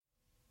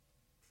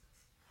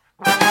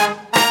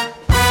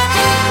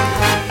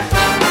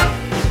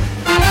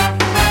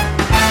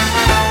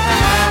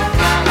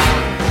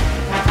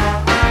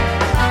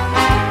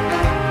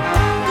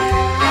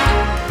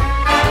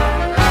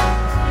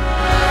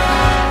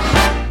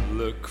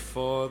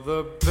For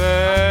the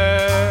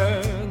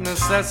bare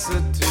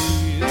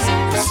necessities,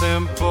 the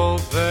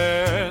simple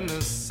bare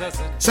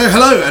necessities. So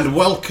hello and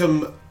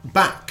welcome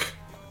back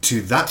to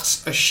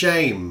That's a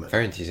Shame.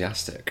 Very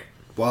enthusiastic.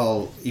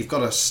 Well, you've got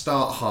to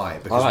start high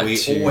because like we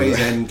to. always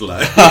end low.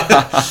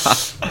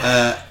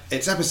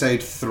 It's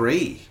episode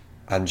 3.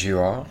 And you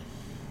are?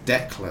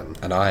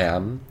 Declan. And I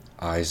am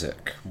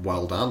Isaac.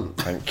 Well done.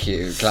 Thank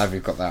you. Glad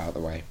we've got that out of the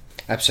way.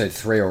 Episode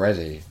 3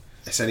 already.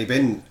 It's only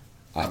been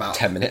about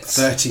 10 minutes.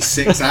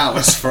 36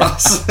 hours for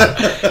us.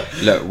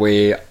 Look,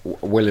 we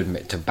will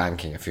admit to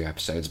banking a few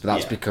episodes, but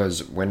that's Yeah.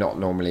 because we're not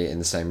normally in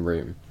the same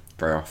room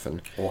very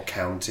often. Or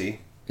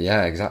county.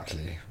 Yeah,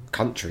 exactly.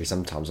 Country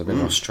sometimes. I've been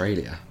in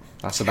Australia.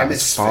 That's about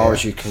as far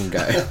as you can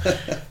go.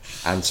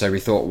 And so we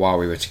thought while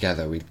we were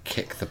together, we'd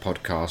kick the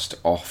podcast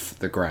off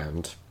the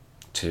ground,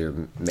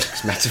 to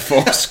mix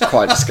metaphors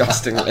quite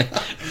disgustingly.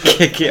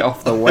 Kick it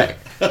off the wet,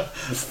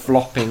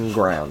 flopping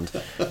ground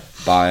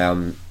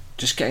by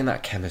just getting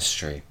that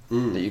chemistry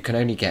that you can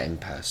only get in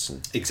person.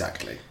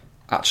 Exactly.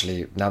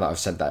 Actually, now that I've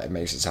said that, it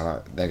makes it sound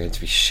like they're going to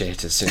be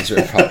shit as soon as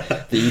we're apart.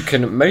 That you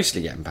can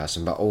mostly get in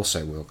person, but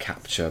also will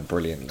capture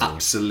brilliantly.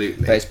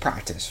 Absolutely. But it's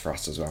practice for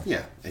us as well.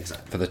 Yeah,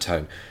 exactly. For the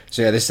tone.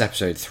 So yeah, this is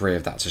episode 3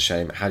 of That's a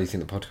Shame. How do you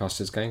think the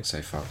podcast is going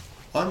so far?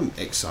 I'm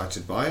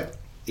excited by it.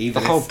 The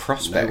Even whole if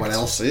prospect. no one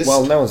else is.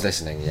 Well, no one's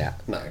listening yet.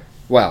 No.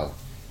 Well,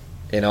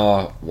 in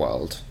our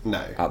world,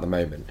 No. at the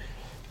moment.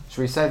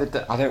 Should we say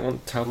the I don't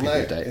want to tell people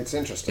No, the date. it's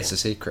interesting. It's a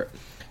secret.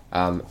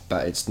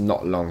 But it's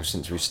not long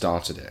since we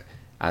started it,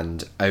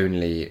 and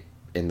only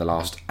in the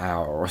last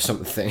hour or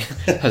something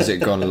has it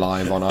gone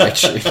live on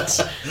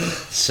iTunes.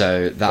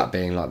 So that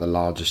being like the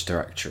largest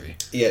directory.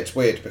 Yeah, it's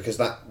weird because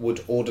that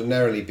would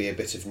ordinarily be a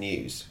bit of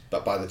news,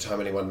 but by the time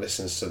anyone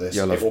listens to this,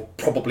 it will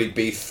probably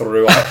be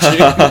through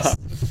iTunes.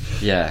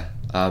 Yeah,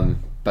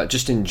 but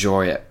just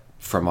enjoy it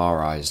from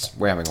our eyes.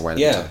 We're having a whale of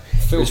a Yeah, time.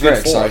 feel It was good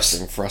very for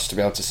exciting for us to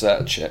be able to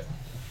search it.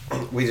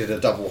 We did a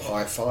double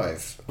high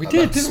five. We and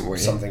did, that's didn't we?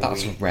 Something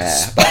That's we rare.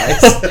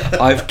 despise.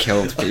 I've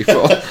killed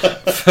people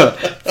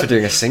for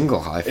doing a single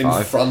high In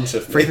five. front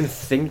of for me. even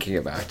thinking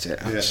about it,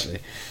 actually.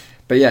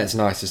 But yeah, it's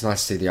nice. It's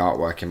nice to see the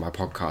artwork in my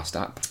podcast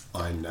app.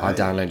 I know. I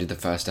downloaded the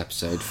first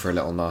episode for a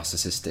little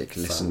narcissistic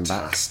listen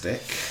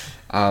Fantastic.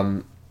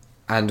 back.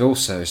 And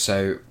also,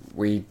 so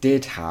we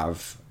did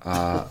have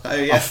yeah.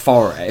 a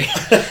foray,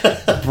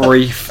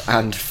 brief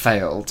and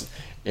failed,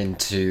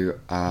 into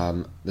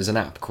there's an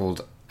app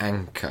called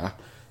Anchor,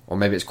 or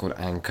maybe it's called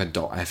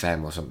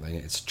Anchor.fm or something.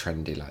 It's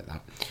trendy like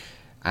that.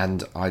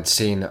 And I'd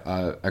seen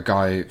a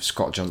guy,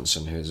 Scott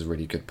Johnson, who is a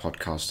really good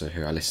podcaster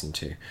who I listen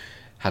to,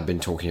 had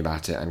been talking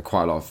about it, and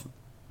quite a lot of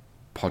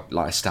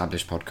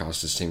established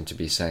podcasters seem to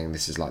be saying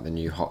this is like the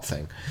new hot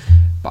thing.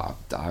 But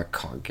I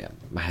can't get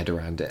my head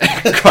around it,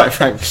 quite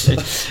frankly.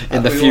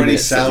 In the we few already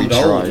minutes that we sound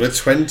old. tried. We're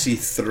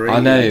 23 I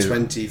know. and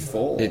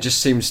 24. It just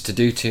seems to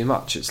do too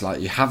much. It's like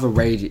you have a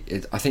radio.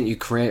 I think you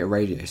create a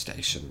radio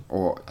station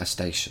or a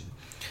station,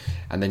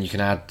 and then you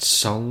can add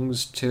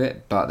songs to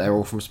it, but they're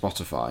all from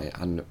Spotify.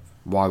 And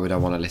why would I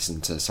want to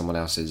listen to someone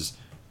else's?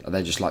 Are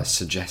they just like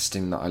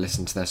suggesting that I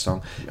listen to their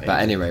song? Maybe.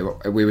 But anyway,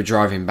 we were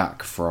driving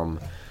back from.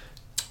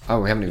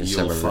 Oh, we haven't even said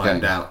You'll where we were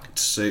find going. out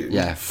soon.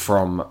 Yeah,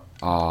 from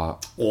our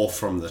Or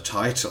from the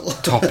title.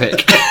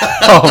 topic.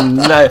 Oh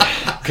no!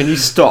 Can you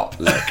stop?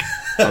 Look,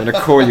 I'm going to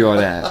call you on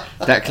air.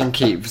 Declan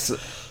keeps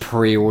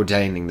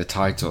preordaining the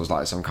titles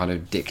like some kind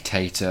of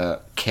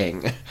dictator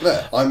king.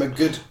 Look, I'm a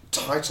good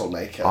title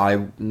maker.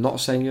 I'm not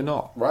saying you're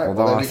not. Right, Although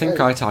well, there I we think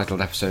go. I titled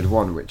episode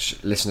 1,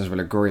 which listeners will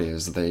agree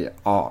is the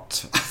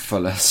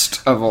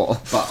artfulest of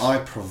all. But I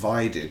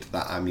provided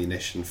that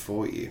ammunition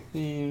for you.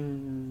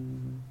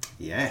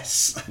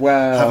 Yes.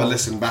 Well- Have a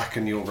listen back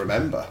and you'll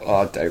remember. Oh,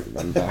 I don't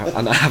remember,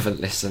 and I haven't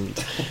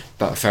listened,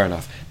 but fair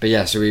enough. But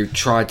yeah, so we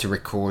tried to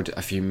record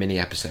a few mini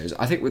episodes.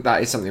 I think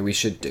that is something we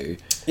should do.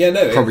 Yeah,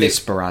 no. Probably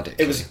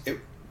sporadically.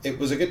 It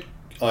was a good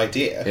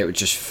idea. It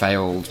just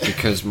failed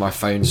because my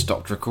phone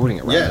stopped recording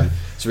at Yeah. random.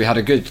 So we had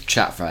a good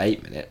chat for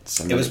 8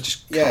 minutes, and then it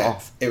just cut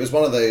off. It was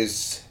one of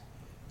those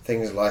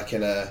things like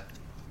in a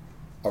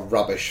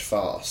rubbish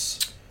farce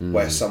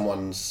where where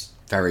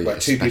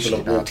two people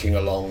especially are bad. walking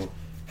along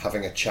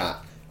having a chat,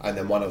 and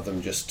then one of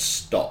them just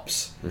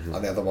stops, Mm-hmm.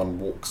 and the other one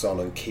walks on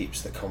and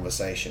keeps the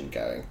conversation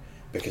going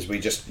because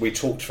we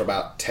talked for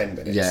about 10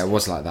 minutes. Yeah, it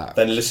was like that.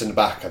 Then listened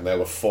back and there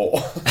were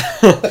 4.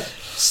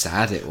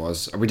 Sad it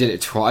was. We did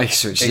it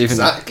twice, which is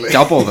Exactly. even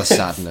double the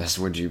sadness,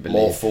 would you believe?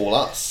 More fool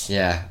us.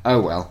 Yeah. Oh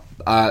well.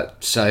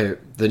 So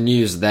the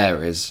news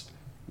there is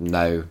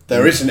no.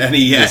 There isn't any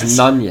yet. There's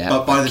none yet.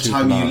 But by the keep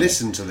time an eye you on it.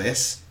 listen to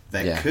this,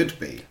 there Yeah. could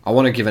be. I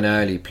want to give an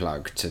early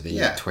plug to the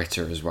Yeah.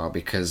 Twitter as well,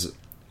 because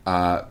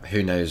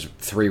who knows,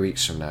 3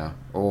 weeks from now,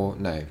 or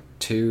no,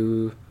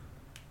 2.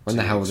 When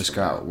the hell will weeks this from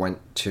go now. out?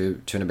 Went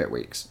 2 and a bit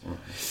weeks.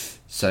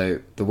 So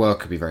the world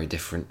could be very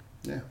different.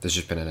 Yeah. There's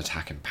just been an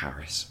attack in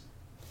Paris.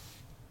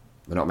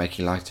 We're not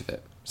making light of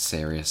it.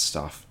 Serious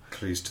stuff.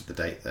 Clues to the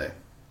date, though.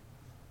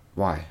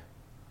 Why?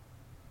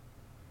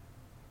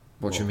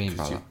 What do you Well, mean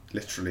by 'cause that?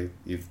 Literally,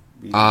 you've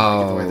You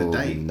can't give away the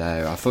date.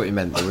 No, I thought you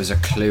meant there was a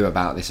clue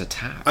about this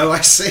attack. Oh,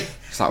 I see.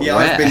 It's like, yeah,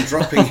 where? I've been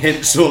dropping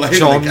hints all over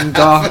John the gaff.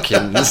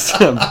 Darkins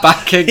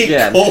back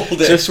again. called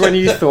it. Just when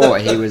you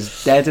thought he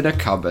was dead in a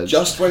cupboard.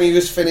 Just when he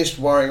was finished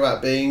worrying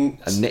about being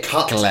A nicked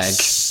cut, leg.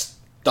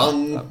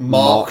 stung,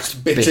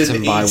 marked,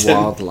 bitten by eaten.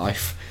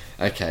 wildlife.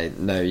 Okay,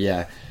 no,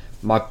 yeah.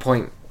 My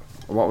point.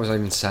 What was I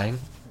even saying?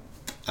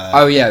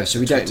 So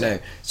we don't know.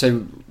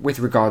 So with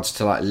regards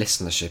to like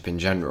listenership in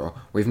general,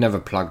 we've never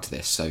plugged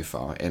this so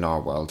far in our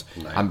world.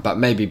 No. But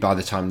maybe by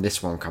the time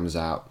this one comes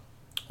out,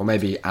 or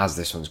maybe as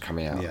this one's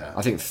coming out, Yeah.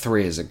 I think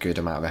 3 is a good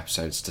amount of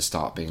episodes to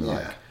start being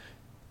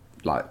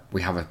like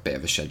we have a bit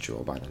of a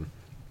schedule by then.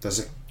 There's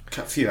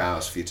a few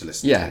hours for you to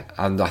listen Yeah,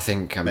 to. and I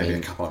think Maybe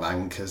a couple of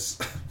anchors.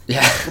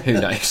 yeah, who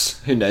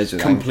knows? Who knows?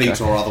 With Complete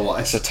Anchor. or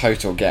otherwise. It's a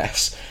total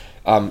guess.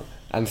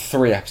 And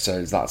 3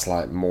 episodes, that's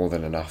like more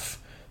than enough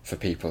for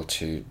people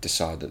to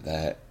decide that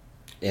they're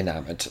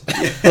enamoured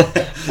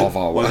of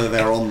our work. Whether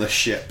they're on the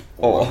ship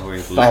or Or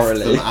we've left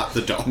thoroughly them at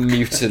the dock.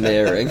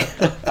 mutineering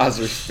as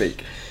we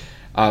speak.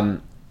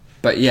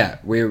 But yeah,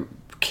 we're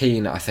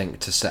keen, I think,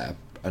 to set up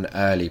an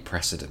early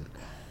precedent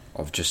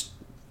of just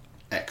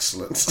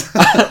Excellent.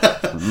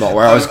 not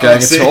where I was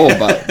going at all,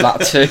 but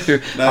that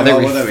too. No, I think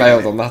we there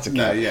failed go. on that account.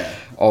 No, yeah.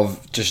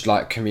 Of just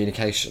like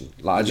communication.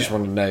 Like I just Yeah.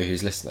 want to know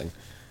who's listening.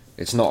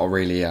 It's not a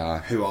really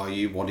Who are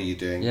you? What are you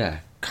doing? yeah,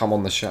 come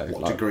on the show.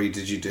 What like, degree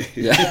did you do?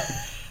 Yeah.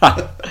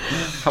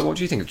 What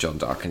do you think of John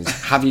Darkins?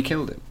 Have you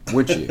killed him?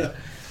 Would you?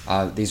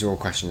 These are all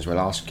questions we'll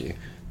ask you.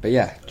 But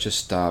yeah,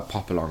 just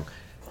pop along.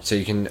 So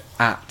you can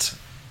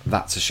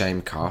That's a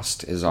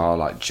Shamecast is our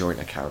like joint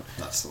account.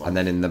 That's the one. And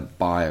then in the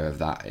bio of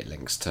that it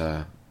links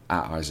to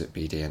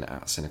 @IsaacBD and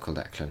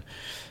 @CynicalDeclan.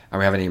 And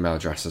we have an email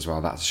address as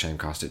well, that's a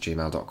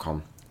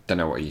shamecast@gmail.com. Don't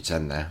know what you'd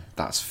send there.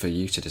 That's for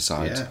you to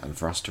decide and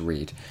for us to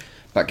read.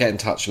 But get in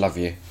touch, love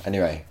you.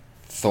 Anyway,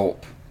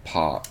 Thorpe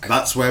Park.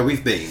 That's where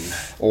we've been.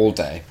 All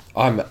day.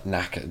 I'm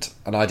knackered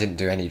and I didn't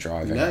do any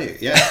driving. No,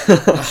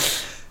 yeah.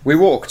 We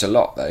walked a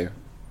lot though.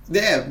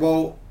 Yeah,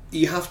 well,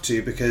 you have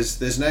to because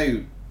there's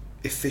no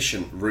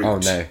efficient route. Oh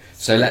no.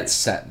 So through. let's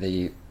set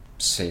the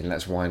scene.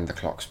 Let's wind the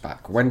clocks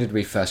back. When did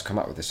we first come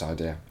up with this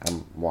idea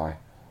and why?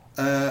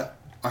 I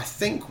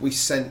think we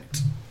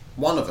sent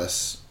one of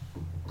us,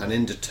 an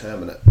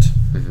indeterminate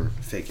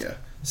figure,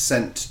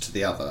 sent to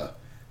the other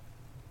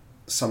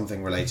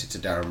something related to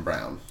Darren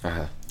Brown.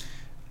 Uh-huh.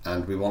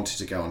 And we wanted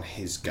to go on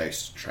his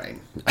ghost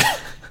train.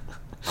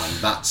 And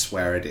that's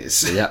where it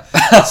is. Yeah.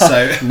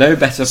 So No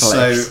better place.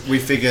 So we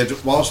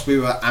figured, whilst we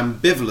were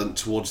ambivalent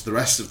towards the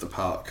rest of the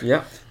park,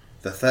 Yeah.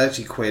 the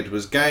 30 quid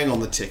was going on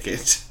the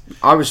ticket.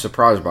 I was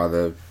surprised by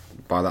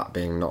that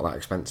being not that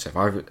expensive.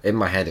 In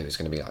my head it was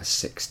going to be like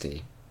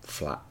 60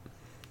 flat.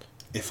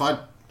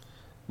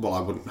 Well, I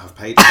wouldn't have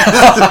paid.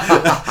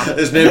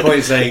 There's no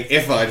point saying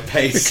if I'd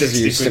paid Because 60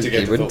 you quid to simply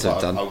get to wouldn't Thorpe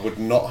have Park, done. I would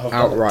not have done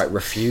Outright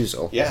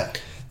refusal. it. Yeah.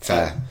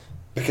 Fair.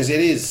 Because it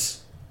is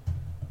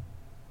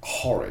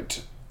horrid.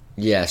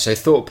 Yeah, so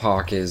Thorpe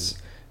Park is,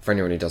 for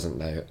anyone who doesn't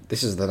know,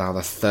 this is now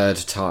the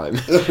 3rd time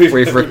We've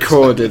we've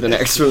recorded an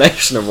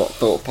explanation of what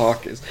Thorpe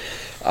Park is.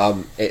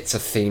 It's a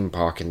theme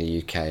park in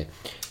the UK.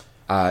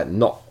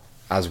 Not,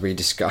 as we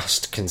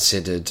discussed,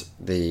 considered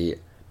the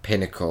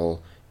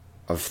pinnacle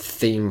of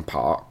theme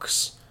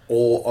parks.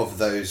 Or of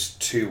those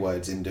two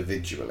words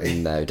individually.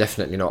 No,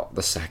 definitely not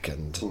the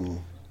second.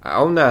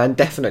 Oh no, and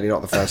definitely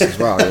not the first as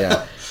well,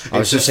 yeah. I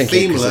was just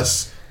thinking... 'cause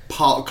themeless,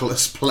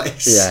 parkless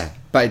place. yeah,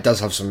 but it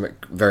does have some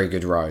very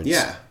good rides.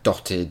 Yeah.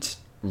 Dotted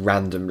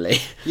randomly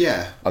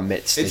Yeah.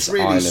 amidst It's this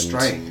really island.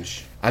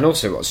 strange. And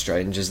also what's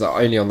strange is that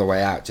only on the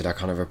way out did I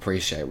kind of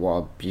appreciate what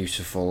a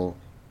beautiful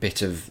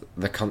bit of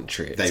the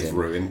country it's They've in.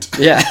 ruined.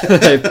 Yeah,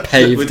 they've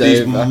paved With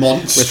these over with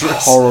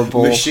monstrous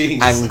horrible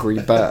machines. Angry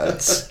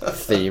Birds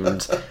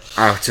themed,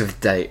 out of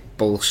date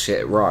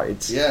bullshit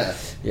rides. Yeah.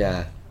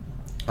 Yeah.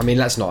 I mean,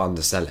 let's not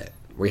undersell it.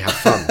 We had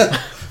fun.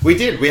 We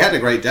did. We had a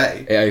great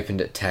day. It opened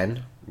at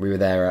 10. We were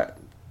there at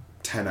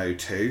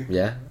 10:02.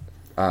 yeah.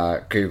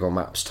 Google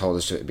Maps told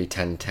us it would be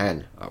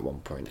 10:10 at one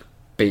point.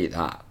 Beat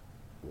that.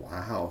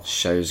 Wow.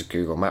 Shows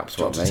Google Maps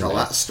Got what to they tell know.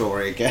 that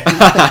story again.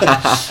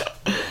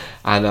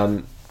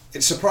 And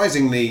It's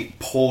surprisingly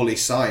poorly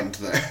signed,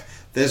 though.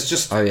 There's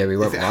just... Oh, yeah, we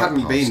went If it right hadn't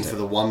past been it. for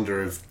the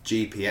wonder of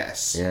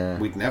GPS, Yeah.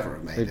 we'd never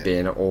have made we'd it. be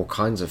in all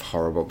kinds of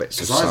horrible bits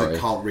of Because Isaac sorry.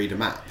 can't read a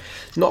map.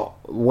 Not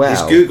well.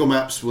 His Google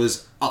Maps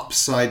was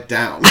upside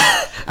down.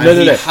 And no.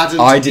 he hadn't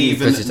I didn't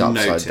even put it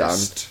upside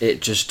noticed. down.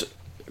 It just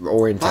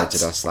orientated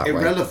That's us that way.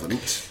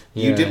 irrelevant.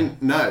 Yeah. You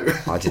didn't know.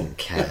 I didn't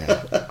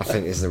care. I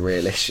think is the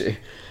real issue.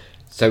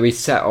 So we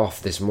set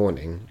off this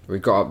morning. We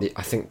got up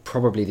I think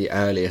probably the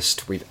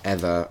earliest we've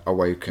ever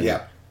awoken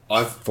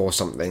for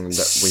something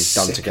that we've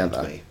done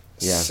together. Me.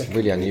 Yeah, Sickened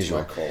really me to unusual.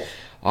 my core.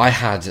 I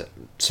had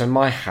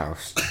my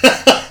house.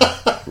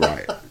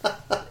 Right.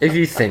 If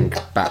you think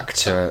back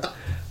to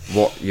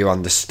what you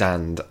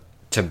understand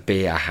to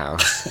be a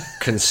house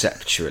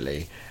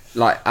conceptually,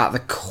 like at the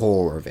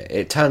core of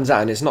it turns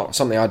out, and it's not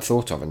something I'd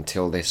thought of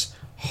until this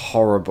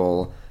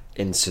horrible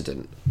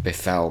incident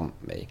befell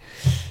me.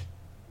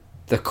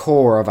 the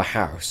core of a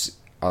house,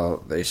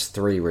 there's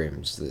 3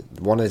 rooms.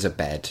 One is a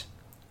bed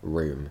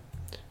room,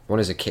 one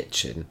is a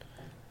kitchen,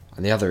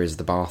 and the other is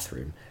the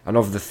bathroom. And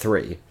of the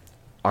 3,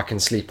 I can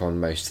sleep on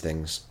most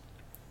things.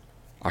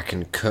 I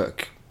can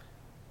cook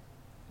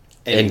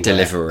in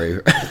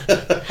Deliveroo.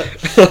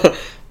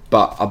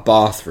 But a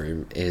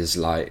bathroom is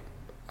like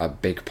a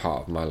big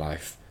part of my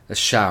life. A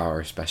shower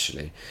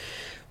especially.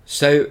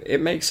 So it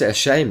makes it a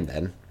shame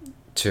then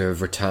to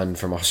have returned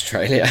from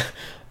Australia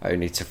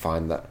only to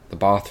find that the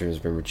bathroom has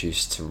been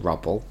reduced to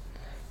rubble,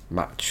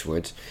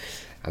 matchwood.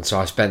 And so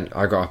I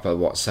got up at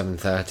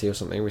 7:30 or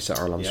something, we set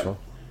our alarms for,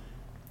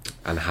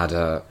 and had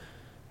a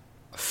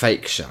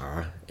fake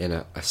shower in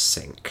a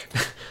sink.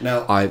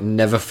 Now I've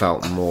never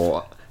felt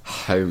more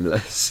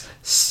homeless,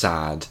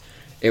 sad.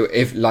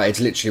 It's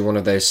literally one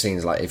of those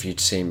scenes, like if you'd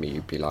seen me,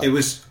 you'd be like... It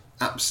was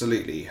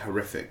absolutely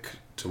horrific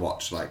to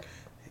watch. Like,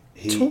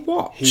 To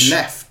watch? He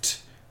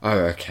left... Oh,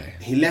 okay.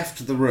 He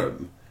left the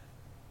room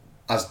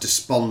as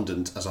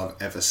despondent as I've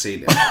ever seen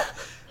him,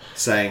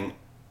 saying,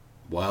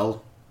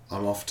 well,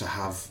 I'm off to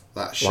have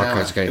that shower. Like I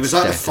was going it was to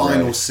like the Death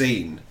final Row.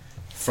 scene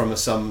from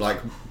some like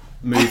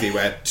movie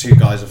where 2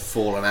 guys have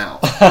fallen out.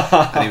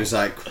 And he was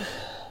like,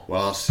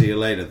 well, I'll see you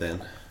later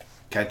then.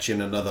 Catch you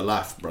in another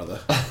life, brother.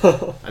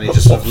 And he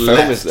just sort of What left.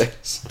 film is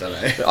this? Don't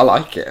know. I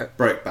like it.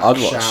 Brokeback I'd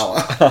watch.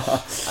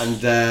 shower.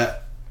 And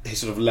he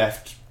sort of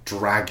left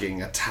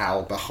dragging a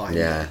towel behind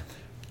Yeah. him.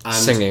 And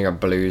Singing a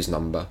blues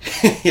number.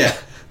 yeah,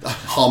 the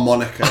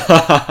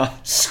harmonica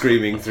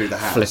screaming through the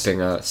house. Flipping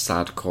a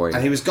sad coin.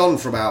 And he was gone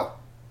for about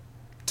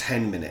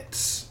 10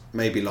 minutes,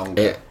 maybe longer.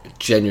 It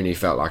genuinely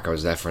felt like I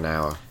was there for an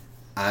hour.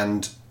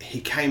 And he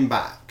came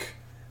back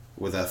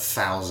with a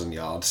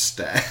 1,000-yard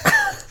stare.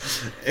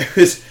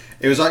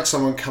 It was like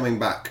someone coming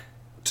back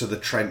to the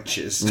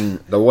trenches.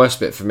 The worst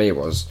bit for me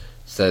was,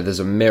 so there's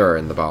a mirror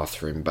in the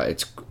bathroom, but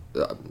it's...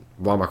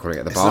 why am I calling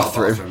it the It's not a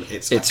bathroom? bathroom,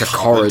 it's a a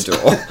cupboard.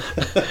 corridor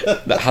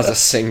that has a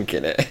sink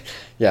in it.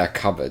 Yeah, a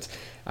cupboard.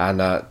 And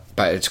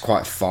but it's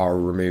quite far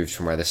removed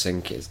from where the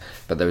sink is.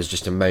 But there was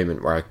just a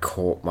moment where I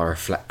caught my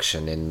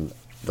reflection in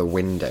the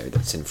window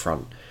that's in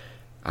front.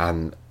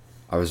 And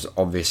I was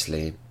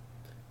obviously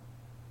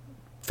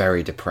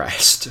very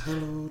depressed.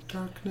 Hello,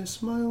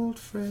 darkness, my old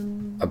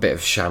friend. A bit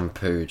of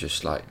shampoo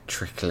just like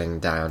trickling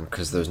down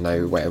because there was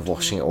no way of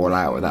washing it all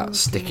out without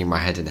sticking my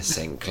head in a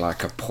sink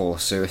like a poor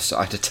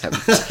suicide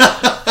attempt.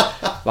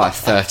 Like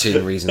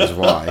 13 Reasons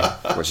Why,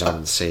 which I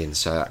haven't seen,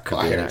 so that could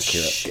be Oh, inaccurate.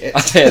 shit.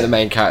 I tell you, the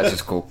main character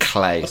is called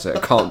Clay, so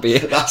it can't be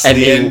That's the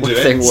end of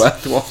anything it.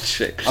 worth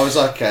watching. I was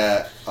like,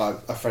 a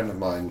friend of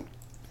mine,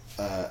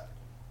 her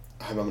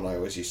mum and I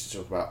always used to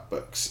talk about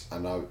books,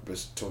 and I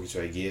was talking to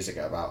her years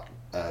ago about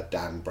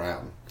Dan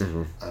Brown,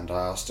 and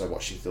I asked her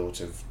what she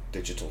thought of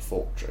Digital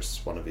Fortress,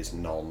 one of his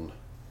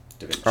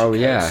non-Da Vinci Oh, Code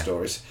yeah.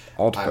 stories.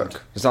 Odd And-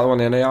 book. Is that the one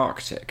in the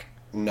Arctic?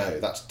 No,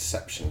 that's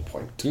Deception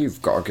Point.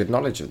 You've got a good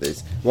knowledge of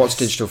these. What's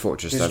Digital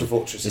Fortress Digital then?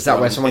 Fortress Is that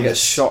where run someone in gets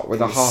shot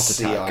with in a the heart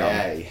attack gun?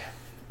 CIA,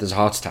 There's a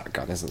heart attack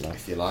gun, isn't there?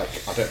 if you like.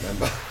 I don't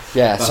remember.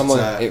 Yeah, But, someone.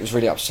 It was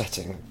really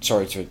upsetting.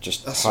 Sorry to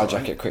just That's hijack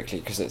alright. it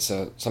quickly because it's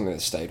something that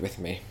stayed with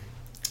me.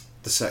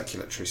 The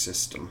circulatory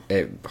system.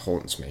 It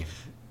haunts me.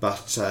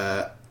 But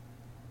I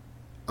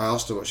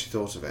asked her what she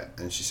thought of it,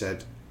 and she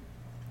said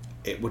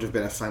it would have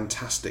been a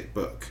fantastic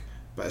book,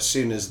 but as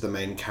soon as the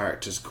main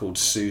character's called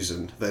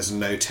Susan, there's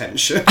no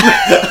tension.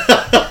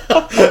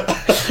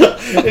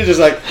 It's just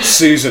like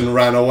Susan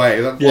ran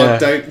away. Like, well, Yeah. I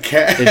don't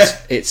care.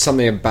 It's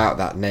something about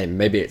that name.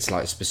 Maybe it's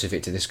like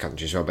specific to this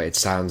country as well, but it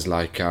sounds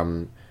like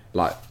Now-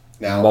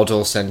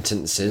 model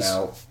sentences.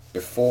 Now,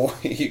 before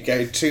you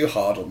go too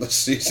hard on the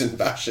Susan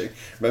bashing,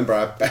 remember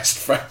our best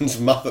friend's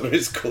mother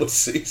is called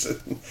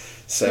Susan.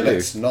 So Who?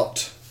 let's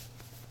not...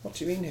 What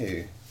do you mean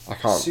who? I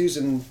can't.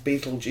 Susan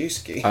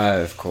Beetlejuice.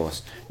 Oh, of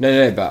course.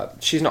 No, but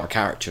she's not a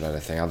character in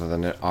anything other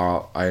than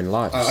our own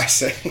lives. Oh, I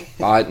see.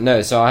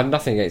 No, so I have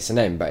nothing against the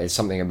name, but it's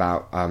something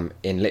about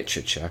in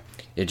literature.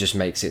 It just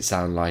makes it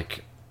sound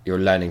like you're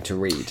learning to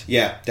read.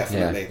 Yeah, Yeah,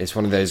 definitely. it's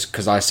one of those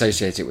because I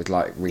associate it with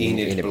like reading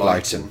Enid Enid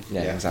Blyton. Blyton.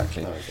 Yeah,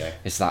 exactly. Oh, okay.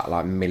 It's that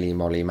like Millie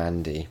Molly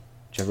Mandy.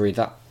 Did you ever read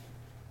that?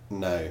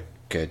 No,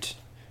 Good.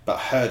 but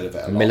heard of it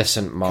a lot.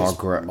 Millicent Because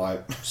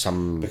Margaret.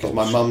 Some Because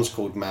my bullshit. mum's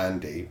called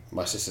Mandy,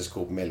 my sister's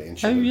called Millie, and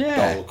she Oh, had a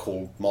yeah. doll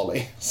called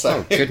Molly. So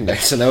Oh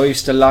goodness! And they all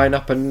used to line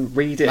up and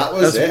read it That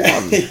was as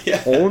it. one. Yeah.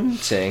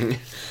 Haunting.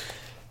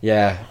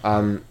 Yeah.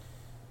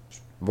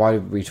 Why were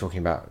we talking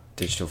about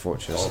Digital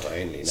Fortress? God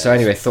only knows. So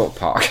anyway, Thought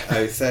Park.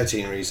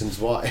 13 Reasons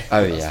Why.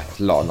 Oh yeah,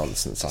 a lot of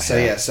nonsense. I So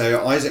hear. yeah,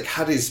 so Isaac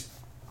had his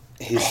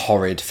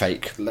Horrid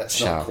fake let's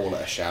shower. not call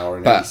it a shower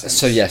in But any sense.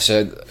 so yeah,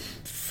 so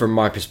from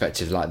my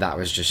perspective, like that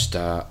was just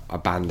a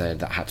band-aid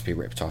that had to be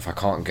ripped off. I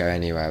can't go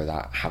anywhere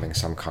without having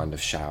some kind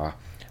of shower.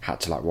 Had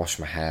to like wash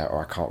my hair,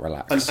 or I can't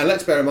relax. And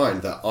let's bear in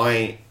mind that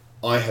I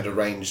had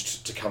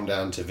arranged to come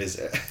down to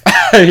visit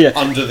yeah.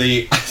 under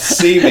the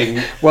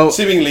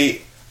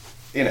seemingly,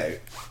 you know,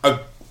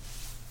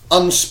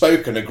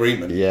 unspoken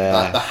agreement Yeah.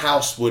 that the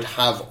house would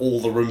have all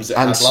the rooms it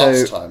And had so,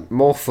 last time.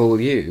 more fool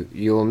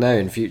you'll know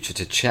in future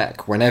to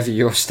check whenever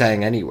you're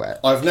staying anywhere.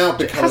 I've now It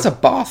become has a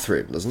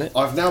bathroom, doesn't it?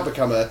 I've now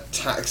become a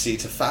taxi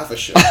to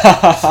Faversham,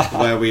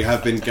 where we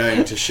have been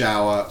going to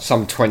shower.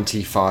 Some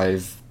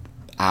 25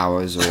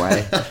 hours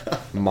away,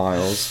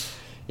 miles.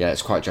 Yeah,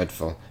 it's quite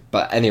dreadful.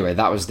 But anyway,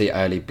 that was the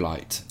early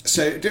blight.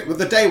 So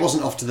the day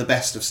wasn't off to the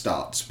best of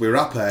starts. We were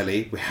up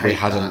early. We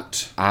had an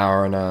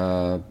hour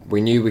and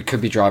we knew we could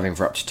be driving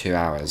for up to 2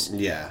 hours.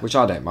 Yeah. Which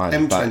I don't mind.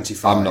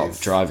 M25. But I'm not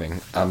driving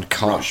and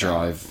can't Rush hour,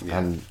 drive yeah.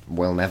 and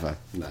will never.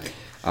 No.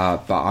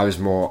 But I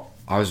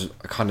was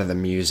kind of the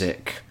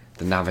music,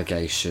 the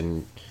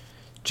navigation,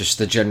 just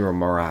the general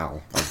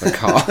morale of the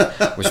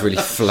car was really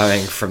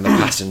flowing from the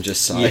passenger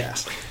side. Yeah.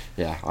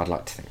 Yeah, I'd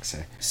like to think so.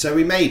 So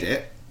we made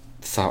it.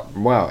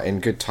 Well, in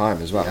good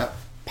time as well. Yeah.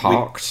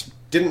 Parked.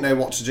 Didn't know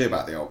what to do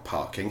about the old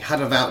parking. Had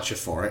a voucher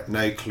for it.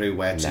 No clue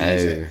where to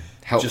use No. it.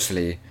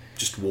 Helpfully.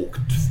 Just walked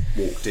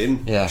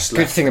in. Yeah. just Good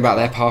left thing the about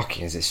car. their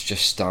parking is it's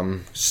just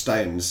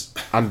Stones.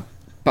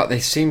 but they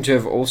seem to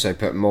have also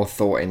put more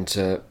thought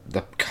into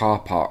the car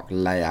park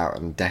layout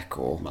and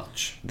decor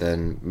Much.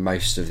 than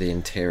most of the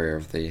interior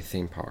of the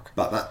theme park.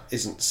 But that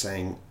isn't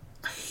saying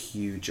a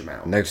huge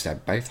amount. No, because they're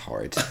both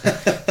horrid.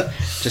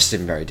 Just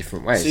in very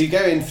different ways. So you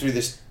go in through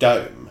this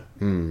dome,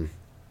 Hmm.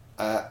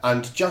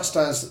 and just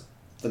as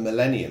the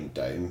Millennium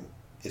Dome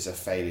is a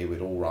failure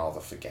we'd all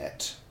rather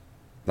forget.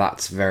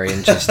 That's very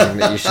interesting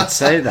that you should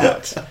say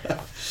that.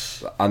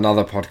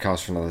 Another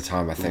podcast for another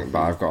time, I think, but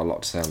I've got a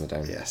lot to say on the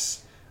dome.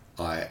 Yes,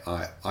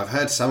 I've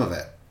heard some of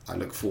it. I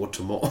look forward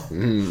to more.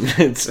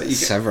 It's But you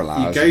several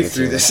hours. You go of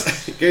through material.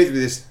 this. You go through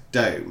this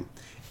dome,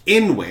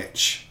 in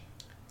which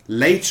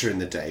later in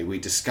the day we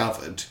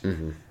discovered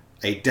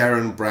a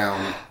Darren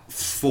Brown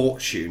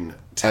fortune.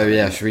 Oh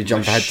yeah, should we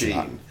jump ahead to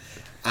machine.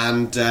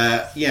 that?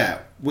 And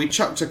we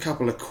chucked a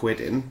couple of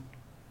quid in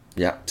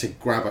Yeah. to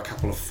grab a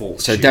couple of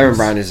fortunes. So Darren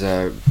Brown is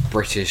a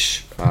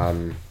British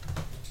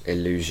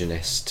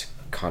illusionist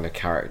kind of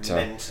character.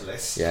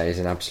 Mentalist. Yeah, he's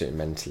an absolute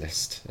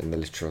mentalist in the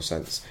literal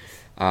sense.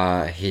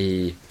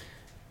 He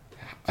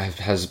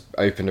has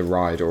opened a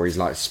ride, or he's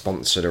like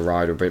sponsored a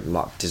ride, or been,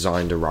 like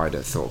designed a ride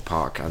at Thorpe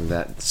Park, and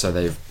so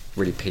they've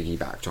really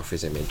piggybacked off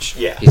his image.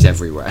 Yeah. He's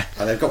everywhere.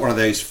 And they've got one of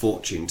those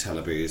fortune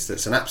teller booths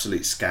that's an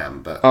absolute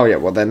scam, but Oh yeah,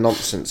 well they're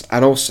nonsense,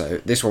 and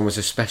also this one was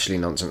especially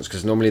nonsense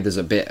because normally there's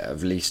a bit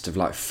of least of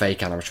like fake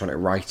animatronic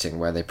writing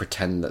where they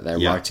pretend that they're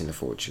Yeah. writing the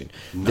fortune.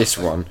 This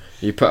one,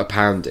 you put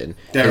 £1 in.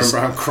 Darren it's-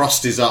 Brown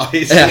crossed his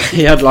eyes. Yeah,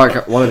 he had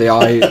like one of the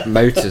eye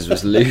motors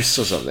was loose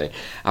or something,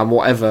 and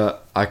whatever,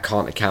 I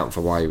can't account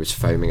for why he was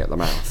foaming at the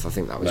mouth. I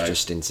think that was No.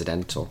 just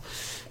incidental.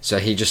 So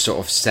he just sort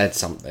of said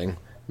something,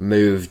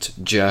 moved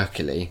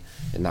jerkily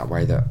in that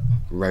way that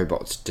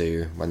robots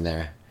do when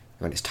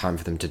it's time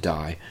for them to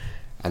die,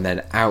 and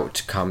then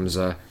out comes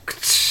a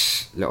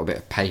little bit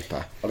of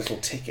paper. A little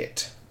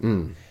ticket.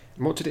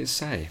 What did it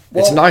say?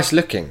 Well- It's nice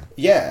looking.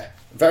 Yeah,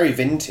 very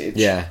vintage.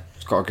 Yeah,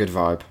 it's got a good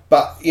vibe.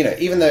 But,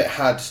 even though it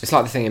had... It's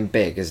like the thing in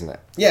Big, isn't it?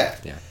 Yeah.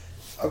 Yeah.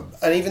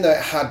 And even though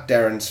it had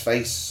Darren's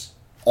face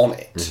on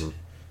it,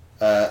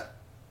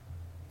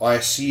 I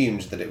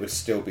assumed that it would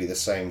still be the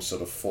same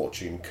sort of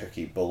fortune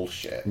cookie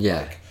bullshit.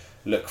 Yeah. Like,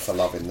 look for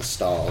love in the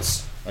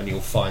stars and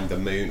you'll find the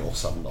moon or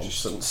some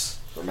nonsense.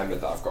 Remember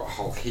that I've got a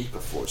whole heap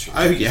of fortune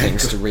Oh, yeah.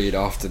 things to read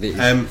after these.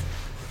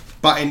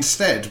 But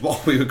instead,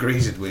 what we were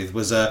greeted with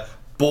was a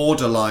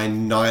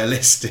borderline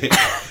nihilistic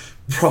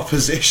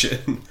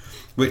proposition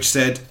which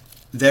said,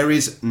 there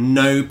is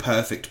no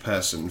perfect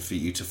person for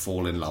you to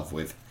fall in love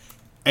with.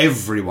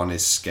 Everyone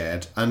is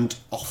scared and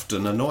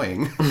often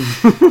annoying.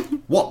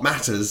 What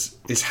matters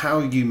is how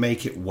you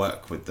make it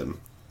work with them.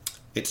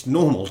 It's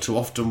normal to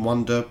often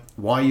wonder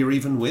why you're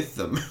even with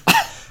them.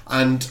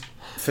 And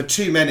for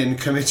two men in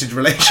committed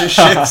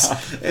relationships,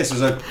 this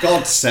was a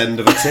godsend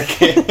of a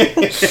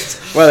ticket.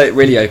 Well, it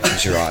really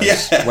opens your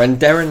eyes. Yeah. When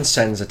Darren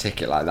sends a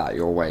ticket like that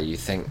your way, you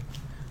think,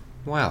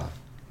 well,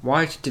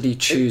 why did he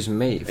choose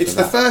me for It's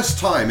that? the first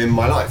time in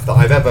my life that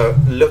I've ever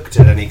looked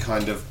at any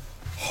kind of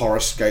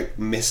horoscope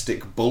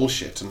mystic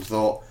bullshit and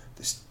thought,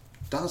 this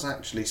does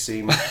actually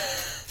seem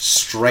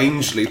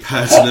strangely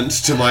pertinent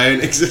to my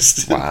own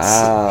existence.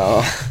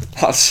 Wow.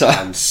 That's...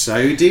 And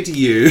so did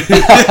you.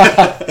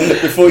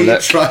 Before you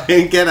Look, try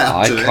and get out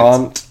I of it.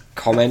 can't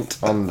comment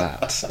on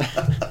that.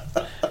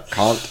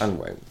 Can't and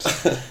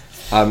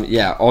won't.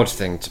 Yeah, odd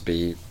thing to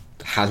be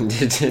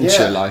handed into Yeah.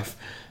 your life.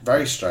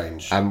 Very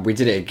strange. We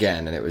did it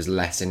again, and it was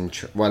less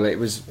well. It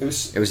was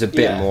a bit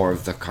yeah. more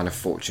of the kind of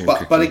fortune.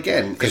 But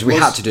again, because it we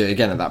was- had to do it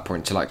again at that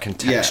point to like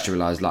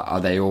contextualize. Like, are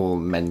they all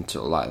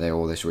mental? Like, are they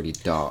all this really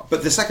dark?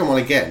 But the second one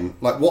again,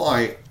 like what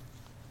I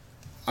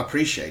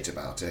appreciate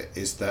about it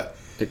is that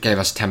It gave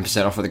us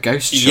 10% off of the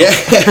ghost shop.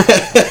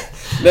 yeah,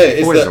 no,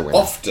 it's Always a that winner.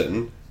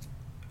 often,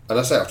 and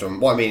I say often.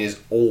 What I mean is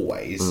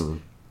always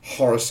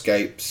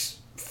horoscopes,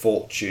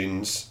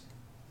 fortunes.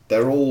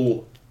 They're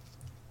all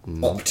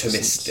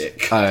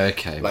optimistic. Oh,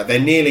 okay. Like they're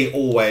nearly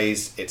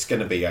always, it's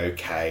going to be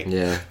okay.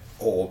 Yeah.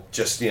 or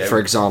just, For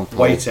example,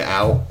 wait it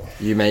out.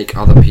 You make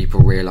other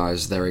people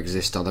realise there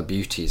exist other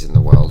beauties in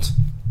the world.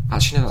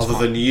 Actually, no, that's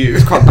Other than you.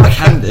 It's quite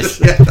backhanded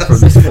Yeah, from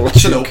this that's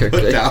fortune not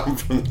cookie. put down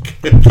from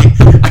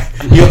the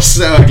cookie. You're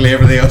so ugly,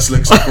 everything else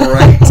looks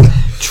great.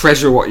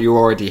 Treasure what you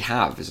already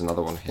have is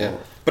another one here. Yeah.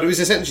 But it was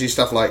essentially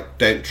stuff like,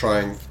 don't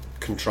try and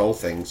control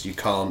things. You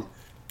can't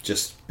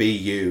just be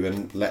you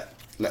and let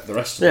the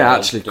rest of the Yeah,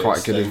 world actually, do quite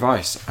its good thing.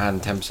 advice,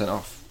 and 10%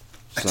 off.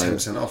 At So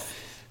 10% off.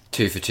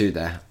 2 for 2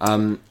 there.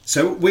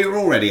 So we were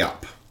already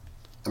up.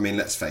 I mean,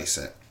 let's face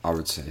it. I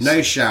would say so.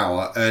 No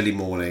shower, early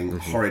morning,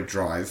 horrid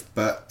drive,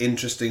 but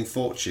interesting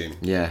fortune.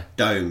 Yeah,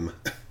 Dome.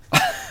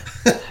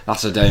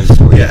 that's a dome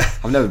for you. Yeah.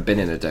 I've never been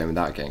in a dome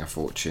without getting a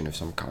fortune of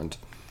some kind.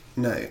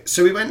 No.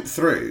 So we went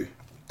through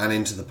and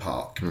into the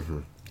park. Mm-hmm.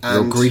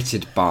 You're And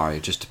greeted by,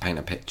 just to paint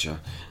a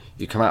picture,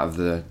 you come out of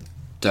the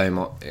dome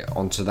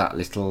onto that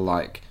little,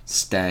 like,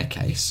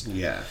 staircase,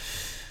 yeah.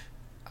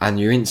 and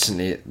you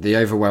instantly, the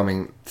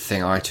overwhelming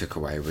thing I took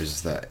away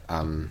was that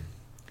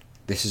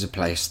this is a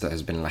place that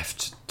has been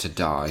left to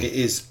die. It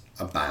is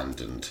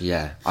abandoned.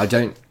 Yeah, I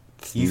don't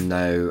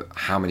know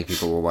how many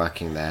people were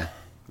working there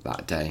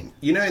that day.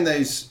 You know, in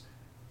those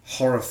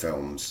horror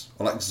films,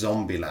 or like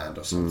Zombieland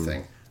or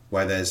something,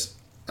 where there's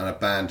an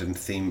abandoned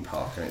theme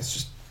park and it's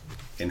just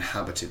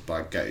inhabited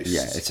by ghosts.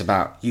 Yeah, it's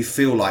about... You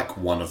feel like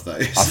one of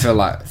those. I feel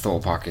like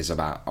Thorpe Park is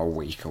about a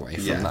week away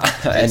from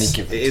that at any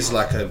given It is time.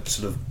 like a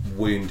sort of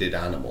wounded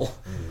animal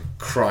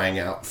crying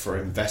out for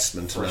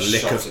investment and a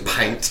lick shot of in the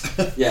paint.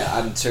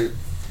 Yeah, and to,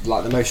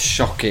 like, the most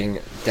shocking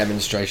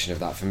demonstration of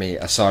that for me,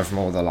 aside from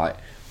all the, like,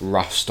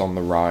 rust on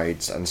the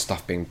rides and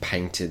stuff being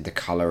painted the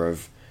colour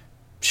of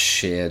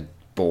sheer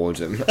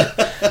boredom,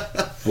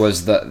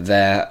 was that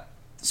they're...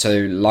 So,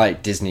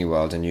 like Disney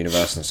World and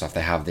Universal and stuff,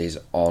 they have these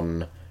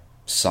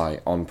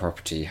on-site,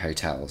 on-property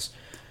hotels.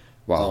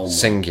 Well, Oh my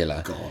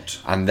singular. God.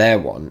 And their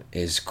one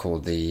is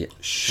called the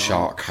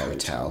Shark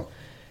Hotel.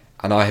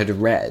 And I had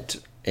read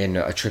in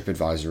a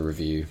TripAdvisor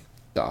review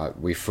that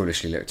we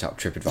foolishly looked up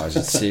TripAdvisor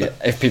to see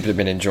if people have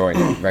been enjoying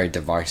it. Very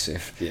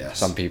divisive. Yes.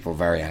 Some people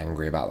very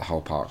angry about the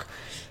whole park.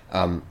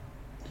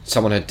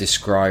 Someone had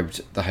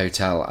described the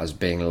hotel as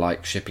being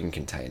like shipping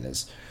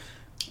containers.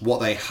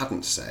 What they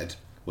hadn't said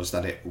was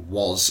that it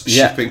was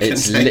Yeah, shipping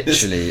it's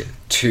containers. literally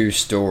 2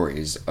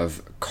 stories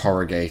of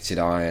corrugated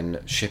iron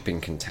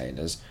shipping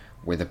containers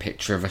with a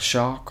picture of a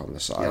shark on the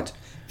side.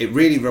 It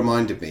really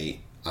reminded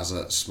me, as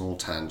a small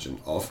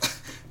tangent, of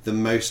the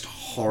most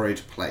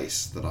horrid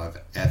place that I've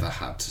ever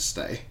had to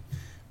stay,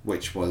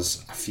 which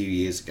was a few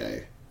years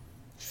ago.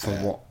 For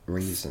what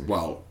reason?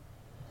 Well,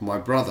 my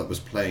brother was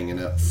playing in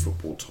a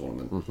football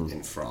tournament Mm-hmm.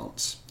 in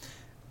France,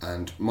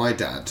 and my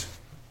dad,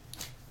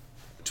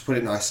 to put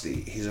it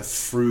nicely, he's a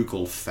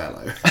frugal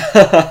fellow.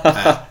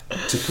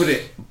 To put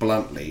it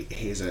bluntly,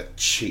 he's a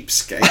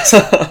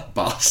cheapskate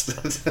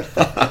bastard.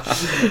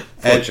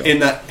 And in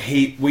that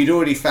we'd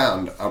already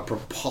found a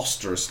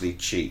preposterously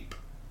cheap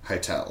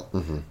hotel,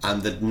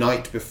 and the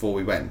night before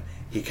we went,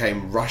 he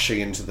came rushing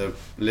into the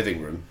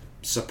living room,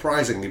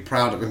 surprisingly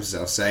proud of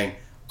himself, saying,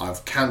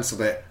 "I've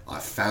cancelled it. I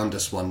found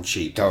us one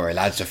cheap." Don't worry,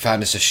 lads, I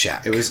found us a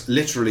shack. It was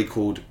literally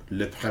called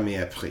Le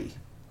Premier Prix.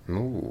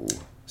 Ooh.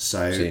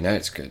 So So you know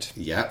it's good.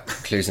 yeah.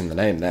 Clues in the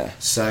name there.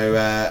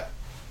 So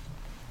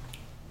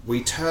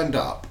we turned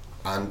up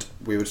and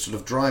we were sort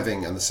of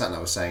driving, and the sat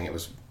nav was saying it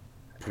was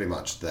pretty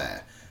much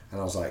there. And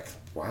I was like,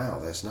 wow,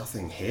 there's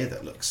nothing here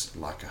that looks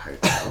like a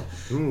hotel.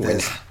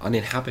 There's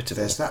uninhabitable.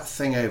 There's that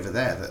thing over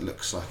there that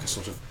looks like a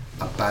sort of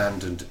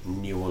abandoned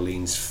New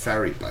Orleans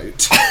ferry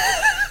boat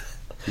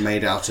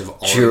made out of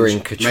During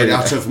orange, Katrina. made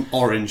out of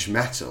orange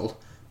metal.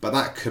 But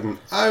that couldn't.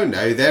 Oh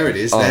no, there it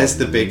is. There's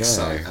the big no.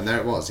 sign, and there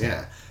it was.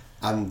 Yeah,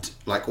 and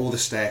like all the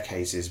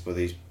staircases were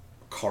these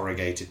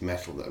corrugated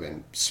metal that have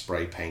been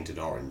spray painted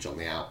orange on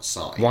the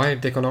outside. Why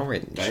have they gone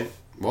orange?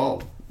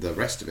 Well, the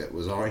rest of it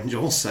was orange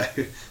also,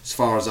 as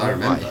far as I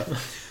remember.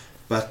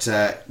 But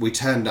we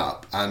turned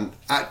up, and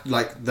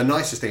like the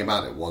nicest thing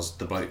about it was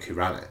the bloke who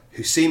ran it,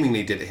 who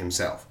seemingly did it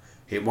himself.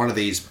 One of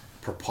these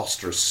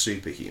preposterous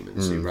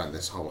superhumans who ran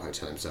this whole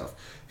hotel himself,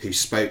 who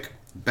spoke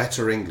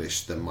better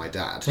English than my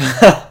dad.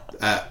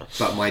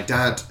 But my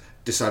dad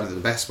decided that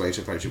the best way to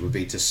approach it would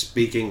be to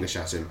speak English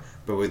at him,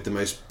 but with the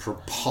most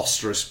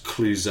preposterous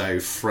Clouseau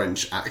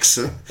French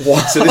accent.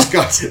 What? So this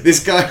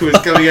guy was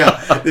coming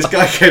out. This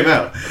guy came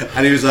out,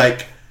 and he was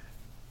like,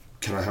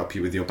 "Can I help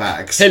you with your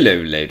bags?" Hello,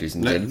 ladies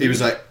and No, gentlemen. he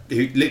was like,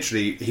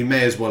 he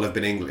may as well have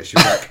been English. He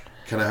was like,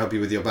 "Can I help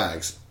you with your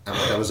bags?" And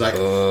I was like,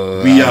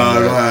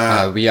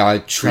 we are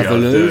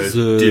travellers.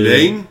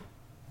 Delane?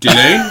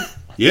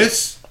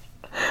 Yes?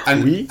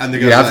 And the guy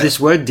You was have like, this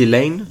word,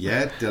 Delane?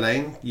 Yeah,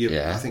 Delane.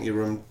 Yeah. I think you're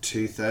room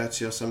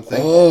 230 or something.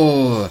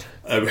 Oh.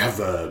 We have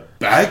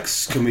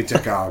bags. Can we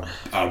take our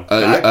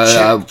bag?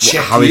 How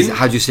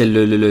do you say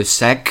le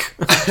sec?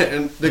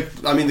 And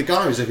the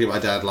guy was looking at my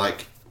dad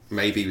like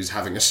maybe he was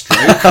having a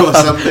stroke or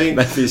something.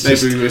 Maybe it's maybe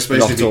just we were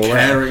supposed to not be all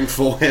right. caring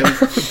for him.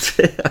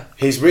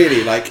 He's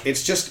really like,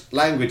 it's just,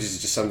 language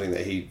is just something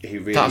that he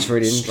really That's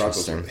really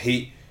struggles interesting.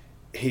 with.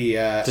 He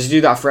Does he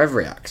do that for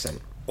every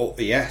accent? oh,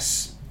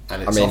 yes,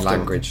 and I it's mean, often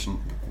language.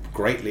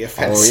 greatly Oh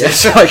offensive.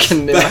 yes, I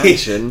can But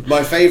imagine.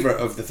 my favourite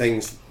of the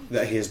things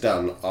that he has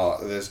done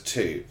there's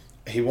two.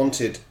 He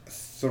wanted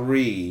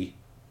 3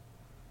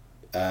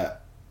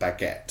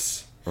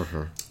 baguettes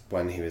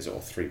when he was, or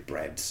 3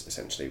 breads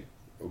essentially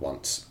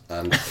once,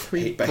 and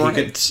he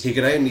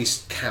could only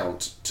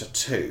count to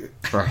 2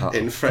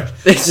 in French.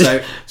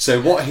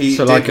 So what he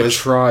So did like a was,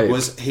 tribe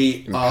was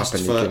he asked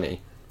Papua for New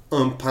Guinea.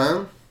 un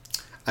pain,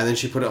 and then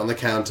she put it on the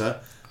counter.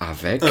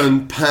 Avec.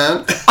 Un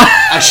pain,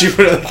 and she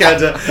put it on the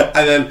counter,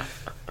 and then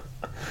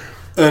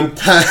un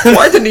pain.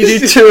 Why didn't he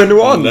do 2 and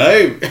 1?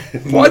 No.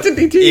 Why didn't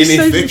he do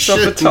save himself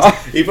a Inefficient.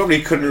 time? He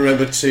probably couldn't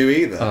remember 2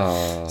 either.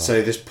 Oh.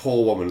 So this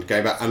poor woman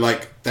going back and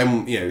like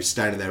them,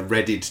 standing there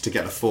ready to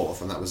get a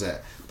 4th, and that was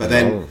it. But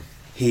then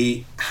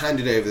he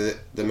handed over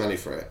the money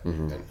for it,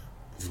 and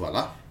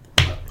voila.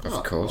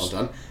 Of course.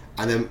 Well done.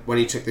 And then when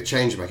he took the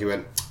change back, he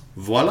went,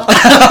 voila.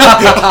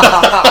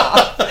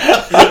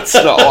 That's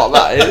not what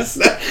that is.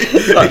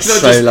 It's That's not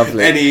so just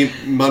lovely. any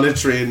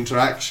monetary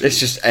interaction. It's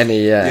just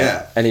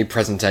any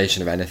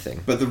presentation of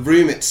anything. But the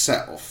room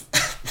itself,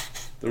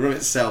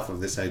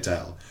 of this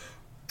hotel,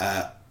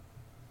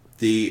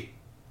 the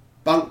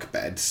bunk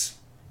beds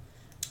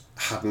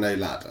had no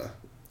ladder.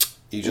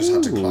 You just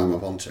had to climb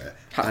up onto it.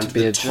 Had and to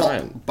be the a top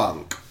giant.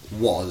 bunk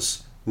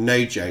was,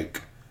 no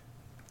joke,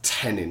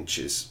 10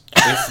 inches,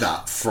 if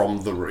that,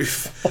 from the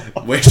roof,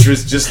 which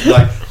was just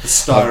like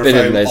styrofoam. I've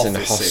been in those in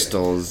office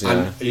hostels, ceiling.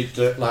 yeah. And it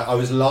looked like I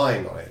was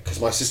lying on it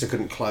because my sister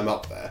couldn't climb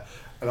up there,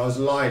 and I was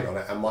lying on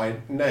it, and my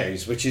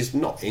nose, which is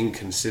not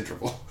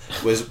inconsiderable,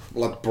 was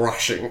like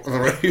brushing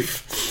the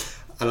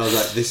roof, and I was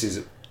like, "This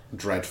is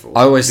dreadful."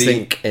 I always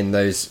think in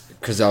those,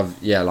 because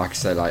like I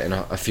said, like in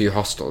a few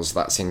hostels,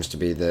 that seems to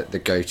be the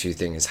go-to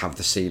thing, is have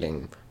the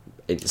ceiling,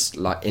 it's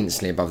like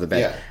instantly above the bed.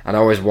 Yeah. And I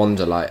always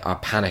wonder, like, I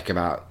panic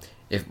about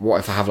what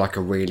if I have like a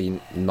really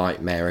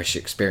nightmarish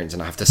experience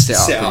and I have to sit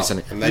up and do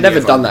something. and I've then never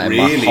you have done a that in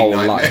my really whole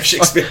nightmarish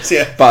life. experience,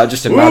 yeah. But I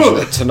just imagine Ooh.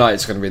 that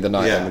tonight's going to be the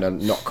night Yeah. I'm going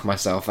to knock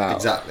myself out.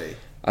 Exactly.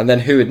 And then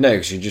who would know?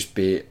 Because you'd just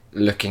be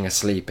looking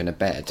asleep in a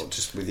bed. Or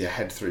just with your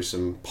head through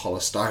some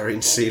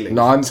polystyrene ceiling.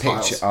 No, I'm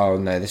tiles. picturing. Oh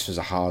no, this was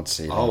a hard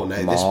ceiling. Oh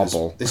no,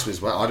 marble. this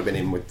was well, I'd have been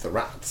in with the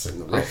rats in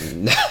the roof.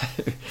 No.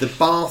 The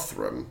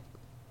bathroom,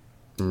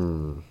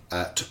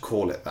 to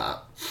call it that,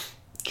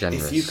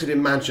 Generous. if you could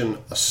imagine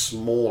a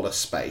smaller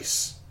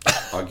space,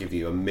 I'll give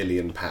you £1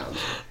 million.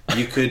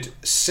 You could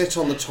sit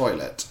on the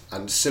toilet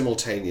and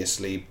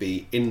simultaneously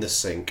be in the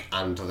sink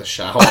and the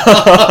shower.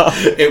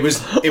 It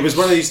was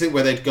one of these things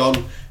where they'd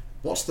gone,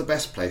 what's the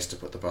best place to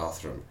put the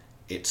bathroom?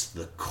 It's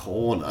the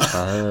corner.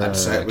 And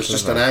so it was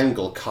just an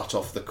angle cut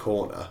off the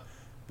corner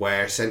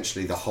where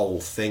essentially the whole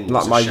thing was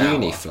Like a my shower.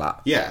 uni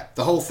flat. Yeah,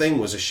 the whole thing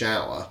was a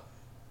shower.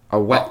 A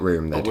wet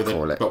room, they'd with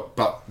call it.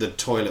 But the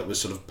toilet was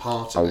sort of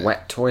part A of it.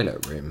 wet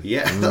toilet room.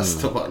 Yeah, that's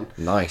the one.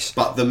 Nice.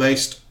 But the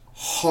most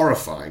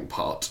horrifying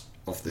part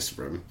of this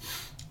room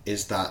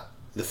is that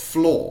the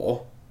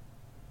floor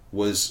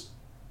was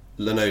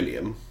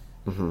linoleum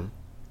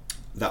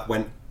that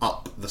went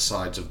up the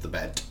sides of the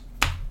bed.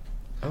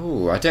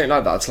 Oh, I don't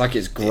like that. It's like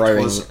it's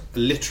growing. It was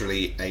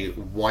literally a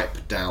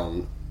wipe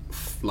down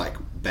like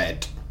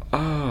bed,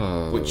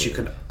 which you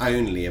can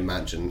only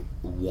imagine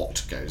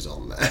what goes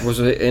on there. Was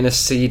it in a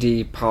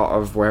seedy part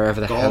of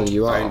wherever the hell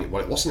you are?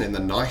 Well, it wasn't in the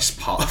nice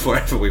part of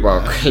wherever we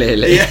Well, were.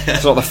 clearly. Yeah.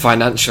 It's not the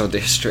financial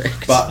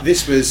district. But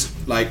this was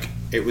like,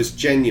 it was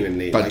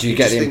genuinely. But like, do you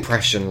get just the think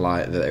impression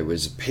like that it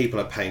was... people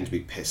are paying to be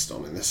pissed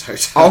on in this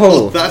hotel?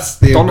 Oh, that's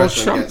the Donald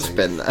impression I'm Trump's getting.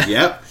 been there.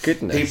 Yep.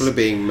 Goodness. People are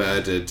being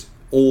murdered.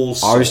 All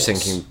sorts. I was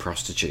thinking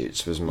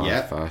prostitutes was my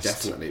Yeah, first.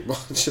 definitely. Well,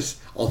 just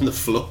on the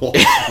floor,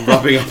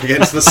 rubbing up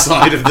against the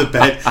side of the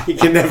bed. You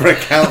can never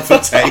account for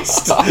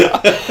taste.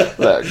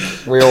 Look,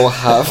 we all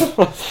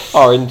have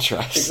our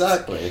interests.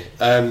 Exactly.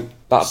 That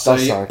does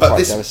sound but quite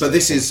this, devastating. but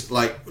this is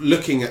like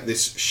looking at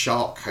this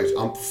Shark Hotel.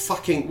 I'm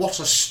fucking. What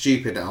a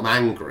stupid. I'm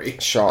angry.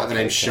 Shark at the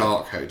name Hotel.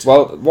 Shark Hotel.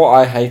 Well, what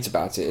I hate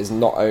about it is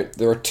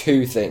there are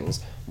two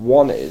things.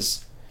 One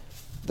is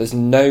there's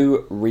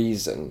no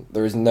reason,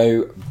 there is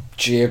no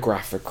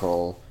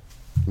geographical,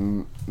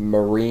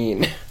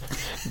 marine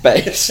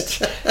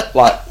based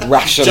like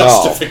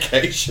rationale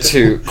justification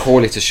to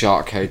call it a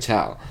Shark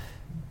Hotel.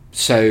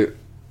 So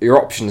your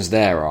options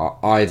there are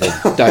either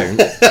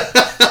don't,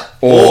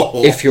 or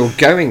if you're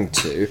going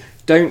to,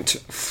 don't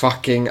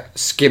fucking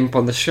skimp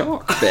on the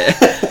shark bit.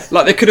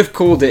 Like they could have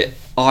called it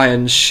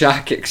Iron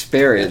Shack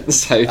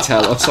Experience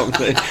Hotel or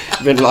something.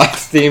 Been like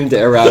themed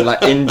it around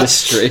like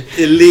industry.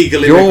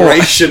 illegal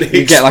immigration.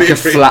 You get like a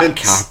flat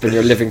experience. cap and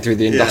you're living through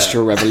the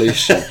Industrial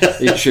Revolution.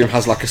 Each room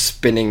has like a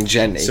spinning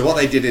Jenny. So what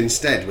they did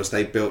instead was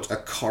they built a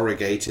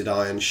corrugated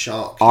iron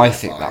shark. I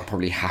think nearby. that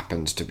probably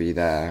happened to be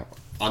there.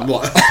 And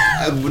what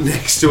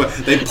next to it,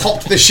 they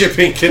popped the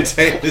shipping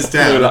containers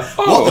down. like,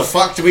 What the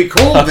fuck do we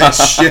call this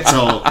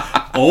shithole?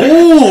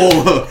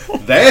 Oh,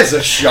 there's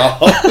a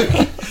shark.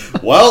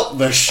 Well,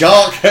 the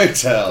Shark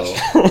Hotel.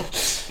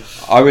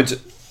 I would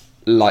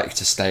like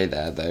to stay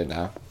there though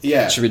now.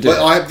 Yeah, Should we do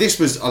it? This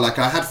was like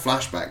I had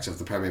flashbacks of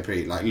the Premier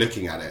Prix, like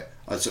looking at it.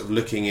 I was sort of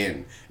looking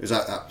in. It was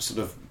like that sort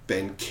of bit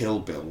in Kill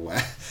Bill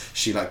where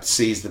she like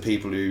sees the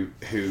people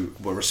who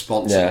were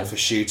responsible for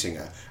shooting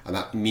her, and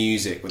that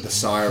music with the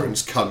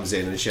sirens comes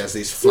in, and she has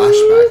these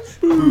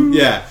flashbacks.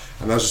 Yeah,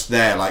 and I was just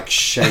there like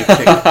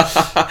shaking.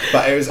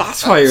 But it was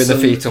that's why you're in the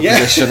fetal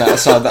position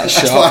outside that That's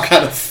shop. why I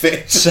had a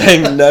fit.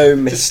 Saying no,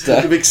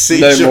 mister. The big No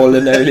seizure. more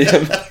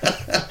linoleum.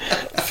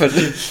 For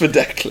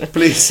Declan.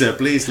 Please, sir,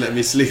 please let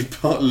me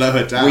sleep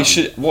lower down. We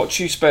should. What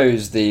do you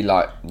suppose the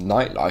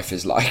nightlife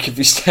is like if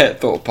you stay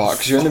at Thorpe Park?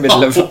 Because you're in the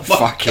middle of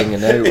fucking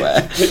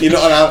nowhere. You're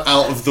not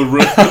out of the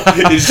room.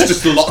 It's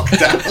just locked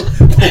down.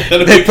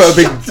 They put a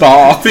big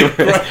bar Big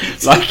through it,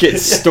 grate. like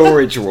it's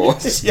Storage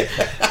Wars.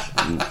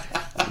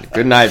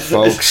 Good night,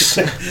 folks.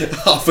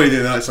 Halfway through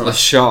the night, The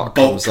shark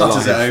bolt comes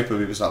cutters it alive open.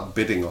 People start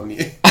bidding on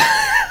you.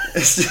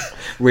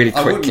 really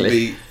I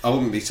quickly.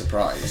 wouldn't be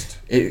surprised.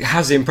 It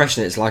has the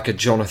impression it's like a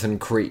Jonathan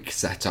Creek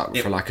setup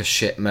for like a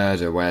shit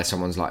murder where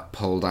someone's like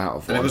pulled out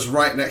of one. And it was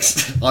right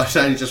next. I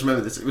only just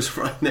remember this. It was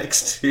right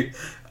next to.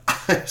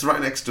 It was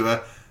right next to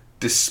a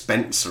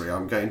dispensary,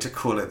 I'm going to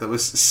call it, that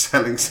was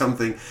selling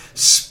something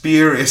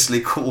spuriously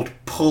called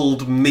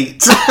pulled meat.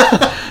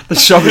 The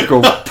shop is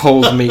called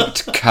Pulled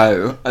Meat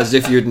Co. As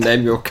if you'd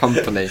name your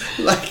company.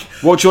 Like,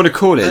 what do you want to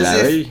call it, as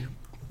Larry?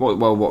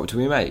 What do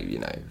we make? You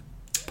know,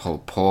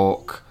 pulled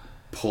pork.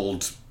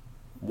 pulled.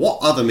 What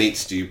other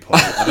meats do you pull?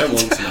 I don't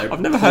want to know.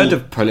 I've never heard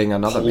of pulling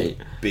another pulled meat.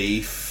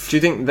 beef. Do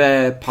you think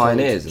they're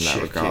pioneers in that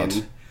chicken.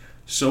 regard?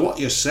 So what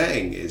you're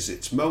saying is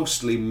it's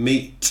mostly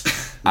meat.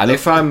 And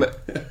if I'm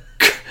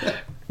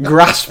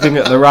grasping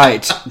at the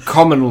right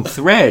common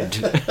thread,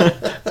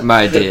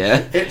 my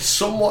dear, It's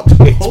somewhat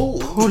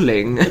pulled.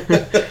 pulling,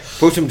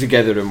 put them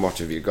together, and what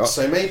have you got?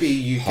 So maybe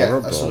you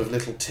Horrible. get a sort of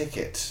little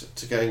ticket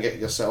to go and get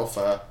yourself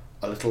a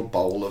little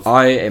bowl of.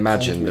 I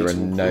imagine pulled there are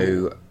meat and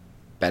no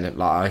benefit.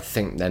 Like, I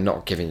think they're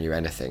not giving you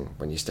anything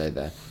when you stay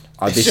there.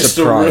 I'd be It's just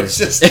a room, surprised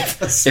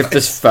just if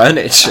there's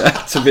furniture,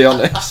 to be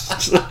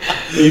honest.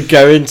 You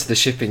go into the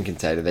shipping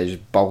container, they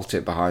just bolt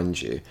it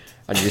behind you,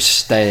 and you just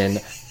stay in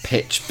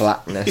pitch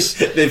blackness,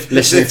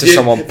 listening to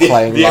someone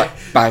playing, like,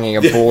 banging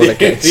a ball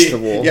against the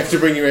wall. You have to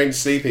bring your own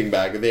sleeping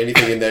bag, and the only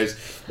thing in there is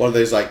one of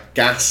those like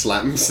gas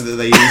lamps that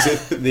they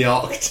use in the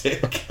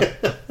Arctic.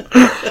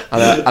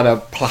 And a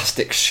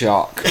plastic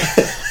shark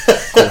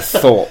called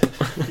Thorpe.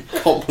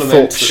 Thorpe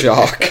Complimentary.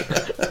 shark,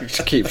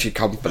 which keeps you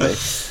company.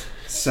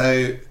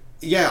 So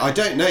yeah, I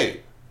don't know,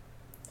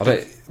 I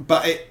don't.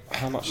 but it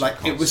How much like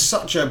does it it was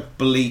such a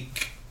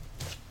bleak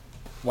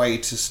way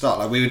to start.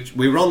 Like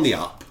we were on the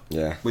up.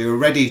 Yeah, We were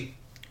ready.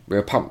 we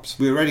were pumped.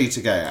 We were ready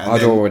to go. And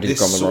I'd then already this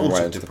gone the wrong sort way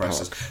of into the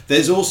depresses. park.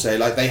 There's also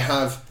like they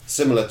have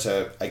similar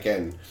to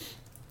again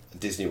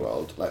Disney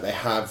World. Like they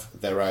have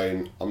their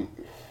own.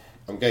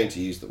 I'm going to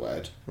use the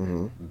word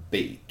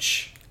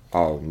beach.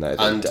 Oh no,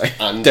 they And,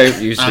 don't. and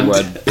Don't use the and-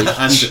 word beach.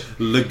 and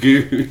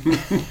lagoon.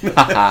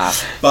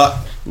 But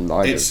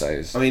Neither it's. of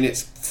those. I mean,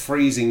 it's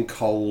freezing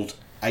cold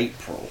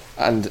April,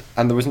 And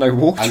there was no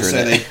water and in so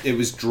it. it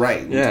was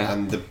drained, Yeah.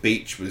 and the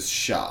beach was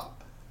shut.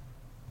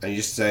 And you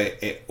just say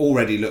it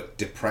already looked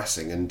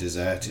depressing and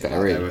deserted. Like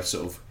Very. they were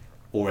sort of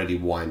already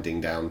winding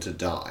down to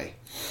die.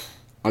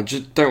 I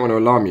just don't want to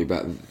alarm you,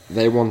 but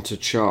they want to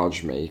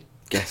charge me.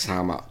 Guess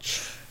how much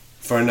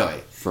For a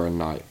night. for a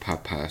night per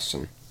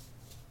person?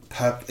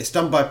 It's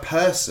done by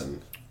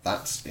person.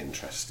 That's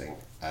interesting.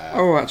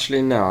 Oh,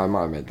 actually, no, I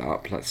might have made that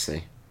up. Let's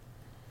see.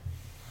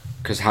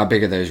 Because how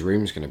big are those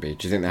rooms going to be?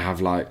 Do you think they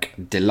have like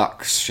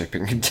deluxe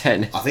shipping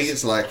containers? I think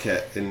it's like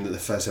in the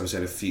first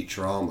episode of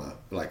Futurama,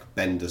 like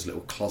Bender's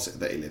little closet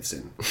that he lives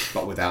in,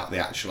 but without the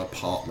actual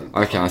apartment.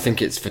 Okay, I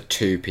think it's for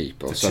 2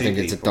 people. For So I two think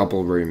it's a people.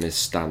 double room is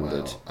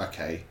standard. Well,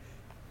 okay,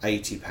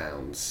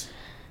 £80,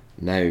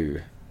 No.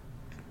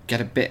 Get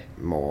a bit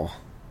more.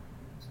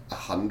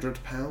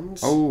 £100.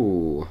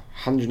 Oh,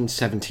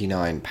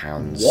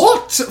 £179.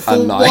 What for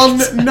night.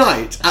 one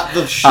night at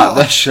the Shark?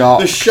 At the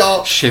Shark the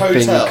Shark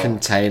shipping Hotel.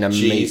 container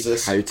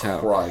Jesus meat hotel.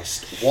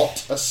 Christ!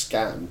 What a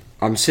scam!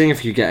 I'm seeing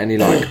if you get any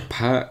like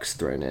perks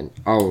thrown in.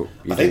 Oh,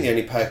 you I think do. the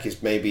only perk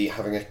is maybe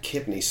having a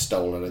kidney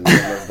stolen in the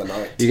middle of the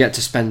night. You get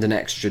to spend an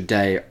extra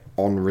day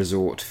on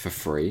resort for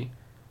free,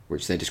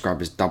 which they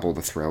describe as double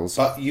the thrills.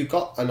 But you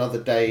got another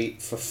day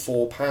for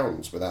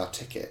 £4 with our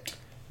ticket.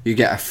 You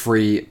get a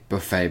free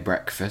buffet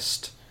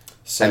breakfast.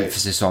 So,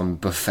 Emphasis on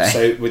buffet.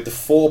 so with the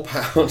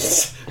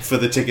 £4 for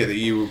the ticket that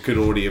you could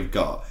already have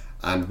got,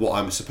 and what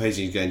I'm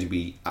supposing is going to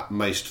be at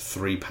most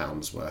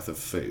 £3 worth of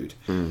food,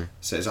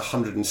 so it's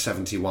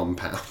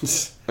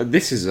 £171.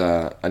 This is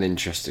an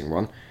interesting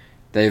one.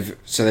 They've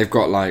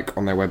got like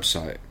on their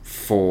website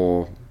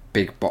 4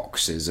 big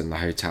boxes in the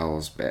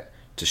hotels bit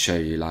to show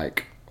you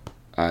like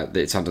that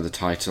it's under the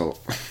title,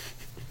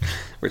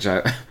 which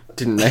I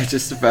didn't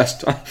notice the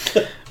first time.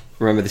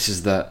 Remember, this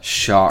is the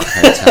Shark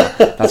Hotel.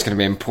 That's going to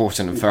be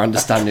important for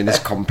understanding this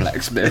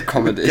complex bit of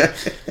comedy.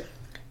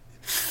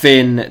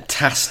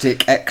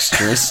 Fantastic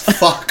extras.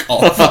 Fuck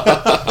off!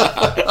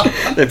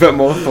 They put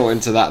more thought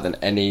into that than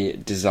any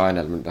design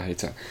element of the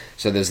hotel.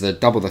 So there's the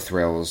Double the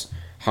Thrills,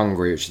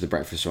 Hungry, which is the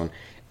breakfast one,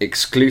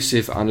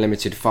 exclusive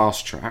unlimited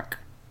fast track,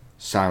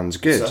 Sounds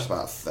good. So that's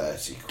about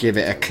 30 quid. Give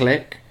it a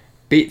click.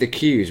 Beat the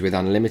queues with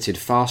unlimited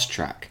fast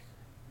track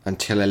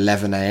until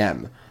 11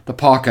 a.m. The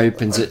park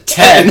opens at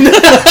 10.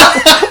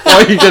 What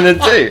are you going to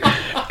do?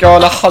 Go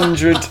on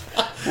 100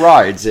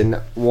 rides in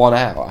 1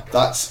 hour?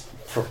 That's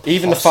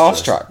Even the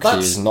fast track queue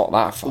is not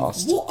that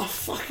fast. What a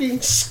fucking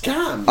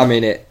scam. I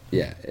mean, it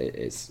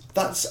is.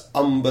 That's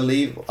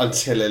unbelievable.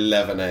 Until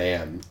 11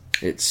 a.m.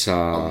 It's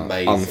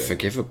Amazing.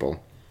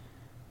 unforgivable.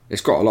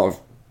 It's got a lot of...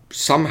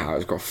 Somehow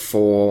it's got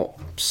 4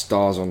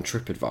 stars on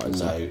TripAdvisor.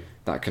 No.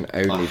 That can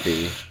only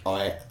be...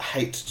 I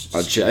hate to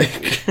a joke.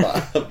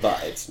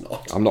 but it's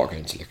not. I'm not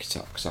going to look it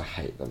up because I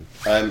hate them.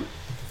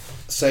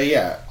 So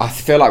yeah, I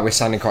feel like we're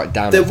sounding quite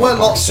down. there on were Thought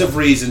lots Park, of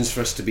reasons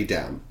for us to be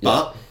down,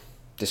 but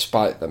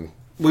despite them.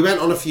 we went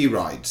on a few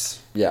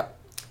rides. Yeah.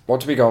 What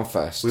did we go on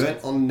first? We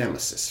went on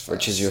Nemesis first,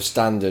 Which is your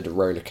standard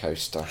roller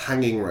coaster.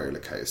 hanging roller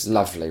coaster.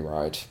 Lovely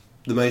ride.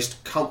 The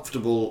most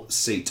comfortable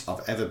seat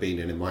I've ever been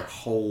in my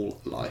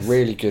whole life.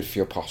 Really good for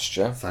your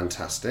posture.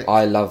 Fantastic.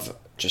 I love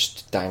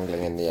just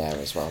dangling in the air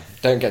as well.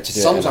 Don't get to do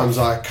it. Sometimes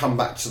I come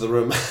back to the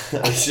room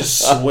and it's just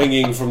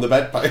swinging from the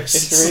bedposts.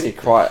 It's really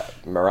quite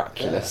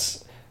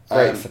miraculous.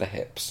 Great for the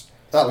hips.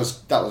 That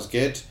was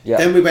good. Yeah.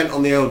 Then we went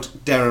on the old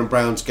Darren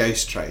Brown's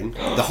Ghost Train.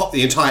 The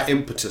entire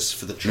impetus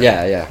for the train.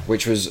 Yeah.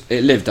 Which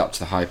it lived up to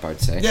the hype,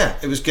 I'd say. Yeah,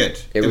 it was good.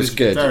 It was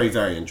good. Very,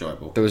 very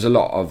enjoyable. There was a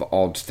lot of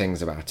odd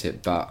things about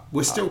it, but...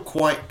 We're still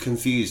quite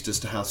confused as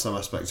to how some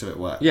aspects of it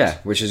work. Yeah,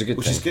 which is a good thing.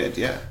 Which is good,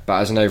 yeah.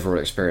 But as an overall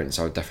experience,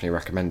 I would definitely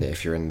recommend it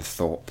if you're in the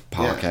Thorpe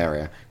Park Yeah.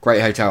 area.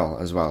 Great hotel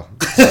as well.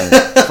 So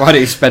why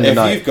don't you spend a If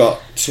night? you've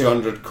got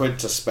 200 quid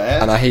to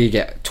spare, And I hear you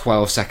get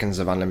 12 seconds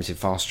of unlimited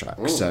fast track,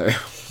 so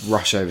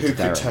rush over who to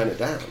could Darren. turn it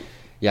down?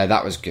 Yeah,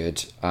 that was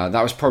good.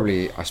 That was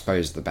probably, I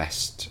suppose, the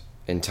best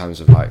in terms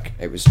of like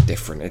it was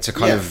different. It's a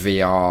kind of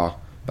VR,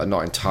 but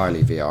not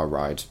entirely VR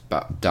ride,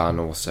 but done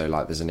also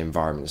like there's an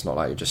environment. It's not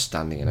like you're just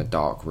standing in a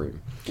dark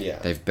room. Yeah.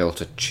 They've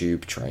built a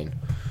tube train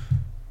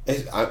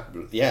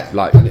Yeah.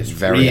 Like, and it's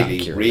very really,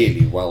 accurate.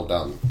 really well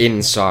done.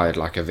 inside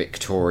like a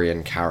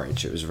Victorian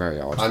carriage. It was very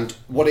odd. And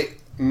what it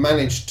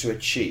managed to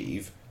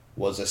achieve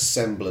was a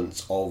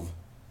semblance of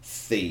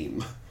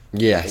theme.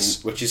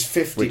 Yes, Which is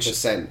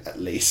 50% at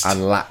least.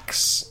 and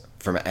lacks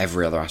from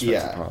every other aspect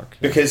of the yeah. park.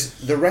 Because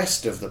the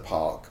rest of the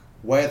park,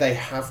 where they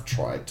have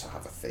tried to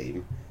have a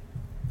theme,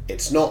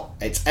 it's not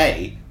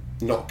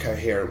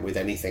coherent with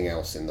anything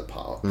else in the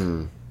park.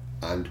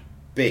 And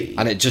B...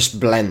 And it just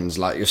blends,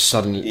 like you're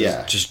suddenly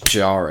Yeah. it's just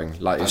jarring,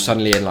 like you're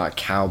suddenly in like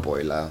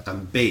cowboy lair.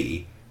 And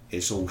B,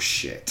 it's all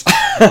shit.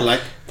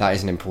 Like, That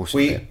is an important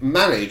we bit.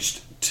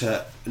 managed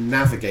to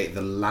navigate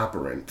the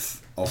labyrinth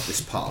of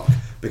this park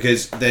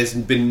because there's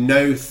been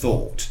no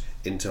thought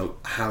into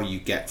how you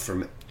get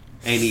from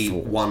any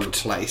one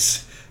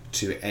place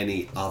to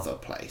any other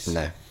place.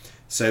 No.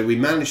 So we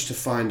managed to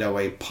find our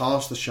way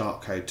past the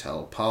Shark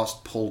Hotel,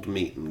 past Pulled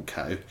Meat and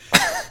Co.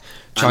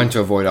 Trying to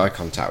avoid eye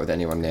contact with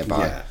anyone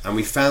nearby. Yeah, and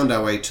we found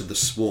our way to the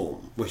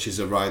Swarm, which is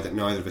a ride that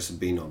neither of us have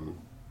been on.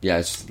 Yeah,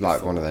 it's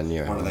like one of their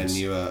newer ones.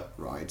 newer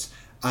rides.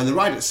 And the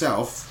ride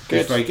itself was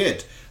Good. very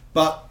good.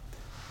 But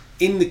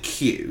in the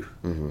queue,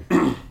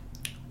 the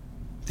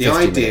 50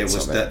 idea minutes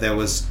was of it. that there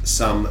was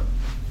some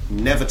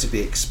never to be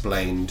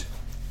explained,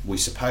 we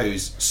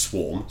suppose,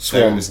 swarm.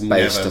 That was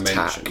Swarm-based never attack.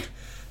 mentioned.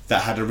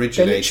 That had They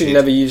originated. literally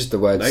never used the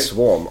word Nope.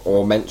 swarm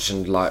or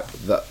mentioned like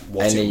that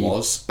What it any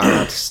was.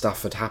 bad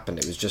stuff had happened.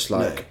 It was just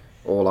like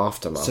all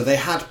aftermath. So they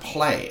had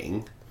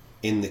playing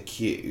in the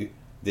queue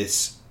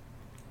this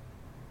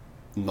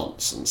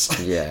nonsense.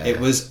 Yeah. It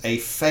was a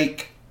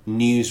fake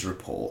news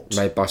report.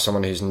 Made by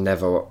someone who's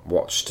never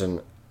watched I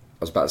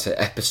was about to say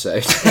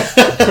episode.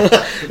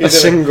 Never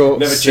single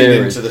tuned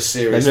series. into the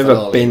series They've never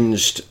finale.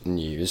 binged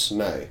news.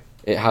 No.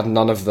 It had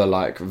none of the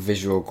like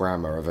visual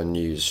grammar of a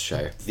news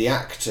show. The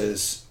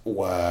actors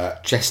were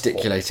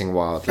Gesticulating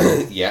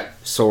wildly, yeah.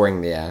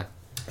 soaring the air.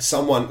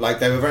 Someone like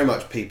they were very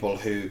much people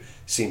who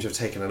seem to have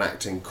taken an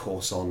acting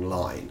course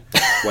online,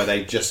 where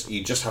you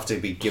just have to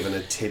be given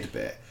a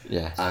tidbit,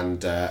 Yeah.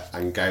 and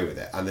go with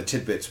it. And the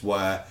tidbits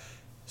were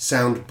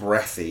sound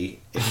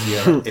breathy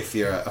if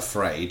you're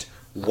afraid,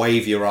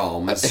 wave your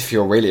arms, If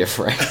you're really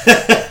afraid.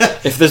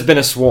 If there's been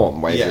a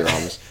swarm, wave your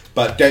arms.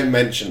 but don't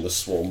mention the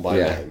swarm by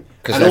Yeah, name.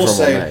 'cause And everyone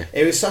also, will know.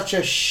 it was such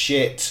a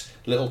shit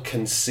little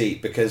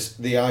conceit because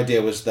the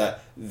idea was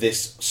that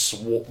this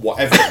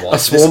whatever it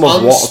was, A swarm this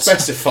of what?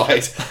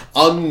 unspecified,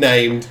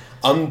 unnamed,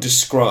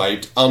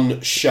 undescribed,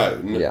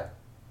 unshown Yeah.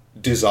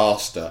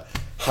 disaster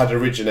had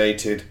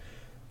originated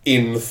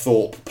in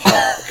Thorpe Park.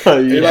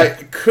 Oh, It yeah.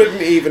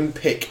 couldn't even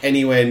pick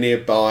anywhere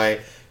nearby.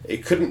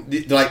 It couldn't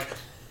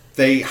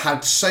they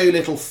had so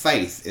little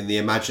faith in the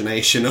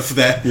imagination of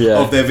their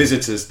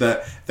visitors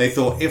that they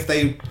thought if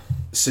they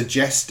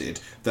suggested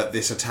that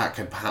this attack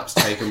had perhaps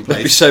taken be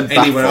place so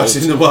anywhere else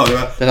baffled. in the world, they were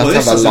like, They'd have well, to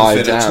this have a doesn't lie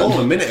fit at down. all.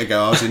 A minute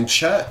ago I was in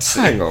church.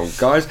 Hang on,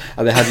 guys.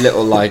 And they had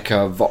little like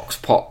vox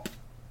pop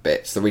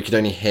bits that we could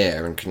only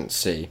hear and couldn't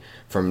see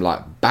from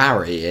like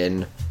Barry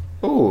in.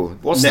 Oh,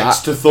 what's Next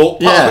that? to Thorpe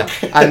Park.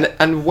 Yeah,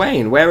 and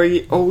Wayne, where are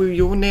you? Oh,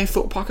 you're near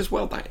Thorpe Park as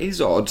well. That is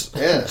odd.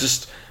 Yeah.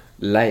 Just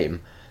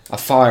lame. A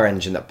fire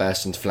engine that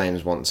bursts into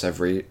flames once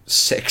every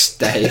 6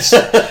 days.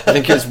 I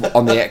think it was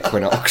on the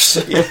equinox.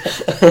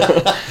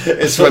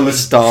 It's when the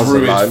stars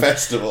Druid align.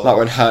 festival. Like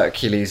when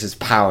Hercules'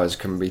 powers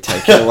can be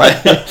taken away.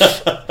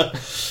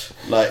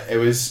 Like, it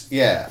was,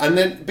 yeah. And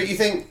then, but you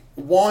think,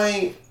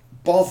 why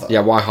bother?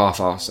 Yeah, why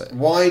half-arse it?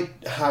 Why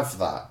have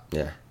that?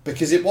 Yeah.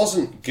 Because it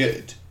wasn't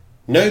good.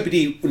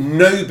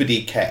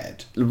 Nobody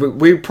cared.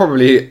 We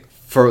probably,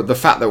 for the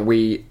fact that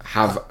we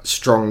have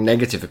strong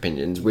negative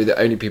opinions, we're the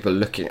only people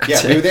looking at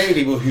it. Yeah, we were the only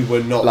people who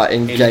were not Like,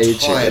 engaging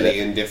entirely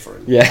in it.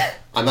 indifferent. Yeah.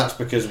 And that's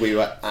because we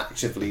were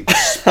actively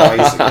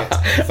despising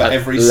it for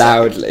every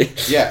Loudly.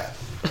 second. Yeah.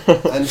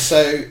 And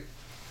so,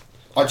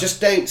 I just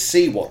don't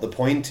see what the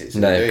point is.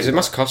 in No, doing because it that.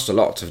 must cost a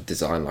lot to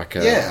design like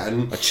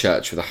and a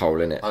church with a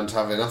hole in it. and to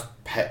have enough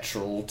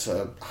petrol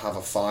to have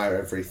a fire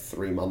every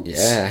 3 months.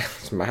 Yeah,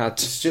 it's mad.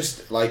 It's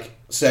just like,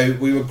 so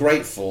we were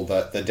grateful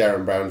that the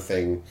Darren Brown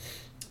thing,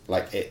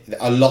 like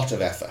a lot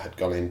of effort had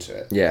gone into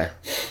it. Yeah,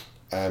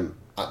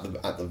 At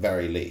the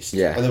very least.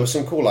 Yeah. And there were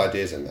some cool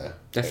ideas in there.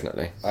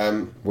 definitely.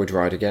 Would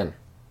ride again.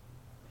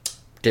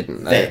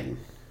 Didn't they? Then,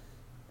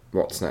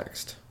 What's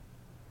next?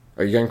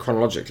 Are you going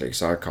chronologically?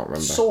 Because I can't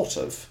remember. sort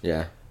of.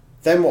 Yeah.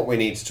 Then what we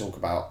need to talk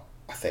about,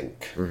 I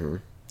think, Mm-hmm.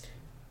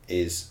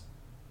 is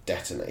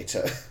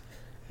Detonator.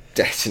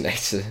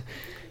 Detonator.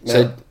 No.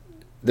 So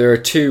there are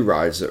 2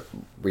 rides that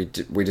we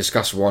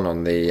discussed. One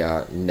on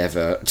the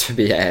never to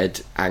be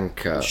aired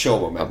Anchor Sure,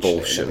 we'll mention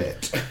abortion. it in a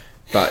bit.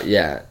 But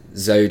yeah,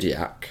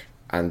 Zodiac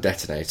and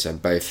Detonator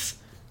both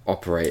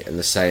operate in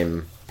the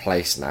same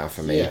place now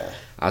for me Yeah.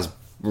 as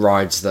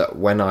rides that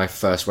when I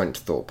first went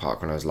to Thorpe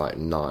Park when I was like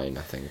 9,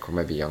 I think, or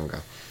maybe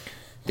younger,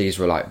 these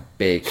were like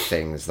big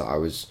things that I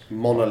was,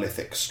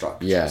 Monolithic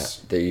structures. yeah,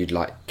 that you'd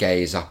like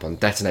gaze up on.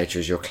 Detonator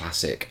is your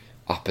classic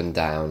up and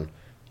down.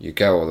 You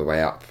go all the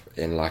way up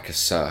in like a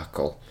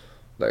circle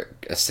that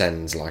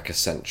ascends like a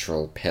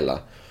central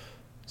pillar,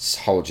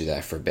 hold you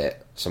there for a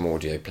bit, some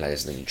audio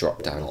plays, and then you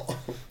drop down.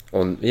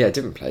 Yeah, it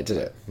didn't play, did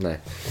it? No.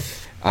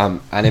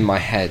 And in my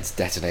head,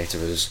 Detonator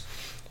was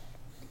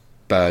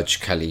Burj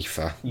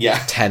Khalifa.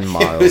 Yeah. 10 It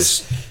miles,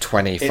 was-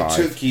 25.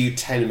 It took you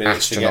 10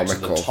 minutes to get to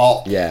Astronomical. the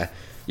top. Yeah.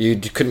 You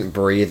couldn't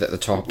breathe at the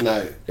top.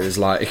 No. It was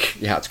like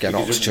you had to get You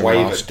an could just oxygen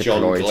wave mask at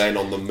John deployed. Glenn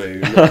on the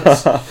moon.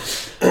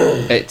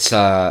 It's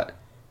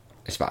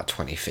about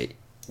 20 feet.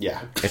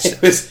 Yeah. It's,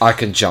 It was- I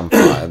can jump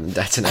higher than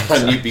Detonator.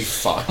 and you'd be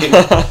fine.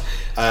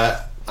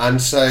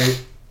 And so,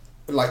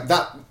 like,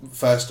 that,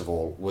 first of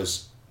all,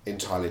 was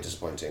entirely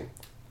disappointing.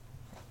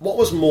 What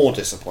was more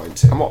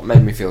disappointing And what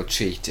made me feel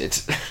cheated?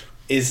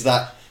 is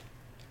that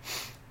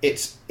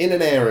it's in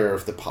an area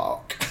of the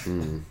park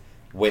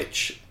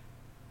which,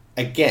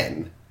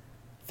 again,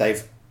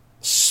 they've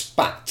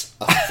spat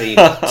a theme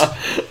at.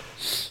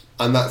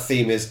 And that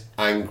theme is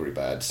Angry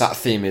Birds. That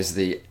theme is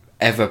the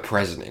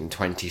ever-present in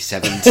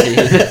 2017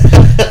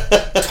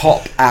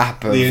 top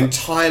app of... the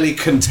entirely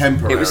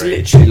contemporary. It was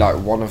literally like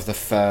one of the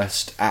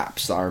first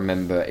apps that I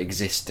remember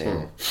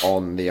existing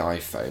on the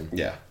iPhone.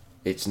 Yeah.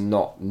 It's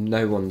not...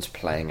 No one's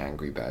playing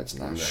Angry Birds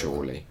now,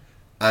 surely.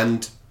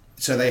 And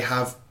so they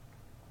have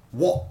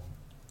what,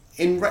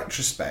 in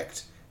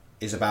retrospect,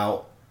 is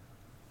about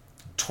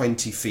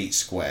 20 feet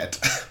squared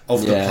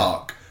of the Yeah.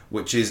 park,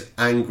 which is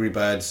Angry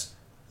Birds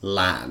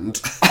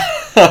land.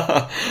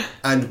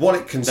 And what it There are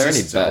only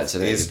consists birds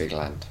of in is a big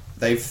land.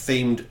 they've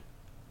themed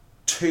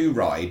 2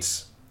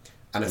 rides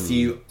and a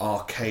few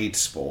arcade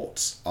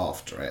sports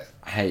after it.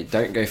 Hey,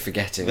 don't go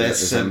forgetting There's that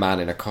there's some- a man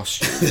in a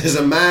costume. There's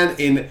a man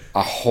in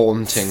A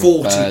haunting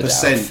bird 40%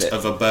 outfit.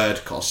 of a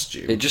bird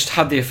costume. It just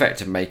had the effect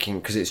of making...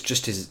 Because it's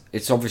just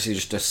it's obviously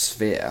just a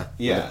sphere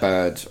with Yeah. a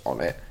bird on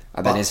it.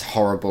 And then But- his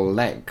horrible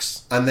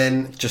legs. And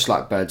then Just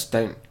like birds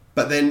don't.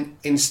 But then,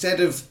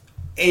 instead of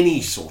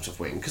any sort of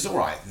wing, because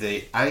alright,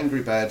 the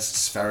Angry Birds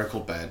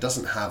spherical bird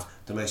doesn't have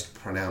the most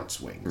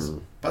pronounced wings,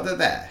 but they're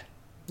there.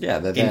 Yeah,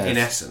 they're In- there. in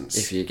essence.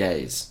 If you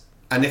gaze.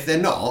 And if they're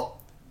not,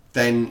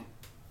 then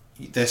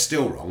they're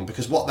still wrong,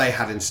 because what they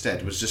had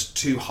instead was just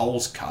 2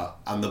 holes cut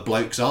and the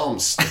bloke's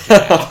arms sticking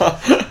out.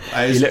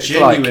 It was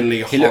genuinely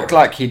he horrible. looked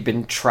like he'd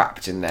been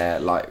trapped in there,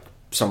 like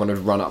someone had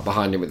run up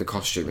behind him with the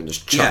costume and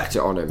just chucked it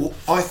on him. Well,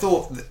 I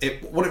thought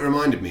what it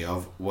reminded me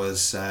of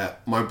was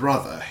my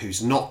brother,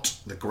 who's not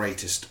the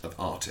greatest of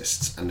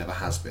artists and never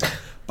has been,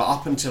 but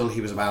up until he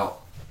was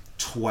about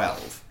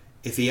 12,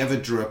 if he ever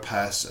drew a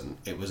person,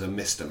 it was a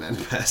Mr. Men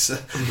person.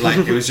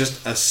 Like, it was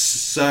just a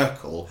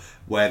circle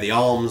where the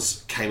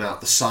arms came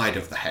out the side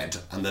of the head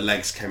and the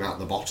legs came out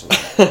the bottom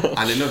of it.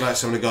 And it looked like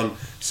someone had gone,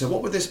 so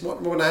what would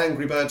an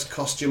Angry Birds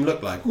costume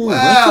look like?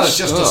 Well, it's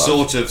just a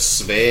sort of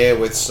sphere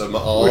with some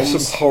arms.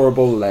 With some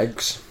horrible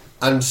legs.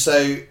 And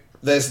so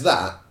there's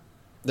that.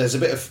 There's a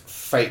bit of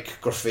fake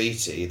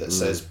graffiti that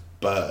says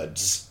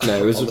birds. No,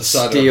 it was on the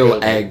side of a steel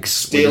building. eggs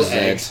Steel with a Z.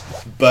 eggs.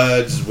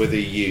 Birds with a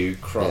U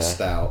crossed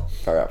Yeah. out.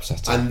 Very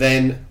upsetting. And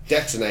then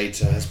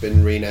Detonator has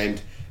been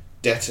renamed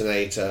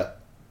Detonator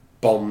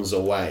Bombs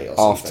Away or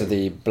something. After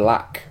the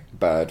black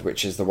bird,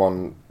 which is the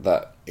one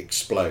that...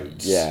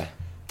 Explodes. Yeah.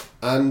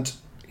 And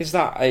Is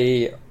that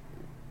a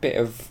bit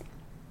of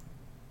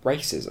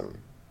racism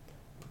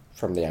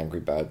from the Angry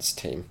Birds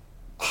team?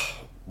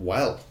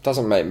 Well,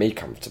 Doesn't make me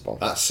comfortable.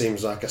 that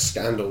seems like a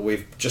scandal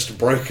we've just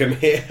broken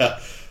here.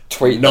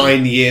 Tweet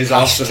 9 years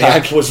after the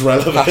app was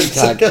relevant.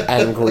 Hashtag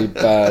Angry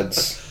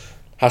Birds.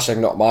 Hashtag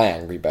not my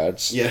Angry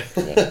Birds. Yeah.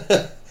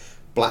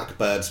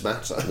 Blackbirds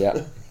matter.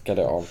 Yeah, get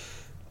it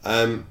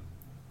on.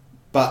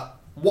 But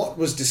what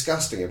was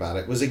disgusting about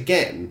it was,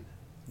 again,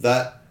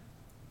 that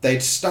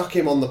they'd stuck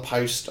him on the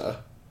poster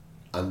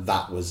and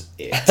that was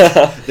it.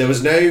 There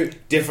was no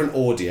different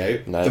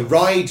audio. No. The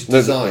ride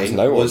design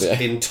no was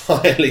audio.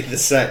 entirely the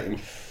same.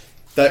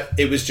 That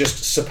it was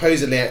just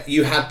supposedly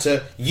you had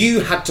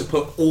to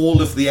put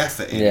all of the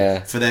effort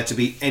in for there to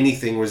be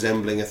anything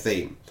resembling a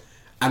theme.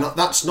 And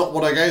that's not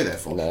what I go there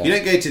for. No. You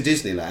don't go to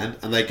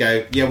Disneyland and they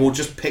go, yeah, we'll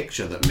just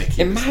picture that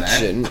Mickey was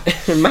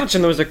there.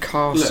 Imagine there was a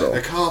castle. Look,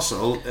 the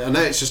castle, I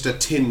know it's just a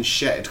tin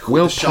shed called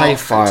We'll the Shark play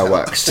Hotel.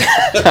 fireworks.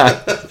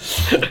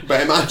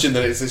 But imagine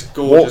that it's this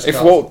gorgeous If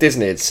castle. Walt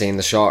Disney had seen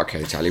the Shark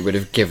Hotel, he would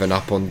have given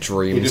up on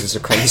dreams as a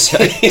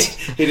concept.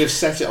 He'd have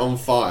set it on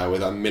fire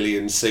with 1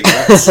 million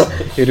cigarettes.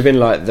 He would have been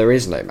like, there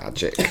is no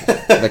magic.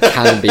 There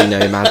can be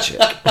no magic.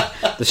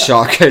 The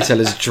Shark Hotel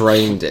has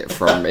drained it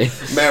from me.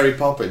 Mary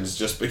Poppins,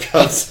 just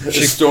because the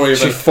story of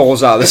she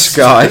falls out of the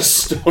sky.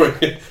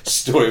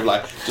 Story of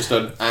like just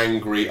an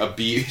angry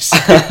abuse.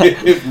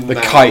 The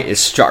kite is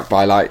struck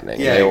by lightning.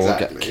 Yeah, they all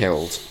exactly. get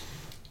killed.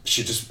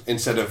 She just,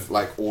 instead of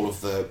like all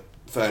of the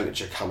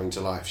furniture coming to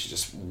life, she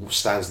just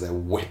stands there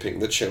whipping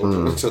the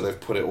children until they've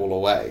put it all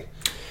away.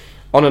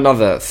 On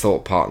another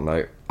Thought Park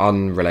note,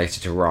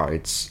 unrelated to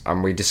rides,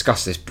 and we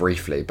discussed this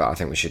briefly, but I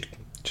think we should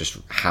just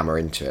hammer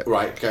into it.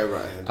 Right, go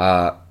right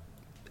ahead.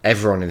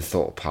 Everyone in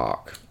Thought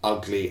Park,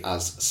 Ugly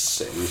as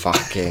sin.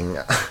 fucking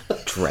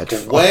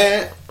dreadful.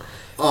 Where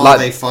are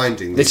they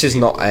finding This these is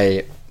not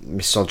a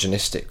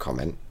misogynistic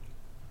comment.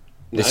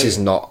 This No. is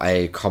not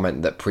a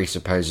comment that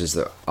presupposes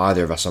that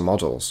either of us are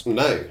models.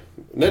 No.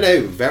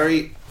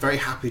 Very, very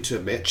happy to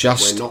admit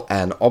Just we're not.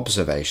 an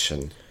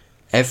observation.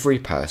 Every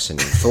person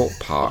in Thought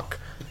Park,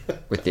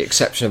 with the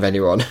exception of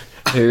anyone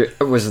who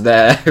was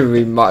there, who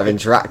we might have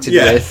interacted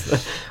Yeah.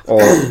 with,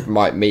 or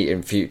might meet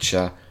in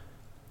future,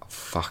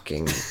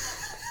 fucking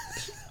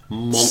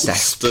Monsters.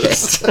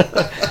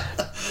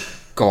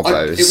 cesspit.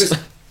 Gobbos. It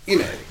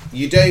was,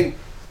 you don't.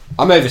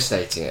 I'm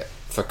overstating it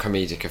for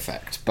comedic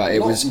effect, but it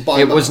Not was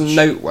by was much.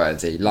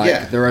 noteworthy. Like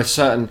Yeah. there are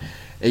certain.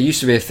 It used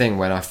to be a thing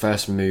when I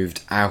first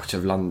moved out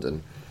of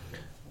London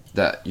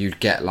that you'd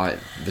get like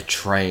the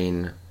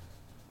train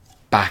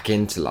back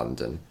into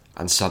London,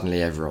 and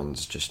suddenly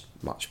everyone's just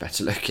much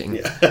better looking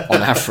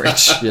on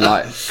average. You're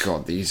like,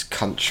 God, these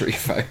country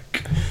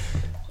folk.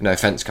 No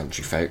offence,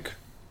 country folk.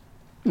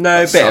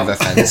 No, bit of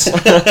offence.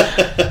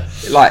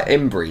 Like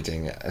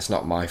inbreeding, it's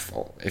not my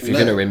fault. If you're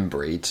No. going to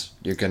inbreed,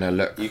 you're going to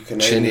look You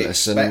can only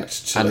chinless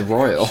expect to and look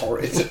royal,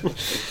 horrid.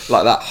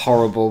 like that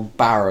horrible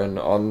Baron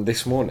on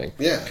This Morning.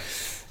 Yeah.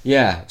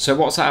 Yeah. So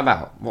what's that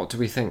about? What do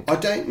we think? I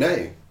don't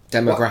know.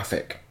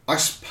 Demographic. I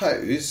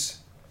suppose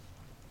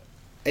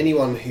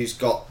anyone who's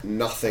got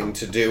nothing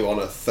to do on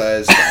a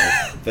Thursday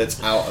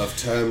that's out of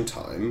term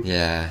time,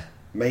 Yeah.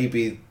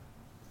 maybe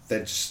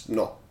they're just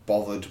not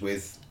bothered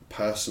with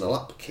personal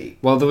upkeep.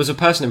 Well, there was a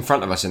person in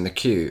front of us in the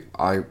queue.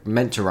 I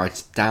meant to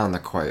write down the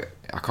quote.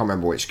 I can't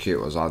remember which queue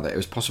it was either. It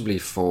was possibly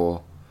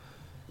for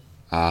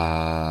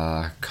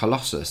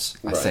Colossus,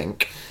 I Right.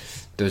 think.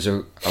 There was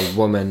a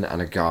woman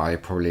and a guy,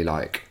 probably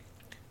like,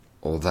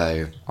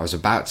 although I was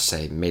about to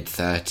say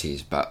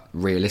mid-30s, but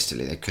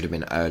realistically they could have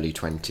been early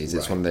 20s.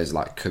 It's Right. one of those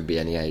like could be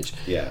any age.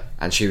 Yeah.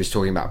 And she was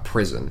talking about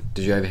prison.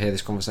 Did you overhear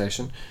this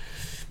conversation?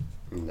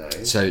 No.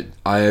 So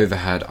I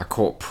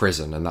caught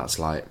prison, and that's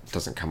like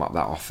doesn't come up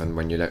that often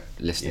when you're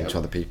listening to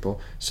other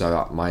people.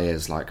 So my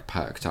ears like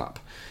perked up,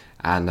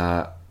 and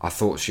I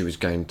thought she was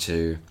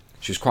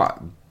quite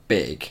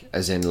big,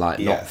 as in like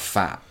not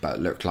fat, but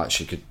looked like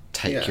she could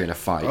take you in a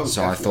fight. Oh,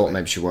 so I thought definitely.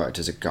 maybe she worked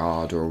as a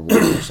guard or a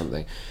warden or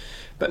something.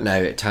 But no,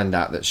 it turned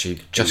out that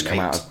she'd just come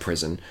out Mate. of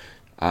prison,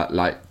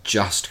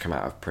 just come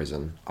out of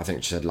prison. I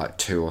think she said like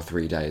 2 or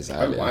 3 days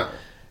earlier. wow.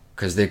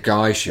 Because the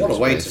guy she What was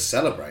a way with, to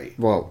celebrate.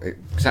 well,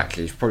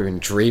 exactly. She's probably been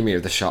dreaming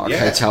of the Shark Yeah.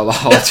 Hotel the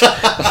whole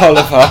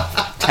of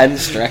her 10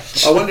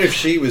 stretch. I wonder if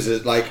she was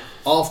like,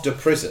 after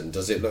prison,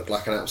 does it look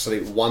like an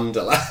absolute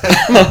wonderland?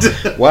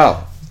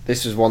 Well,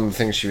 this was one of the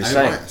things she was Oh,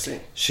 saying. right, I see.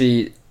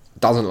 She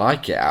doesn't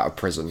like it out of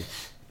prison.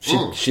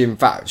 She in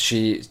fact,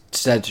 she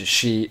said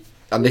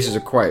and this is a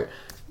quote,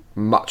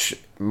 much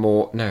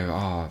more,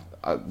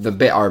 the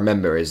bit I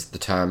remember is the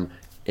term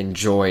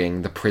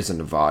enjoying the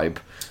prison vibe.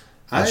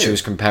 And she Oh.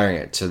 was comparing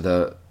it to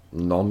the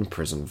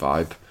non-prison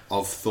vibe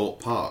Of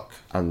Thorpe Park.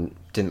 and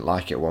didn't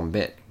like it one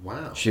bit.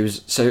 Wow.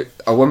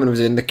 A woman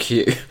was in the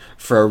queue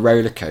for a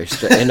roller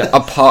coaster in a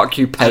park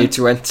you pay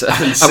to enter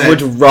and Said,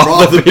 would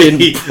rather be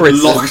in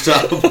prison locked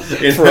up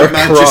in for Her a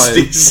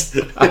Majesty's.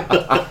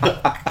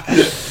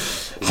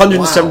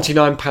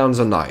 £179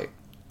 a night,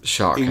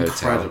 Shark Hotel.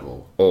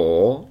 Incredible.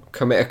 Or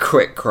commit a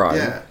quick crime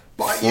Yeah.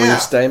 But before you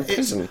stay in it's-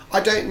 prison. I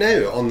don't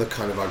know on the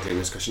kind of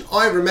ugliness question.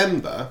 I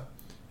remember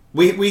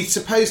We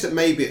suppose that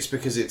maybe it's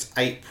because it's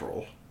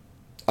April.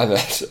 And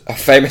a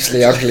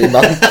famously ugly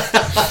month.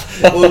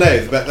 Well,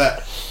 no,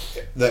 but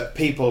that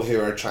people who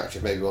are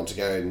attractive maybe want to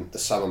go in the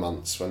summer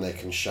months when they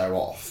can show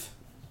off.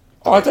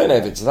 I don't know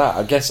if it's that.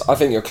 I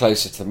think you're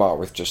closer to the mark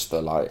with just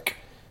the, like,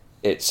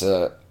 it's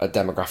a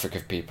demographic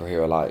of people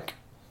who are, like,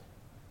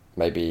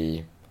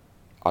 maybe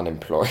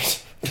unemployed.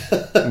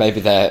 Maybe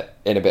they're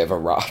in a bit of a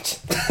rut.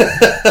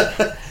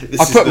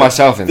 I put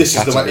myself in this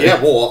category.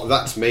 Yeah, well,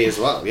 that's me as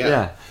well,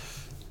 yeah.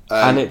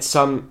 And it's,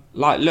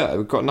 like, look,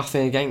 we've got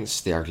nothing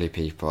against the ugly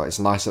people. It's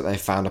nice that they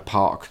found a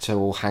park to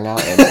all hang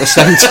out in at the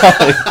same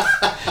time.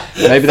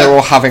 Maybe they're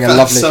all having a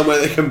lovely... somewhere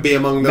they can be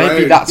among their own.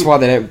 Maybe that's why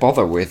they don't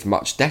bother with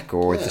much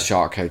decor with the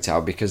Shark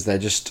Hotel, because they're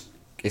just...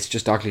 It's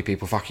just ugly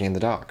people fucking in the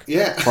dark.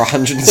 Yeah. For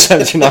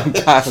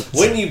 £179.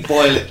 When you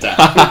boil it down,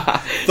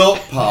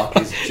 Thorpe Park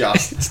is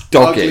just It's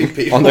dogging ugly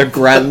people. on a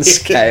grand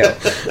scale.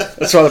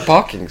 That's why the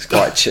parking's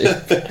quite cheap.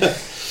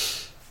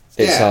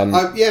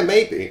 Yeah,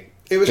 maybe.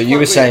 It was. But you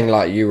were saying,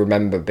 like, you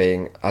remember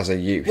being as a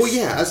youth. Well,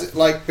 yeah,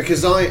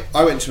 because I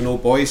went to an all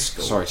boys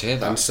school. Sorry to hear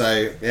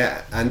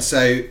that. And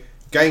so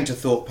going to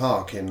Thorpe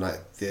Park in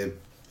the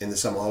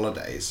summer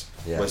holidays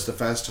Yeah. was the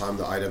first time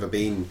that I'd ever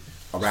been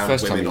around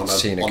First time women you'd on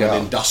seen a an girl.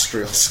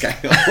 industrial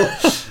scale.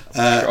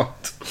 God.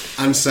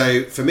 And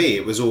so for me,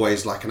 it was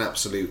always like an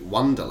absolute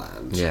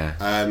wonderland.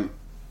 Yeah.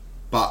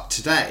 But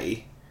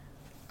today,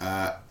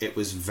 it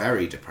was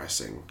very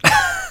depressing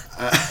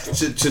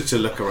to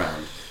look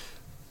around.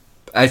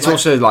 It's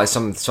also like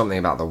something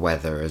about the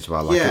weather as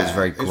well. Like, it was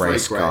very grey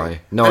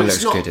sky. No one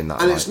looks good in that.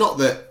 And light. it's not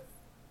that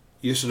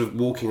you're sort of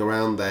walking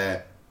around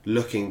there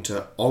looking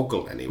to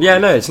ogle anyone. Yeah,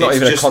 no, it's not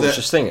even a just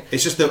conscious thing.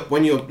 It's just that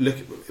when you're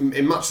looking,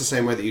 in much the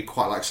same way that you'd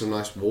quite like some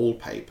nice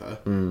wallpaper,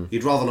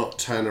 you'd rather not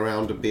turn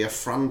around and be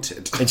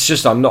affronted. It's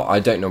just I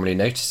don't normally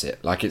notice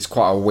it. Like, it's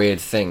quite a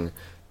weird thing.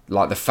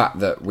 Like, the fact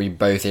that we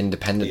both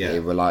independently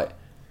were like,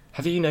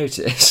 have you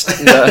noticed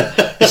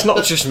that it's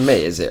not just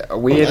me, is it? Are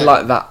we in,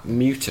 like, that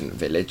mutant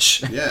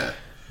village? Yeah.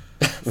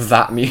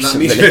 that mutant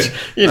village.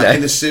 You know. Like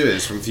in the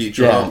sewers from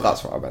Futurama. Yeah,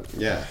 that's what I meant.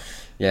 Yeah.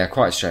 Yeah,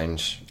 quite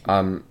strange.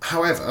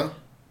 However,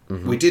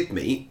 we did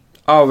meet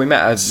Oh, we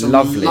met a some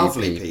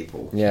lovely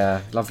people.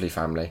 Yeah, lovely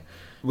family.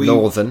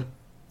 Northern.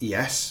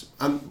 Yes,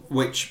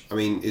 which, I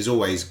mean, is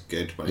always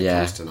good when it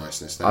comes to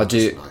niceness. I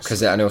do,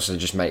 because it also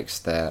just makes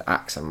their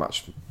accent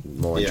much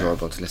more Yeah.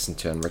 enjoyable to listen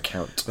to and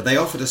recount. But they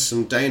offered us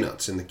some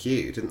donuts in the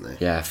queue, didn't they?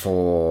 Yeah,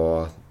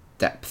 for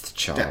depth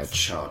charge. Depth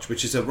charge,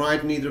 which is a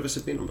ride neither of us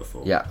have been on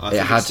before. Yeah, I it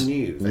think had it's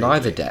new,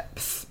 neither vaguely.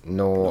 depth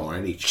nor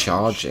any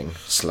charging.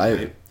 Slow.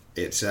 Right?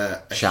 It's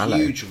a Shallow.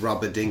 huge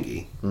rubber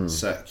dinghy,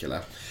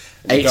 circular.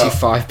 And you go-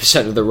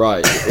 85% of the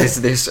ride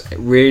is this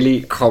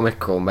really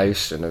comical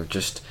motion of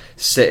just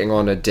sitting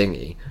on a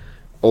dinghy,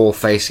 all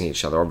facing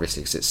each other,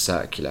 obviously, because it's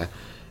circular,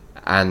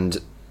 and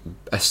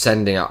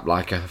ascending up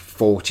like a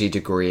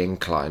 40-degree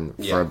incline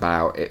for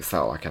about, it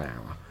felt like an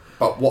hour.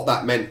 But what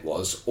that meant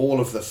was all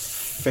of the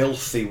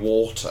filthy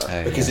water,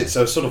 because yeah. it's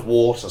a sort of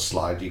water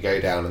slide. You go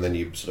down and then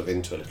you sort of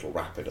into a little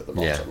rapid at the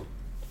bottom.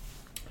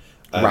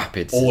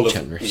 Rapids,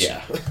 generous.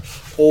 Yeah,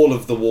 all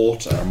of the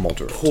water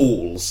Moderate.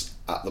 pools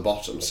at the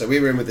bottom. So we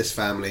were in with this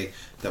family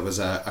that was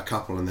a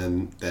couple and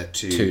then their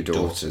two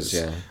daughters.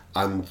 Yeah,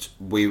 and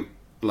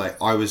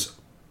I was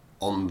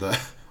on the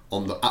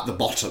at the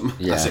bottom,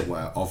 as it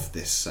were, of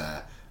this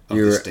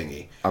this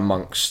dinghy,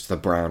 amongst the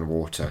brown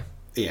water.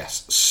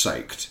 Yes,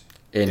 soaked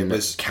In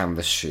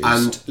canvas shoes.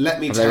 And let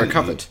me Have tell they you,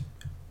 recovered?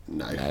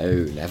 No,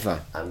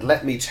 never. And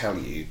let me tell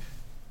you,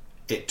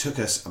 it took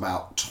us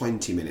about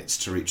 20 minutes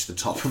to reach the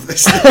top of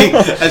this thing.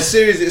 As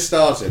soon as it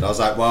started, I was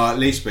like, well, at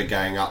least we're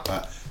going up.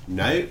 But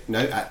no,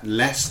 at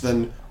less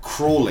than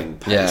crawling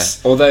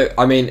pace. Yeah. Although,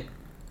 I mean,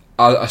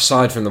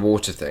 aside from the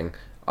water thing,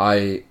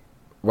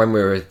 when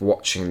we were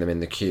watching them in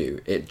the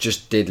queue, it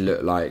just did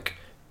look like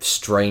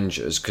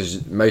strangers,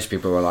 because most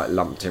people were like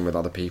lumped in with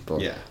other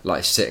people,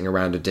 like sitting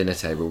around a dinner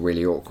table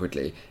really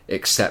awkwardly,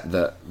 except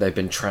that they've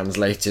been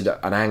translated at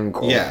an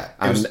angle,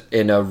 and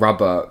in a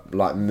rubber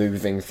like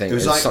moving thing. It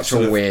was like such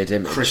a weird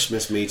image.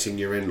 Christmas meeting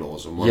your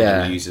in-laws, and one of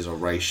them uses a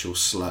racial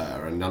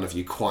slur, and none of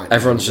you quite.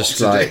 Everyone's just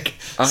like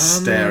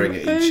staring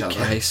at each other.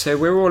 Okay, so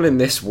we're all in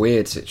this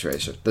weird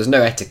situation. There's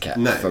no etiquette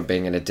for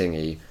being in a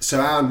dinghy. So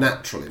our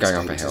natural going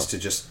up a instinct hill is to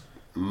just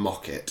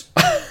mock it.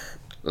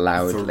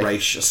 Loudly.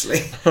 Voraciously.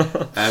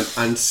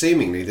 And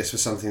seemingly this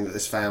was something that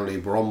this family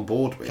were on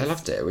board with. They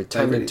loved it. We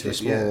turned into a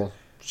small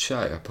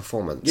show, a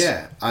performance.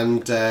 Yeah,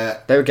 and they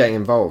were getting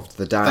involved.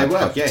 The dad they were,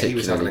 had he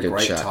was having a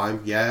great chat.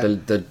 time. Yeah,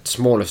 the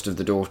smallest of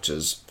the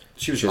daughters,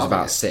 she was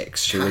about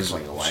 6. She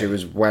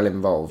was well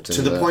involved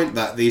to the point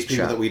that these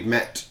people that we'd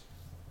met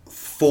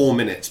 4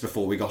 minutes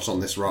before we got on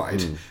this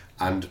ride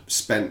and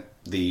spent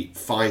the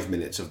 5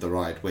 minutes of the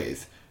ride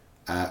with,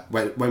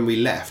 when we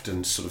left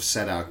and sort of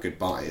said our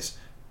goodbyes,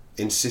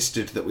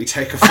 insisted that we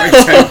take a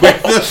photo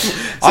with them.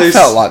 So I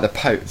felt like the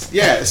Pope.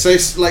 Yeah, so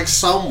it's like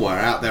somewhere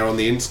out there on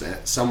the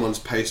internet, someone's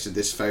posted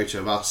this photo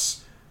of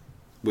us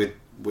with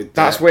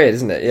That's weird,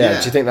 isn't it?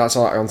 Yeah. Do you think that's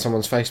like on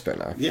someone's Facebook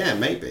now? Yeah,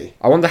 maybe.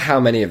 I wonder how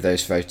many of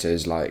those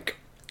photos like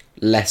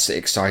less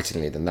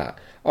excitingly than that.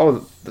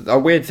 Oh, a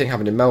weird thing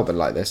happened in Melbourne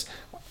like this.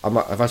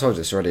 Have I told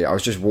you this already? I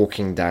was just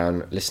walking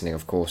down, listening,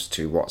 of course,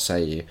 to What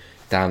Say You,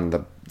 down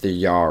the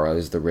Yarra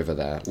is the river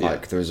there. Yeah.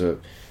 Like, there was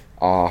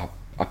our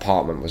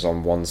apartment was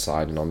on one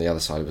side, and on the other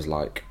side was,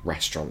 like,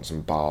 restaurants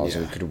and bars,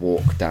 and we could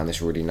walk down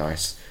this really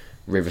nice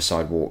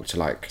riverside walk to,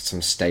 like, some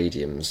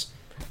stadiums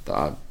that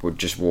I would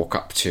just walk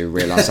up to,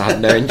 realise I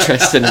had no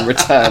interest in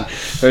return.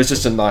 It was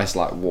just a nice,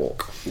 like,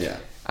 walk. Yeah.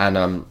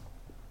 And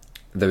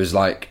there was,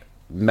 like,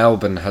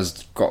 Melbourne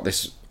has got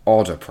this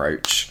odd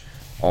approach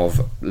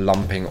of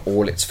lumping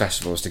all its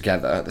festivals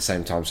together at the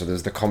same time. So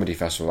there's the comedy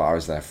festival that I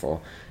was there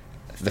for,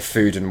 the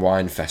food and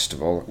wine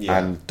festival,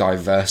 and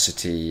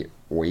diversity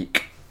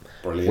week.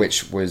 Brilliant.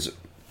 Which was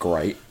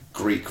great.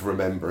 Greek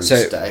Remembrance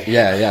Day.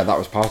 Yeah, that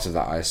was part of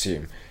that, I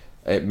assume.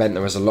 It meant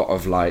there was a lot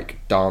of,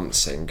 like,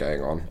 dancing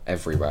going on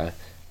everywhere,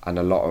 and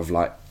a lot of,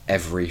 like,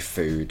 every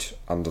food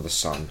under the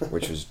sun,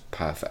 which was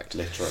perfect.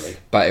 Literally.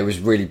 But it was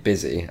really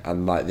busy,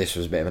 and, like, this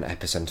was a bit of an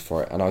epicenter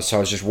for it. And I was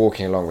just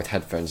walking along with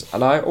headphones,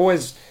 and I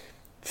always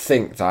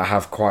think that I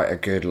have quite a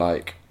good,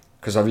 like,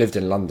 because I've lived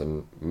in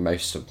London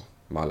most of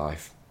my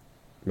life.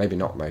 Maybe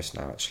not most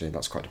now, actually,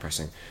 that's quite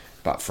depressing,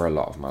 but for a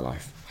lot of my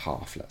life,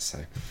 half, let's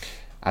say.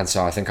 And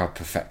so I think I've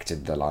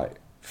perfected the, like,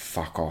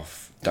 fuck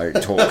off,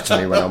 don't talk to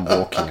me when I'm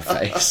walking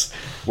face,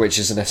 which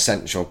is an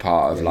essential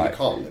part of, like,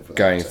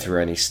 going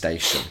through any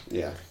station.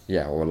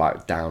 Yeah, or,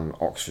 like, down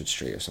Oxford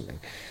Street or something.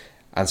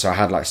 And so I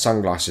had, like,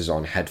 sunglasses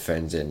on,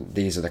 headphones in.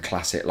 These are the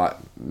classic, like,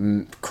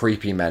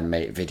 creepy men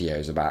make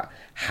videos about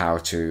how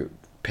to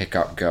pick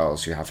up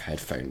girls who have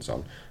headphones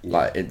on.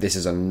 Like, this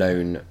is a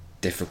known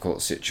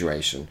difficult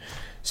situation.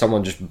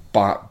 Someone just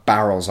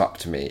barrels up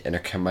to me in a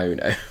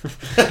kimono.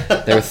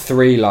 There were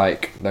three,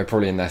 like, they're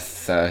probably in their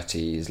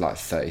 30s, like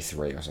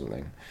 33 or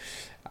something.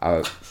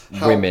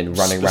 Women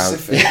running around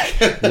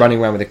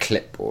with a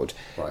clipboard.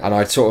 Right. And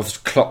I sort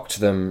of clocked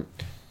them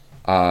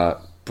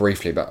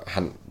briefly, but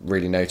hadn't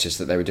really noticed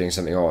that they were doing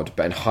something odd.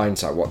 But in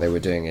hindsight, what they were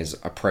doing is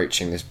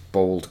approaching this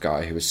bald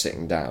guy who was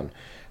sitting down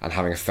and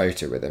having a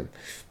photo with him,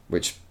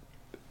 which,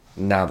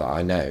 now that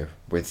I know,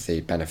 with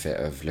the benefit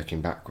of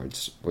looking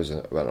backwards, was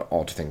an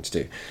odd thing to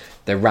do.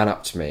 They ran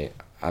up to me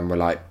and were,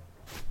 like,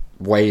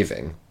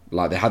 waving,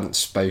 like they hadn't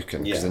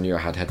spoken because they knew I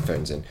had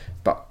headphones in.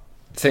 But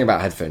the thing about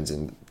headphones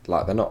in,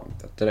 like, they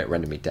don't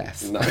render me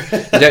deaf. No.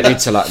 You don't need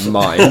to, like,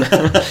 mime.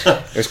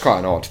 It was quite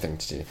an odd thing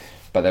to do.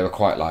 But they were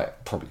quite,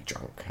 like, probably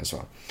drunk as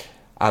well.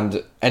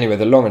 And anyway,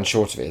 the long and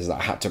short of it is that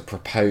I had to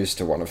propose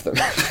to one of them.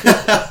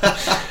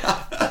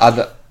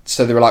 And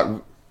so they were like,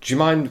 do you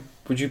mind,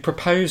 would you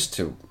propose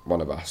to one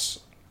of us?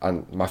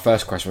 And my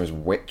first question was,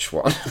 which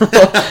one?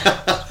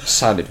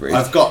 Sounded rude.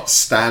 I've got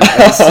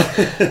standards.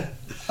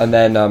 And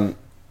then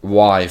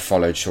why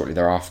followed shortly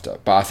thereafter.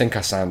 But I think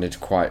I sounded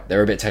quite... They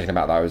were a bit taken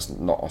aback that I was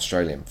not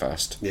Australian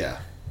first. Yeah.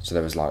 So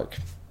there was like...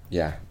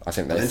 Yeah, I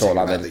think they thought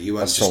like they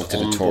assaulted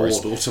a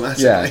tourist.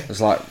 Automatically. Yeah, it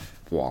was like,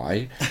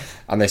 why?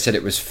 And they said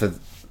it was for...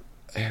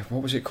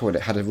 What was it called?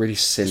 It had a really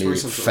silly,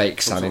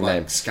 fake sounding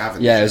name.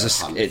 Scavenger. Yeah,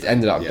 it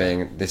ended up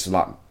being this,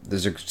 like,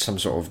 there's some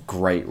sort of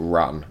great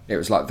run. It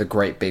was like the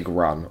Great Big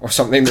Run or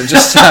something that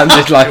just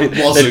sounded like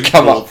they'd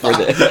come up with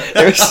it.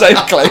 It was so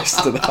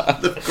close to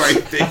that. The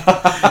Great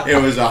Big.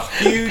 It was a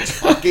huge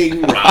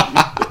fucking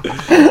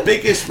run.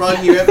 Biggest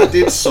run you ever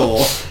did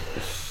saw.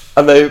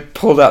 And they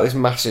pulled out this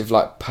massive,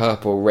 like,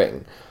 purple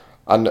ring,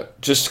 and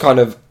just kind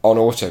of on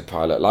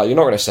autopilot, like, you're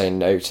not going to say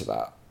no to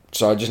that.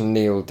 So I just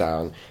kneeled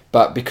down.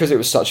 But because it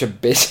was such a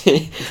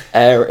busy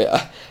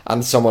area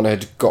and someone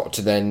had got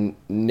to their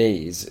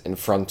knees in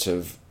front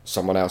of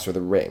someone else with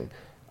a ring,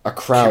 a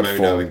crowd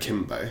formed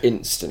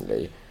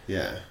instantly.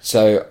 Yeah.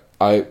 So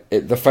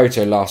the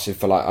photo lasted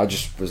for, like, I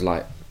just was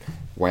like,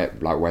 where do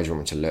you want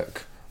me to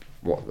look?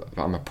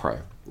 I'm a pro.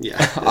 Yeah.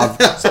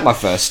 It's not my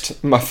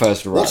first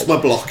ride. What's my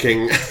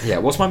blocking? Yeah,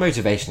 what's my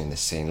motivation in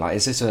this scene? Like,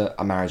 is this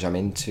a marriage I'm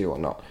into or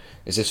not?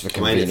 Is this for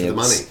convenience? For the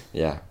money.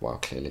 Yeah, well,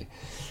 clearly.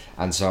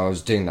 And so I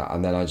was doing that,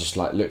 and then I just,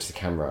 like, looked at the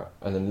camera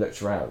and then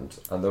looked around,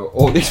 and there were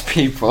all these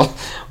people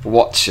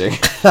watching,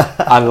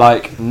 and,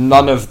 like,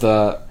 none of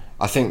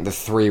I think the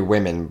three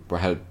women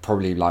had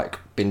probably, like,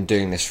 been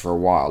doing this for a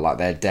while, like,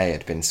 their day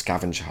had been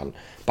scavenger hunt.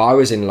 But I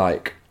was in,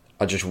 like,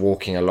 just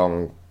walking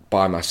along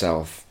by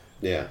myself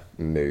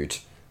mood.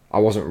 I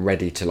wasn't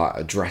ready to, like,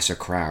 address a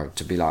crowd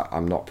to be like,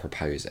 I'm not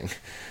proposing.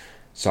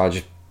 So I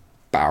just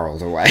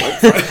barreled away.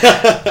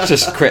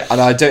 Just quit. And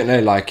I don't know,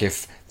 like,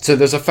 if... So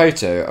there's a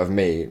photo of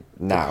me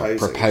now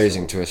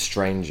proposing to a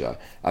stranger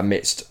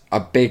amidst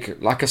a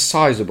big, like, a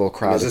sizable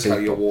crowd of people. This is how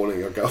you're warning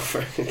your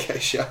girlfriend in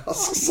case she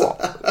asks.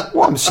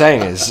 What I'm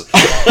saying is,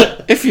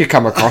 if you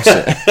come across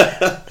it,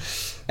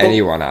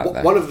 anyone out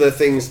there. One of the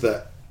things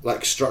that,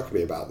 like, struck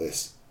me about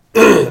this,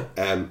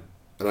 and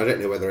I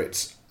don't know whether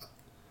it's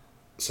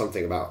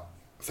something about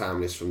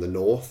families from the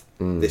north,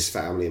 this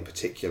family in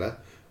particular,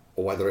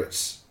 or whether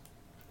it's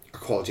a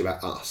quality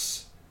about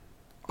us.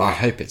 I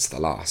hope it's the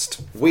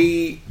last.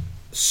 We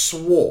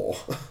swore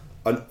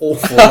an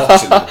awful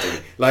lot in the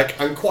thing. Like,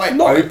 and quite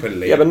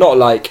openly. Yeah, but not,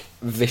 like,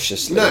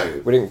 viciously.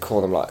 No. We didn't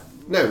call them, like,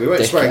 No, we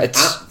weren't swearing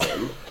Dickheads. at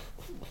them.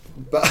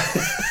 But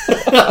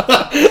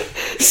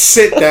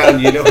sit down,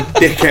 you little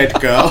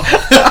dickhead girl.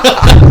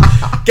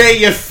 Get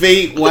your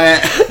feet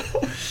wet.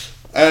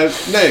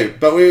 No,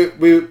 but we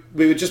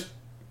were just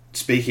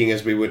speaking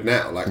as we would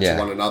now, like to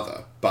one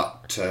another,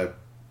 but to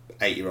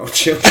 8-year-old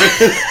children.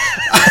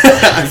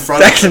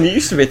 Declan, you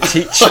used to be a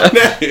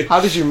teacher. How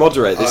did you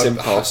moderate this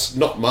impulse?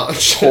 Not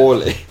much.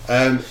 Poorly.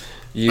 And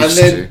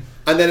then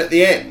at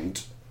the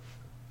end,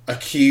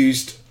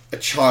 accused a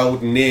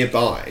child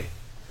nearby.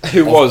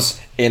 Who was,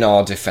 in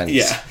our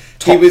defence,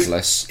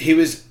 topless. He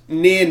was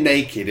near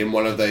naked in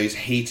one of those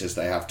heaters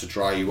they have to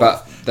dry you but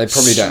off. They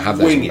probably don't have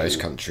those in most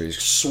countries.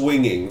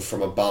 Swinging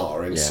from a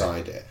bar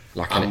inside it.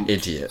 Like an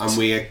idiot. And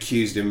we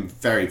accused him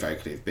very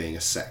vaguely of being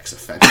a sex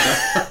offender.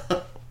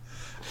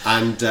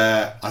 And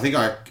I think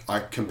I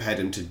compared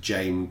him to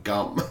James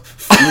Gump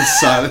from The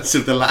Silence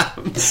of the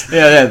Lambs.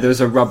 Yeah, there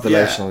was a rub the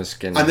lotion on his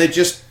skin. And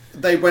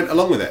they went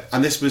along with it.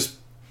 And this was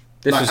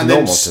normal to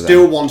them.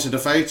 Still wanted a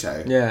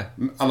photo. Yeah.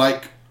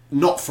 Like,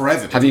 not for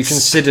evidence. Have you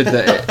considered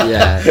that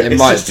it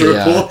might just be to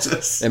report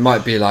us. It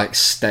might be like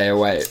stay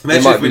away.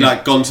 Imagine if we'd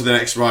like gone to the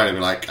next ride and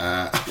we're like,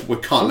 we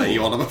can't let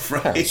you on, I'm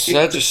afraid.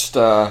 So just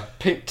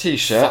pink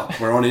t-shirt. Fuck,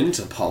 we're on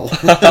Interpol.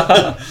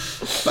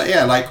 But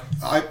yeah, like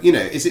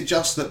is it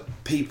just that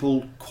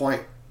people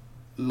quite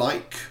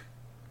like?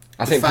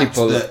 I think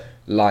people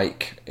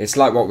like. It's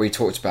like what we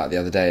talked about the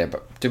other day.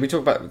 But did we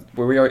talk about?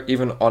 Were we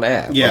even on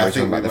air? Yeah, I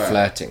think about the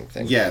flirting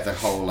thing. Yeah, the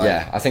whole.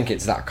 I think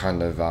it's that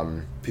kind of.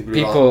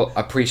 People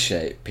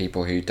appreciate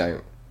people who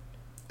don't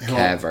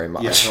care very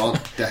much. Yeah, who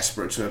aren't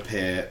desperate to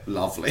appear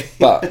lovely.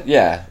 But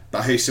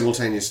but who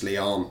simultaneously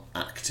aren't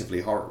actively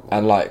horrible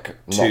and like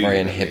not very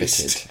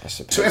inhibited. I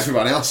suppose to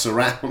everyone else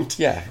around.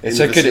 Yeah, it's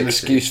a good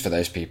excuse for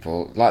those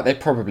people. Like they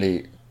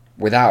probably,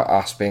 without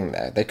us being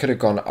there, they could have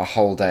gone a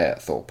whole day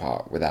at Thorpe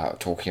Park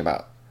without talking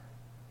about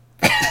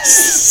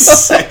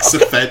sex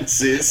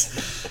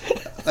offences.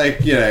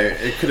 Like,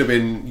 it could have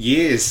been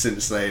years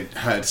since they'd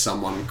heard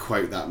someone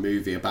quote that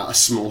movie about a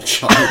small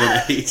child in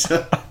a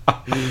heater.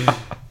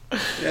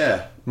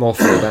 Yeah. More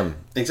for them.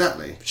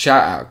 Exactly.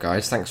 Shout out,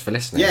 guys. Thanks for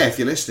listening. Yeah, if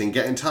you're listening,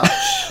 get in touch.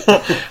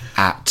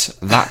 At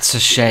That's a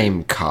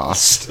Shame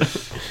Cast.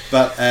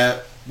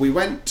 But we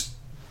went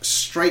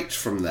straight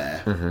from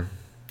there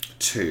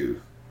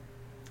to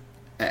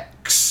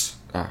X.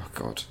 Oh,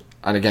 God.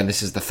 And again,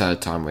 this is the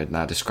third time we're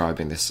now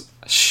describing this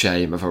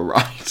shame of a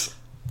ride.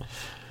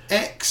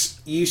 X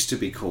used to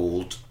be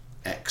called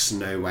X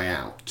No Way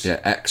Out. Yeah,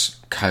 X :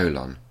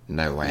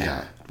 No Way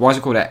Out. Why is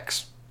it called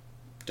X?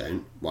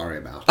 Don't worry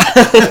about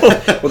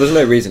it. Well, there's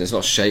no reason. It's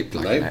not shaped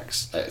like an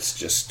X.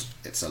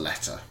 It's a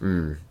letter.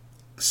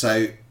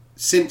 So,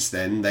 since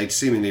then, they'd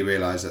seemingly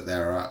realised that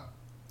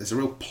there's a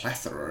real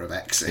plethora of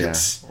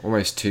exits. Yeah,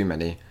 almost too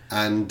many.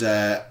 And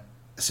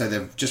so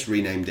they've just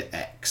renamed it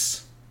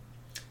X.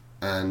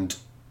 And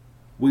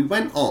we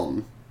went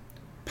on,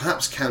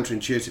 perhaps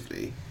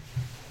counterintuitively,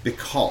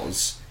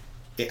 because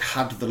it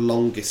had the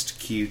longest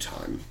queue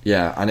time.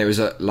 Yeah, and it was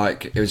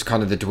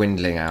kind of the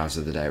dwindling hours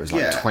of the day. It was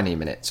like 20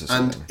 minutes or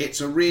something. And it's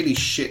a really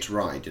shit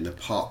ride in a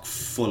park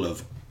full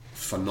of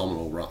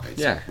phenomenal rides.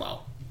 Yeah.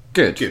 Well,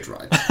 good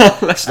ride.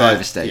 Let's not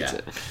overstate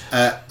it.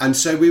 And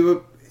so we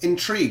were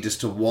intrigued as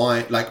to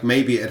why, like,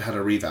 maybe it had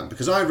a revamp,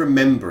 because I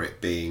remember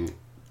it being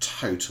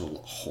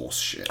total horse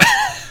shit.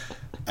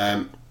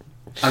 And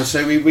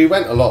so we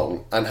went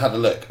along and had a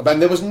look.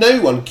 And there was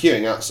no one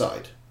queuing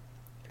outside.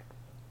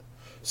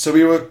 So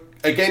we were,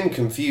 again,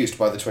 confused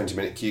by the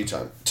 20-minute queue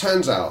time.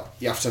 Turns out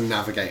you have to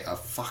navigate a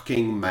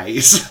fucking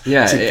maze.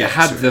 Yeah, it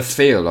had the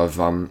feel of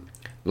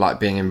like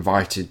being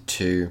invited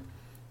to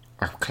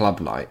a club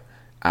night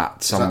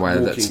at somewhere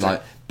that's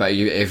like... But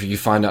if you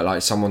find out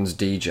like someone's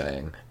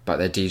DJing, but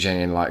they're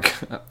DJing in like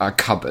a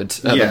cupboard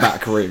at the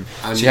back room.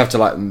 And so you have to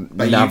like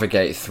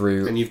navigate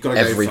through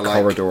every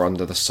corridor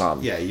under the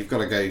sun. Yeah, you've got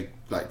to go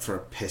like for a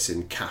piss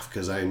in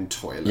Kafka's own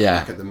toilet. Yeah.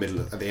 Like at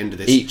the end of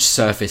this. Each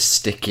surface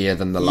stickier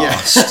than the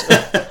last.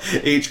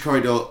 Each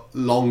corridor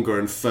longer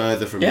and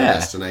further from your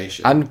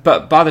destination.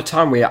 But by the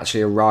time we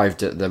actually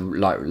arrived at the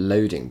like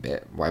loading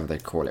bit, whatever they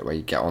call it, where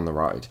you get on the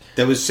ride,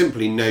 there was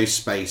simply no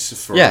space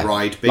for a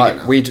ride big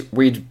enough.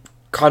 We'd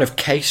kind of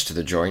cased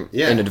the joint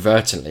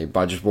inadvertently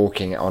by just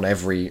walking on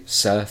every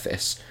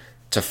surface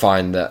to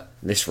find that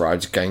this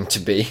ride's going to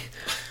be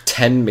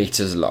 10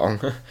 metres long.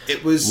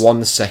 It was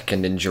 1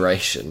 second in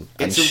duration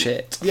and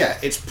shit. Yeah,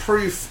 it's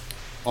proof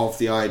of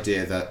the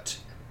idea that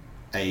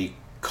a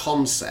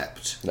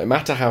concept, no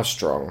matter how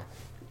strong,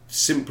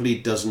 simply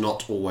does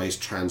not always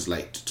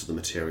translate to the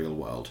material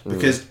world.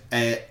 Because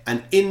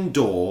an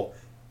indoor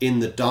in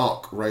the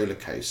dark roller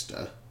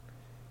coaster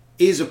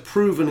is a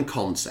proven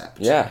concept.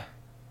 Yeah.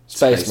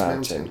 Space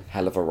Mountain,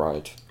 hell of a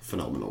ride.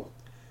 Phenomenal.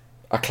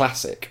 A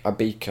classic, a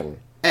beacon.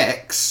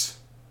 X,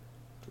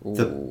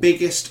 the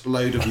biggest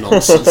load of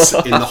nonsense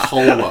in the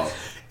whole world.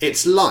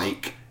 It's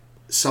like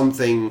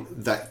something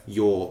that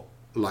your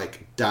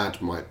like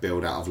dad might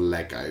build out of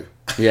Lego.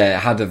 Yeah, it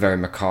had a very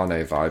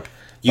Meccano vibe.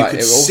 You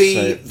could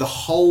see the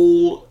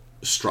whole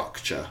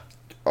structure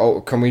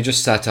Oh, can we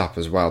just set up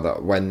as well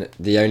that when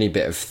the only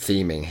bit of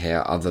theming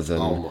here, other than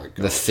Oh my God.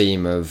 the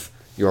theme of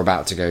you're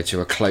about to go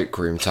to a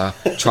cloakroom to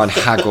try and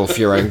haggle for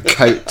your own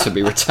coat to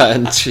be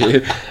returned to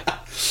you,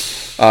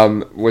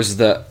 was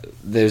that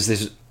there's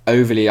this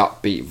overly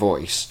upbeat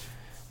voice.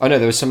 Oh no,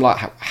 there was some like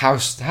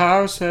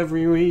house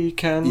every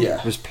weekend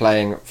was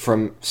playing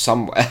from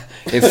somewhere.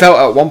 It felt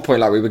at one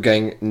point like we were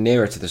going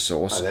nearer to the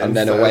source and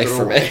then away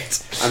from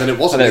it. And then it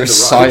wasn't. And it in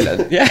was the ride.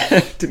 silent. Yeah,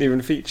 it didn't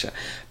even feature.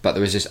 But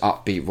there was this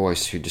upbeat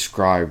voice who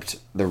described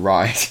the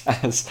ride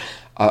as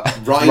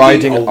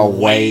riding a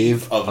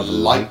wave of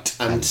light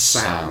and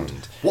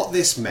sound. What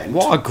this meant.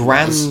 What a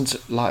grand,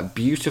 like,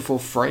 beautiful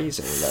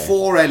phrasing, though.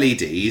 4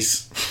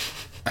 LEDs,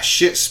 a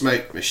shit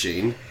smoke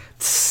machine,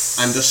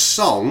 and a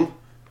song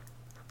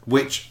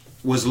which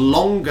was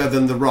longer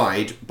than the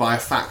ride by a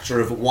factor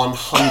of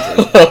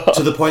 100,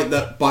 to the point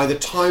that by the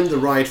time the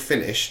ride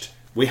finished,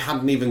 we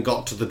hadn't even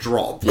got to the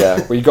drop.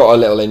 Yeah, we got a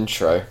little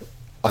intro.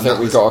 I think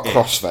we was got a it.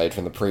 crossfade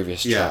from the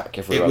previous track,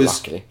 if we were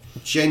lucky.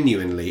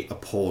 Genuinely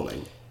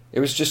appalling. It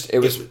was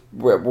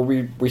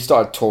we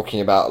started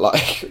talking about,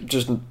 like,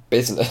 just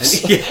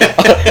business. Yeah.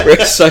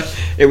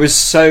 It was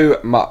so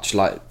much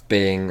like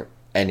being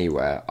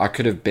anywhere. I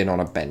could have been on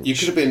a bench. You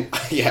could have been,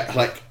 yeah,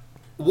 like,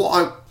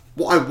 what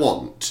I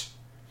want,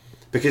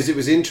 because it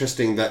was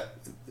interesting that,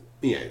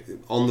 you know,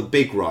 on the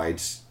big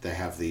rides, they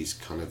have these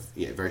kind of,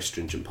 you know, very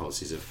stringent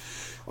policies of,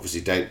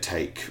 obviously, don't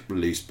take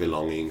loose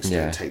belongings,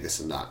 don't take this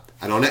and that.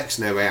 And on X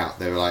No Way Out,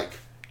 they were like,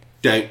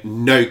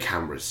 no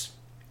cameras.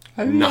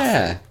 Oh, nothing.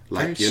 yeah.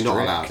 Like, Very you're not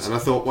strict. allowed. And I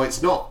thought, well,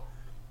 it's not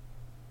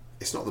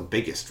the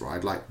biggest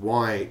ride. Like,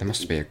 why? There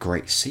must be a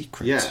great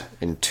secret. Yeah.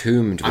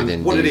 Entombed And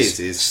within what it these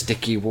is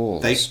sticky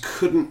walls. They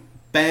couldn't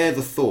bear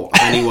the thought of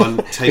anyone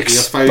taking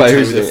a photo with a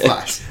Exposing it.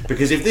 flash.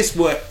 Because if this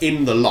were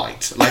in the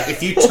light, like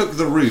if you took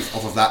the roof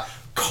off of that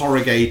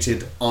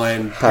corrugated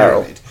iron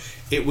pyramid,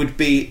 it would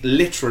be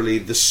literally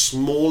the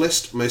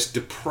smallest, most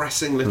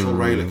depressing little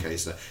roller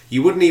coaster.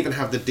 You wouldn't even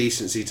have the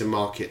decency to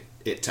mark it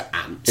to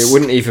ants. It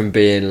wouldn't even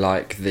be in,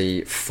 like,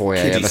 the foyer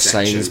Kiddie of a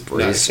section.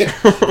 Sainsbury's.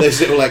 No. Those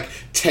little, like,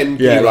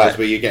 10p rides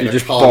where you get a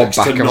just car bob next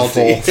back to and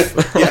Noddy.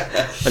 forth.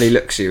 Yeah. And he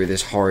looks at you with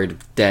his horrid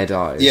dead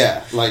eyes.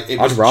 Yeah, like, it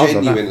was I'd rather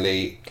that.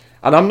 genuinely...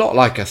 And I'm not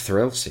like a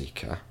thrill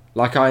seeker.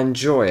 Like, I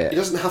enjoy It it.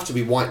 doesn't have to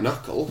be white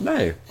knuckle.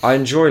 No, I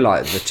enjoy,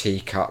 like, the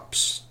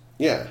teacups,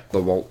 Yeah.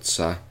 the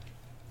waltzer.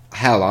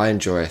 Hell, I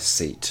enjoy a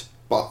seat.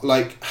 But,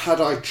 like, had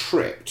I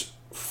tripped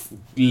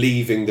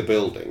leaving the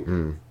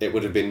building, it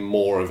would have been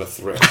more of a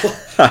thrill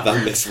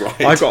than this ride.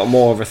 I got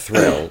more of a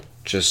thrill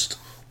just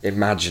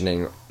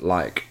imagining,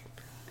 like,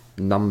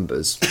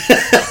 numbers.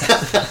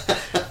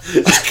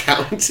 Just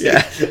counting.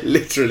 Yeah.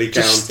 Literally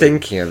counting. Just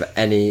thinking of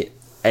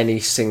any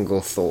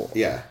single thought.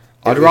 Yeah.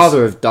 I'd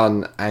rather have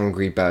done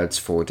Angry Birds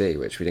 4D,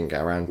 which we didn't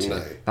get around to.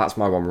 No. That's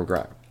my one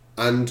regret.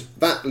 And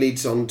that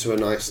leads on to a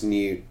nice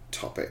new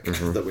topic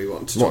that we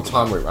want to talk What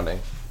time about. are we running?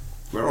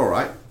 We're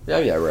alright. Yeah,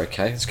 we're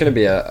okay. It's going to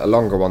be a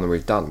longer one than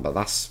we've done, but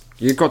that's...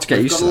 You've got to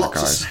get used to that,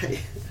 guys.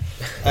 say.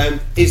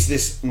 Is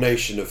this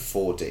notion of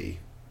 4D?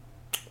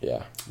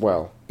 Yeah,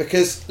 well,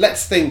 Because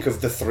let's think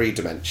of the 3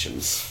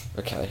 dimensions.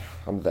 okay,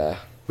 I'm there.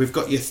 We've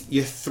got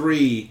your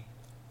 3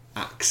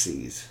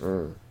 axes.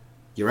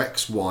 Your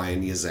X, Y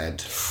and your Z.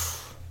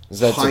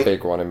 Zed's a Height,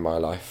 big one in my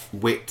life.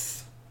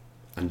 width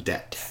and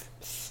depth.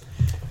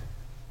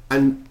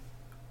 And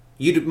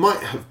might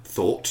have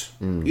thought,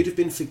 you'd have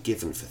been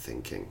forgiven for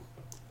thinking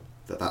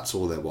that that's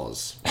all there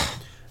was.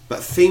 But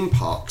theme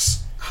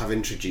parks have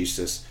introduced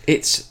us.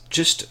 It's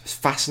just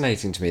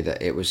fascinating to me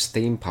that it was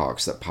theme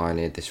parks that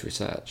pioneered this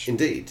research.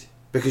 Indeed.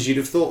 Because you'd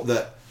have thought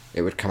that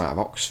It would come out of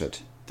Oxford.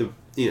 the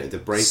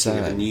breaking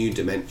of a CERN. new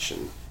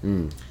dimension.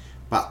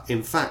 But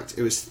in fact,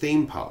 it was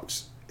theme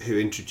parks who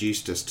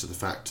introduced us to the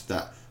fact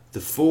that the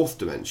 4th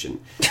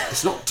dimension,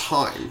 it's not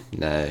time,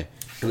 No.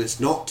 and it's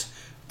not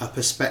a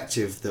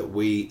perspective that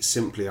we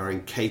simply are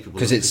incapable of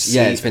Because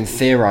it's been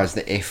theorised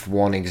that if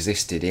one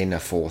existed in a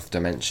 4th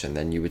dimension,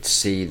 then you would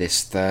see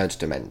this 3rd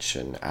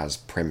dimension as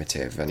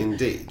primitive and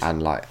Indeed.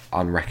 and like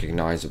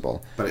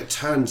unrecognisable But it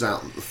turns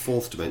out that the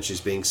 4th dimension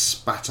is being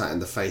spat at in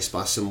the face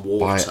by some by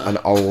water. an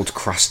old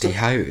crusty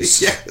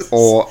hose. Yes.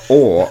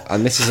 Or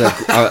and this is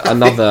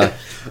another.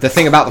 The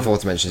thing about the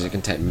 4th dimension is it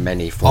can take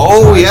many forms.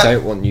 Oh, I yeah.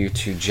 don't want you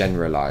to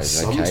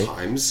generalise.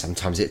 Okay.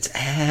 Sometimes it's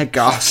air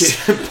gusts.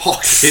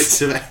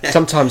 Pockets of air.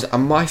 Sometimes,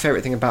 and my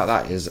favourite thing about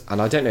that is,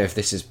 and I don't know if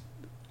this is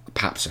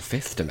perhaps a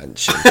 5th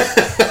dimension,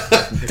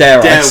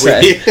 dare I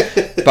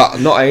say, but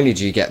not only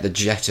do you get the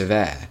jet of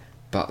air,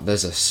 but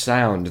there's a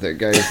sound that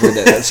goes with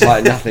it that's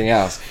like nothing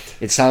else.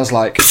 It sounds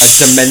like a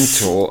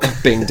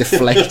Dementor being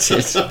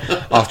deflated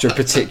after a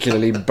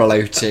particularly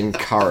bloating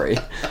curry.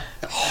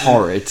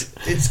 Horrid.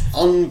 It's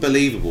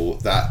unbelievable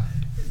that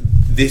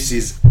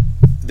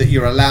that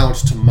you're allowed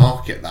to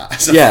market that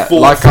as a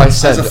like I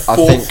said, as a I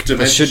fourth think there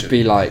dimension. should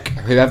be like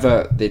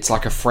whoever, it's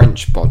like a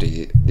French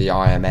body, the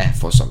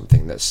IMF or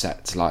something, that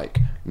sets like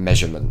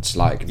measurements,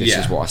 like this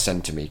is what a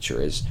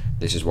centimetre is,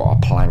 this is what a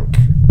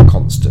Planck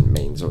constant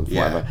means, or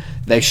whatever.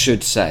 They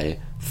should say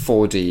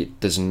 4D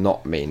does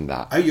not mean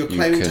that. Oh, you're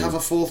claiming You to can- have a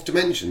fourth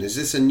dimension? Is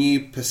this a new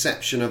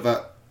perception of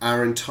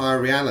our entire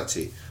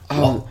reality?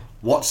 Oh.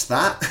 What's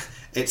that?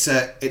 It's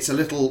a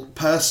little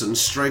person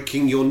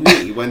stroking your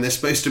knee when there's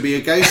supposed to be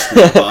a ghost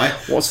nearby.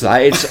 What's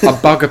that? It's a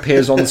bug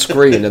appears on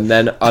screen and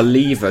then a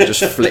lever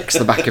just flicks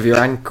the back of your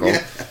ankle.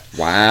 Yeah.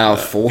 Wow,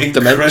 fourth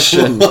Incredible.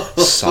 dimension.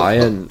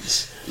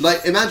 Science.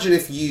 Like, imagine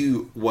if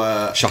you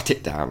were Shut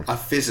it down. a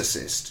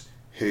physicist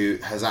who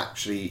has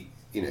actually,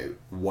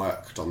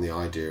 worked on the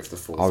idea of the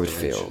fourth I would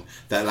dimension. feel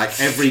That, like,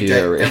 every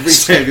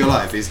furious. day of your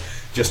life is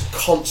just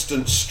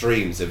constant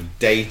streams of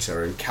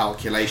data and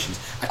calculations,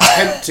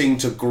 attempting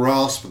to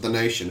grasp the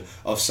notion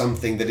of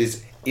something that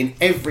is, in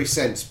every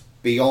sense,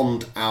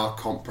 beyond our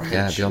comprehension.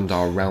 Yeah, beyond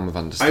our realm of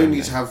understanding.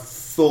 Only to have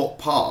Thorpe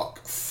Park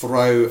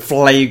throw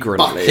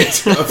Flagrantly.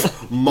 bucket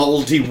of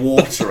mouldy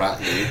water at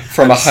you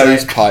From and a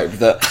hose say, pipe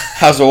that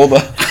has all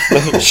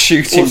the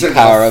shooting Also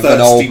power of an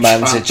thirsty old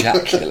man's trap.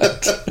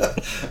 ejaculate.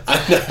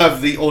 and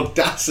have the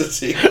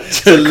audacity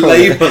to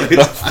label it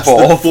as the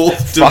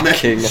fourth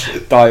fucking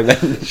dimension.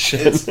 dimension.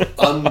 It's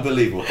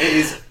unbelievable. It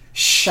is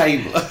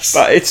shameless.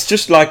 But it's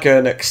just like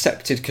an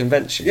accepted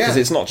convention because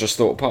Yeah. it's not just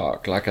Thorpe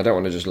Park. Like, I don't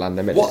want to just land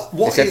them in. What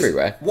It's is-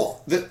 everywhere.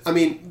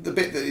 the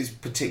bit that is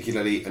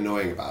particularly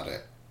annoying about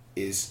it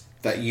is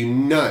that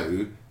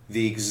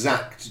the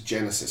exact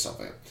genesis of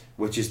it,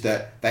 which is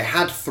that they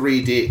had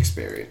 3D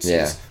experiences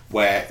Yeah.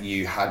 where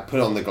you had put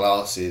on the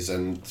glasses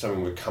and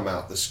someone would come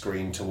out the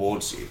screen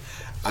towards you,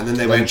 and then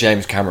they When went,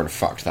 James Cameron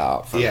fucked that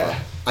up. yeah,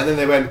 and then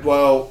they went,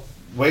 well,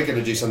 we're going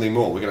to do something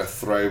more. We're going to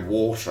throw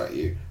water at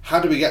you. How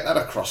do we get that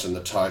across in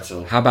the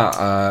title? How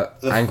about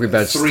The Angry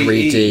Birds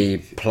 3E.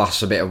 3D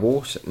plus a bit of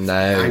water? No,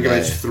 Angry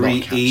Birds not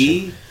 3E.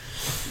 catchy.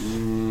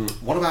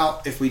 What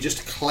about if we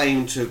just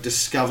claim to have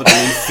discovered a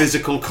new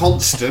physical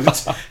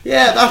constant?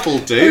 Yeah, that'll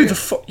Who do.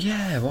 the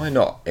yeah, why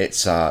not?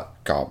 It's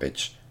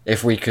garbage.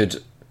 If we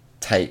could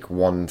take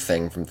one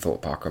thing from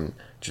Thorpe Park and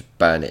just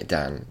burn it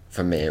down,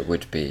 for me it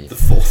would be The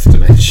fourth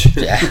dimension.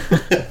 yeah.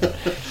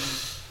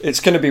 It's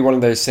going to be one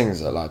of those things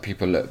that like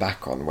people look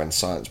back on when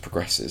science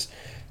progresses,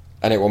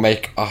 and it will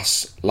make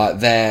us like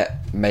they're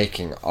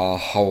making our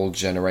whole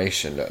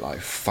generation look like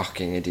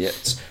fucking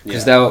idiots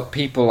because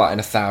people like in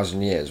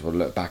 1,000 years will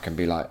look back and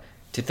be like,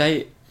 did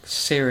they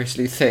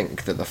seriously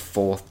think that the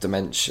fourth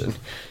dimension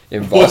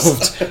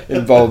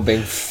involved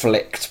being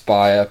flicked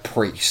by a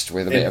priest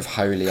with a bit of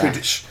holy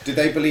ash? Did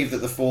they believe that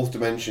the fourth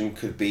dimension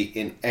could be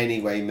in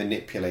any way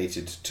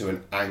manipulated to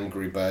an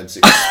Angry Birds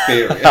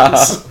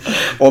experience?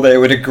 Or they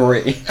would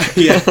agree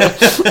Yeah.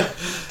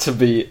 to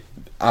be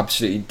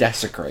absolutely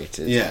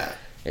desecrated. Yeah.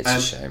 It's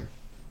a shame.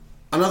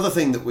 Another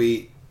thing that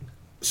we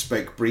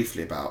spoke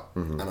briefly about,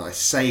 and I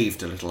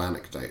saved a little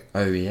anecdote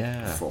Oh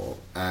yeah. for,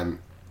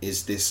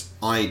 is this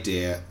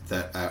idea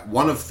that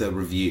one of the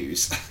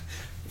reviews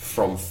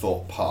from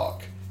Thorpe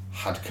Park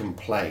had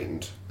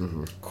complained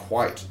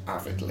quite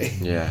avidly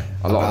Yeah,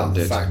 a lot about of the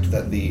them did. fact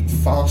that the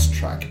fast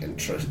track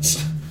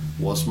entrance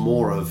was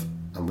more of,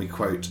 and we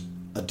quote,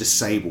 a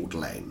disabled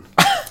lane.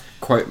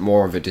 Quote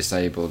more of a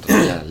disabled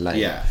lane.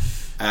 Yeah.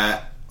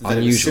 That it was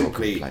Unusual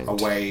simply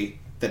complaint. a way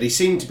that he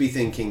seemed to be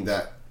thinking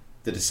that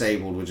the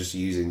disabled were just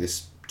using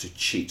this to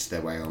cheat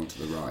their way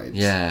onto the rides.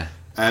 Yeah.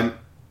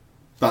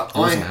 But I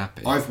wasn't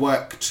happy. I've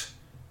worked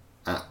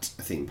at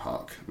a theme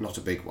park, not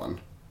a big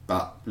one,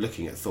 but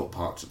looking at Thorpe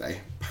Park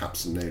today,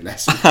 perhaps no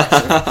less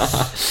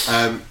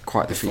impressive.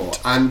 Quite the before.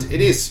 feat. And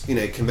it is,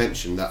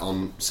 convention that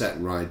on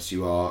certain rides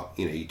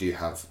you do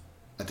have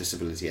a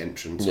disability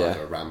entrance, Yeah.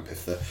 either a ramp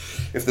if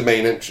the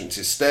main entrance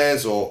is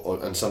stairs,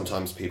 and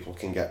sometimes people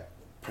can get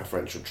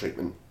preferential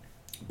treatment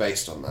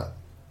based on that.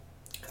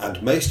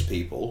 And most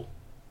people,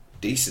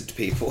 decent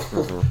people,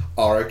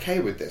 are okay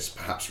with this,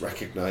 perhaps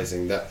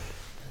recognising that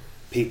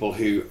people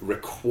who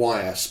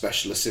require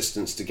special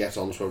assistance to get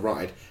onto a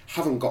ride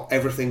haven't got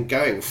everything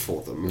going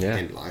for them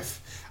in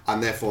life,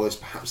 and therefore it's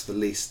perhaps the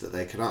least that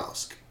they could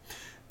ask.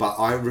 But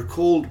I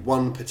recalled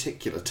one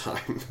particular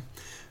time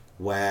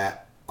where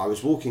I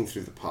was walking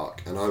through the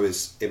park, and I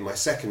was, in my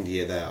second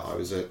year there, I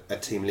was a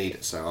team leader,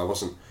 so I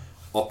wasn't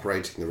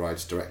operating the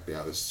rides directly,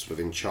 I was sort of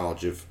in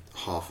charge of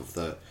half of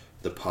the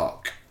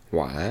park.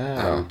 Wow.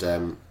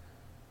 And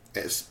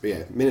it's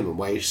minimum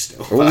wage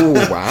still. Oh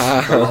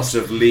wow. Lots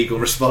of legal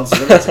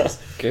responsibilities.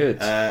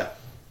 Good.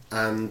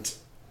 And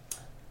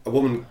a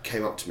woman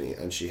came up to me,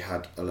 and she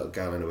had a little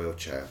girl in a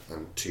wheelchair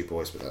and two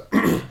boys with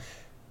her.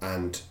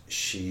 And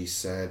she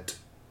said,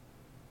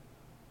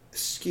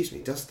 "Excuse me,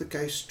 does the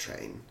ghost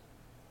train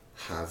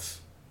have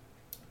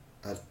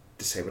a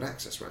disabled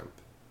access ramp?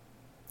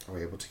 Are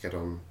we able to get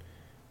on?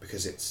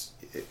 Because it's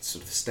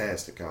sort of the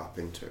stairs that go up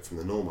into it from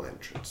the normal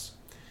entrance."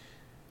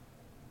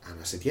 And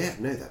I said, "Yeah,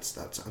 no, that's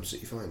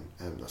absolutely fine.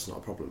 That's not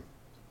a problem.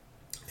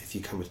 If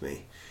you come with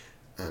me."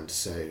 And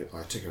so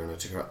I took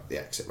her up the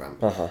exit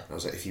ramp. Uh-huh. And I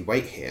was like, "If you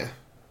wait here,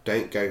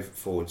 don't go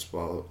forwards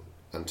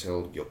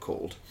until you're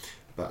called.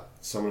 But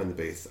someone in the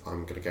booth,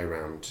 I'm going to go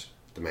round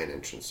the main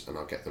entrance, and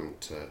I'll get them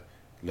to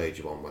load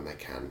you on when they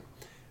can,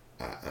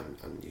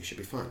 and you should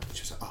be fine." And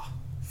she was like, "Oh,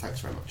 thanks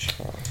very much."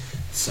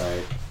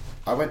 So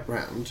I went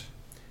round,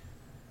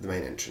 the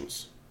main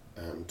entrance,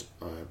 and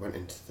I went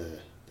into the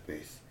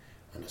booth,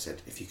 and I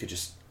said, if you could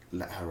just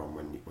let her on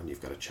when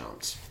you've got a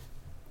chance.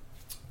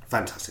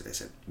 Fantastic, they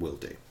said, will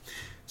do.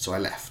 So I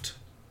left.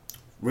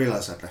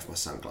 Realised I'd left my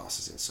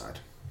sunglasses inside.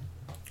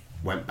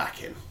 Went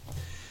back in.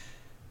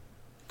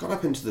 Got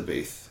up into the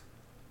booth,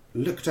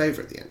 looked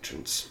over at the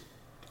entrance,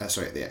 at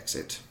the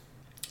exit,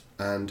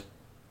 and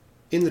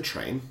in the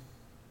train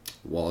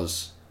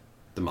was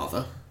the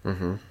mother,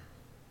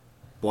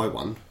 boy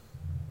 1,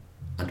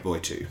 and boy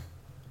 2.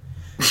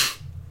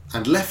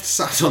 And left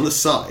sat on the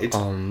side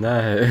Oh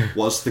no.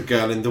 was the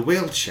girl in the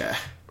wheelchair.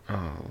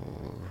 Oh.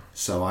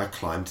 So I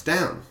climbed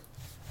down,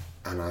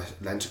 and I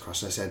leant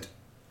across and I said,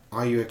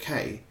 are you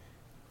okay?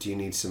 Do you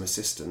need some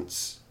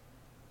assistance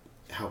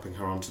helping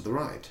her onto the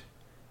ride?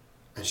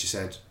 And she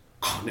said,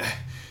 oh no,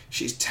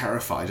 she's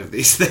terrified of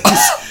these things.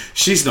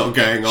 She's not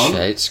going on. She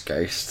hates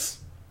ghosts.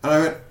 And I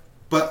went,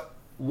 but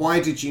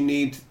why did you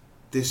need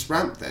this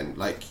ramp then?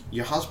 Like,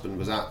 your husband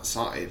was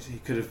outside. He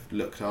could have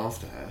looked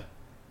after her.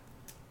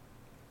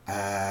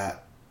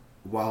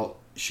 Well,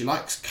 she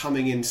likes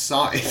coming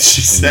inside,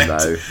 she said. No.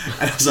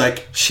 And I was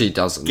like, She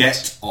doesn't.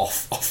 get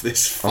off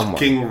this Oh my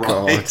fucking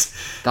God. ride.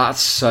 That's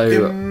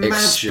so Imagine-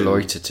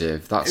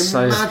 exploitative. That's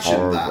so Imagine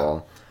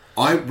horrible.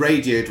 I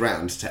radioed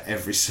round to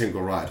every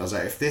single ride. I was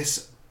like, if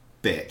this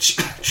bitch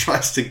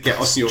tries to get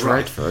on your ride,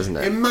 Dreadful, isn't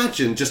it?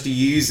 imagine just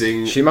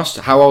using She must.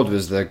 How old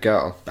was the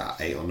girl?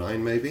 about 8 or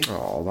 9 maybe.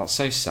 Oh, that's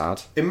so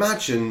sad.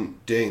 Imagine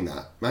doing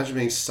that. Imagine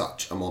being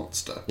such a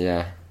monster.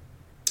 Yeah.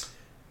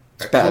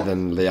 It's better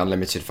than the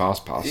unlimited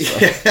fast pass.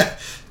 though. Yeah.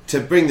 To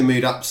bring the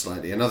mood up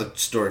slightly, another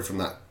story from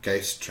that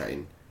ghost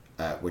train,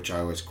 which I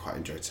always quite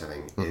enjoy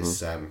telling, is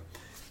that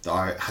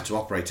I had to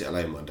operate it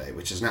alone one day,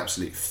 which is an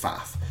absolute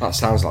faff. That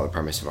sounds like the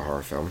premise of a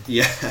horror film.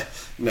 Yeah,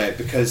 no,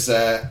 because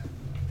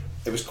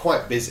it was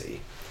quite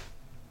busy,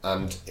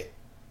 and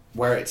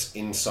where it's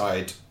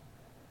inside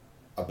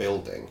a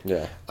building,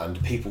 Yeah.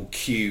 and people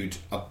queued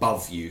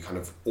above you, kind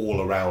of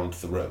all around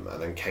the room,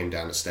 and then came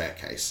down a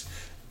staircase.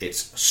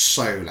 It's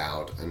so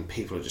loud, and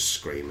people are just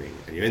screaming,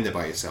 and you're in there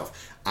by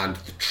yourself, and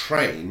the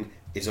train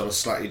is on a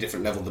slightly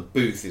different level. The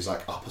booth is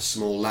like up a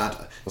small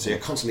ladder, so you're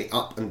constantly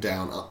up and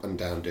down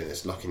doing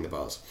this, locking the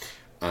bars.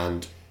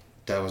 And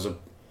there was a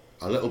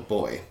little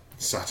boy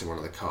sat in one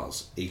of the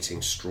cars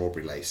eating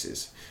strawberry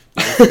laces.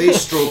 Now, if these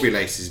strawberry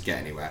laces get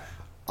anywhere,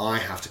 I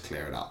have to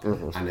clear it up.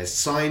 And there's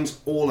signs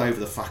all over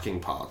the fucking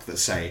park that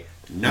say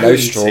no eating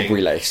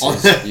strawberry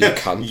laces, you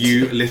cunt.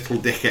 You little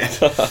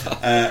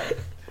dickhead.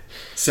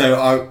 So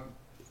I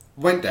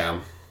went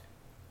down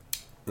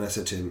and I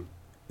said to him,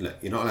 look,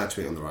 you're not allowed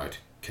to eat on the ride.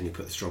 Can you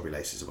put the strawberry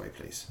laces away,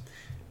 please?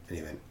 And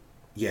he went,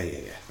 yeah,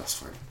 that's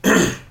fine.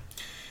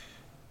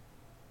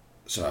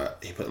 So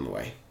he put them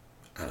away,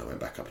 and I went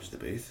back up into the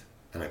booth,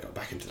 and I got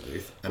back into the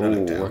booth, and I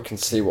looked down. I can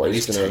see what and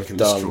he's going to have taken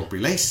the done.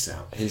 strawberry laces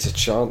out. He's a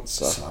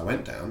chancer. So I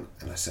went down,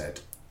 and I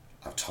said,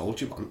 I've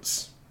told you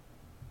once,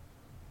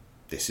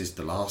 this is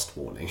the last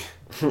warning.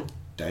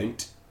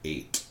 Don't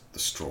eat the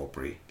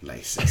strawberry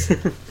laces.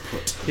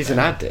 Put He's them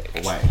an addict.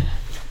 away.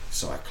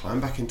 So I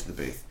climb back into the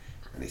booth,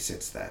 and he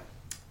sits there.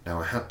 Now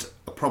I had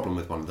a problem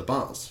with one of the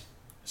bars,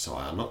 so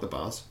I unlock the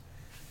bars,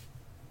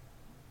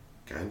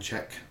 go and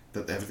check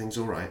that everything's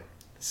all right,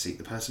 seat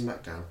the person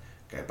back down,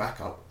 go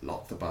back up,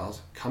 lock the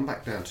bars, come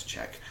back down to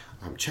check.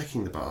 I'm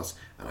checking the bars,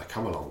 and I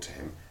come along to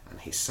him, and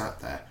he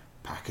sat there,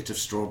 packet of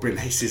strawberry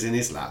laces in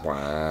his lap,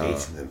 Wow.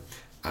 eating them.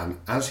 And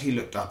as he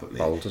looked up at me,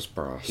 Bold as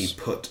brass. he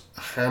put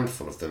a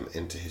handful of them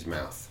into his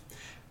mouth,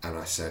 and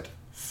I said,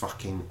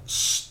 fucking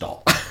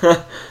stop.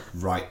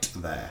 Right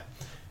there.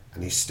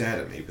 And he stared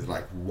at me with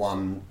like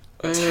one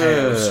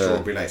tail of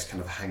strawberry lace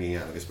kind of hanging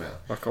out of his mouth.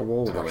 Like a And I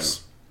went,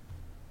 walrus.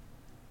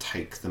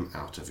 take them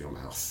out of your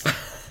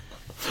mouth.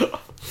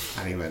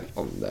 And he went,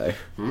 Oh no.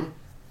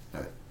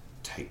 no,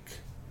 take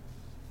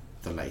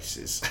the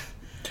laces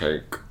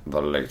Take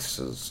the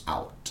laces.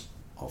 out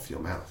of your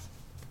mouth.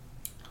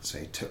 So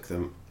he took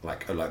them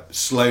like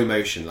slow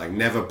motion, like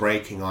never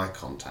breaking eye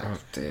contact. Oh,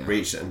 dear.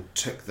 Reached it and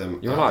took them.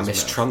 You're out like of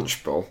Miss his mouth.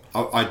 Trunchbull.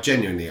 I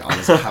genuinely, I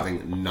was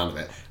having none of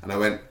it. And I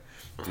went,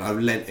 and I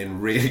leant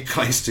in really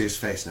close to his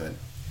face and I went,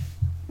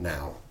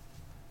 now,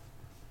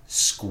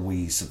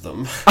 squeeze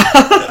them.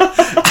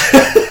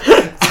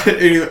 And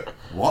he went,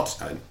 what?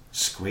 I went,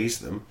 squeeze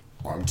them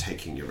or I'm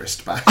taking your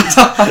wristband.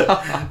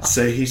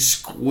 So he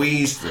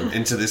squeezed them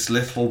into this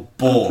little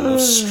ball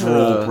of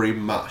strawberry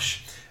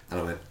mush. And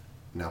I went,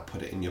 now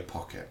put it in your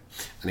pocket.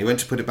 And he went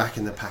to put it back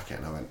in the packet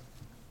and I went,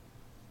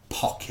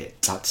 pocket.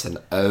 That's an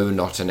O,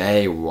 not an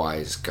A,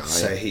 wise guy.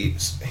 So he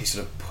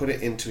sort of put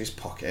it into his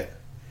pocket,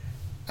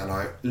 and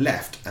I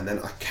left, and then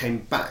I came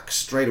back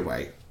straight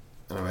away,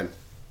 and I went,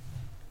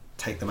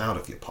 take them out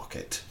of your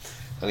pocket.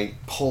 And he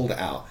pulled it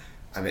out,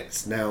 and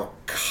it's now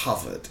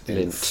covered in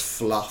Lint.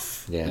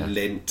 fluff, Yeah.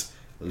 lint,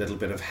 a little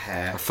bit of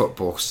hair. A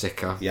football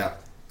sticker. Yeah.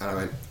 And I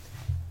went,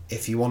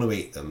 if you want to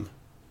eat them,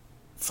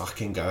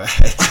 fucking go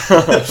ahead.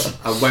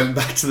 I went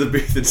back to the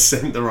booth and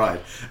sent the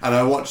ride, and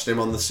I watched him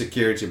on the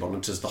security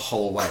monitors the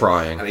whole way,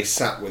 Crying. and he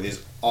sat with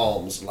his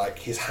arms, like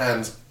his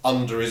hands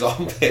under his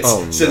armpits,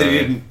 Oh, so that he no.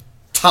 didn't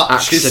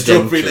touch his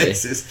strawberry Accidentally.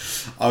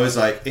 laces. I was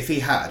like, if he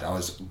had, I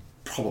was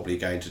probably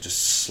going to just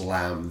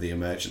slam the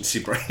emergency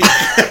brake.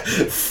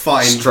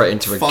 Straight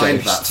into a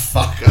find ghost.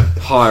 that fucker.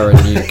 Hire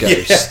a new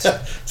ghost. Yeah,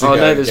 to Oh go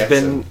no, and there's get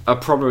been him. a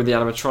problem with the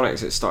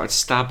animatronics. It started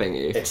stabbing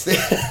you. It's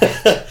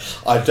the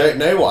I don't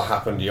know what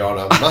happened, Your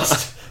Honour.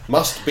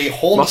 Must be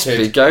haunted. Must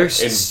be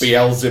ghosts. In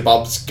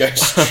Beelzebub's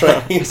ghost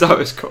train. Is that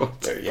what it's called?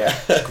 Yeah.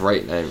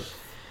 Great name.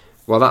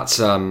 Well, that's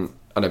an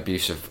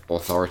abuse of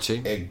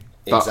authority.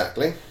 But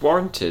Exactly.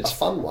 warranted. A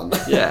fun one.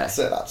 Yeah.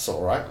 So that's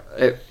all right.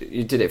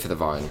 You did it for the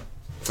vine,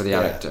 for the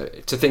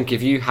anecdote. To think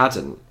if you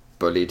hadn't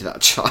bullied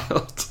that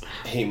child,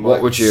 He might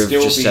what would you have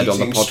still just be said on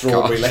the eating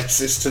strawberry podcast?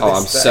 laces to Oh, this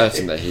I'm day.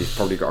 certain that he's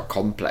probably got a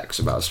complex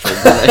about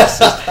strawberry laces.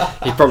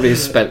 He probably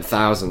has spent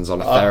thousands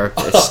on a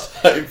therapist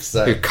I hope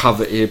so.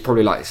 he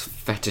probably like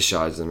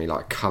fetishises them. He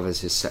like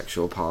covers his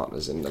sexual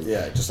partners in them.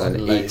 Yeah, just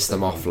and like lays eats them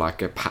them off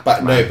like a Pac-Man.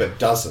 But no, but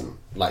doesn't.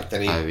 Like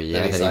then he. Oh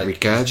yeah, he's then he like,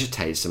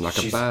 regurgitates them like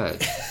a she's-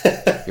 bird.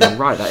 You're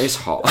right, that is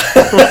hot.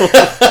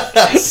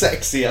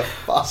 sexy as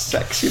fuck.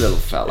 Sexy little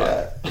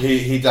fella.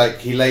 Yeah.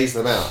 He lays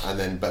them out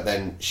and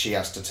then she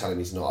has to tell him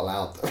he's not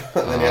allowed them.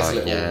 And then he has a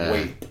little yeah.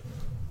 weep.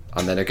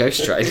 And then a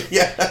ghost train.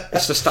 Yeah.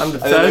 It's the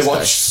standard And then they Thursday.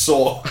 watch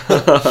Saw.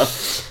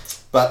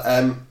 But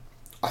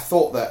I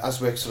thought that as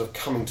we're sort of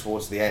coming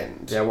towards the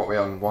end, Yeah, what we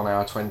on 1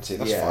 hour 20?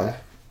 That's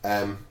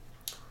fine.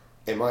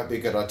 it might be a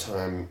good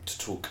time to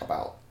talk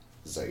about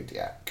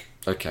Zodiac.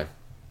 Okay.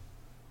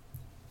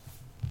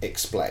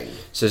 Explain.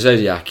 So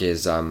Zodiac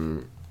is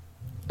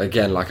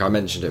again, like I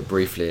mentioned it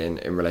briefly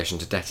in relation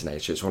to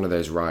Detonator. It's one of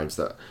those rides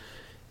that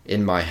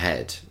in my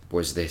head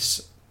was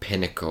this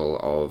pinnacle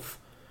of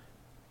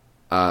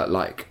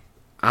like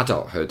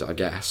adulthood, I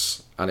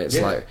guess. And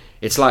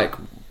it's like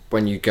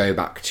when you go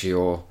back to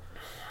your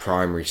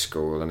primary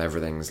school and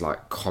everything's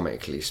like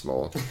comically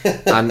small.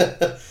 And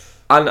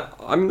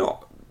I'm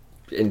not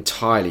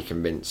entirely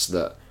convinced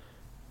that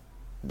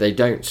they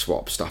don't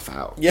swap stuff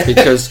out. Yeah.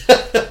 Because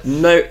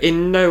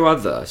in no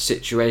other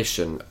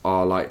situation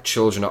are like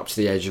children up to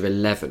the age of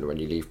 11 when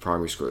you leave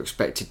primary school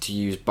expected to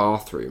use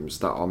bathrooms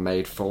that are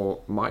made for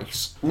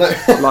mice. No.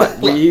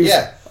 Like we use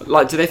Yeah.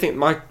 like do they think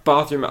my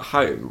bathroom at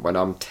home when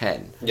I'm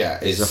 10 Yeah,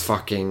 is a it's-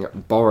 fucking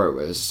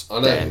borrower's I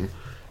know. den?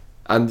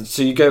 And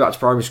so you go back to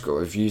primary school,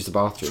 if you use the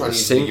bathroom, Try the and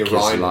use the sink is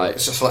urinal, like,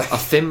 it's just like- a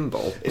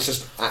thimble. It's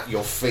just at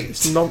your feet.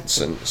 It's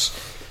nonsense.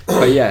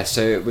 But yeah,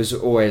 so it was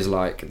always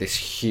like this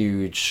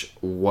huge,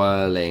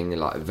 whirling,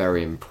 like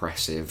very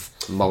impressive,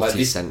 Like the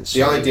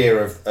multi-sensory.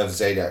 idea of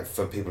Zodiac,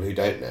 for people who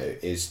don't know,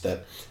 is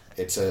that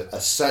it's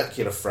a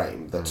circular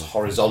frame that's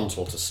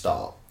horizontal to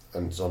start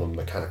and it's on a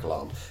mechanical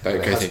arm. Don't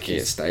And go has thinking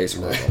these- it stays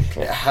No,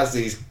 horizontal. it has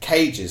these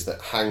cages that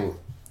hang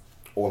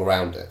all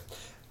around it.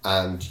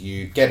 And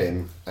you get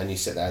in and you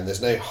sit there and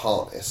there's no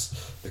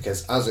harness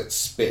because as it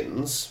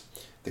spins,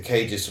 the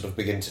cages sort of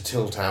begin to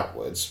tilt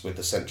outwards with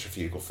the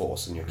centrifugal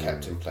force and you're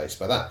kept in place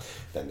by that.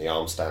 Then the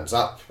arm stands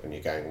up and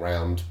you're going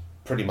round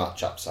pretty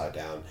much upside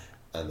down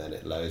and then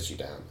it lowers you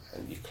down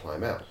and you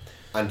climb out.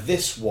 And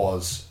this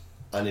was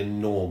an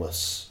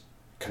enormous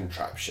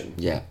contraption.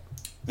 Yeah.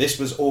 This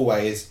was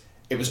always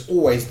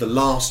the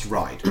last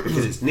ride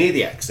because it's near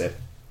the exit,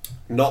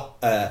 not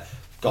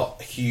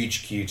got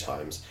huge queue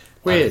times.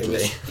 And it Weirdly.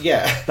 was-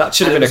 yeah. That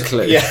should have And been it a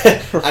clue.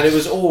 Yeah, and it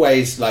was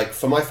always like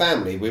for my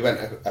family, we went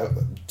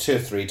 2 or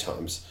 3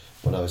 times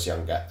when I was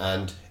younger,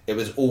 and it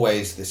was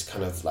always this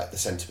kind of like the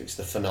centerpiece,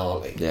 the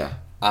finale. Yeah.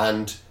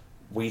 And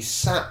we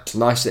sat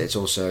Nice that it's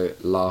also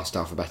last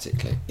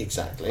alphabetically.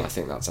 exactly, I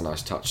think that's a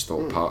nice touch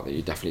thought part that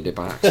you definitely did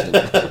by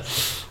accident.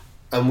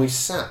 and we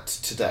sat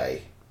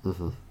today.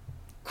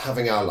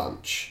 Having our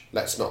lunch.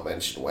 Let's not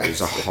mention where. It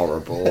was a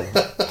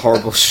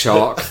horrible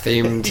shark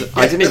themed.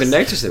 I didn't even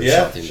notice it was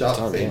shark themed at the shark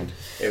time. themed.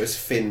 It was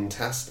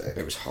fantastic.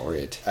 It was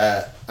horrid.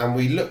 And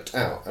we looked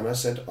out, and I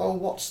said, "Oh,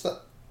 what's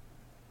that?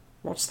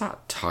 What's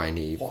that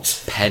tiny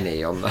What's-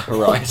 penny on the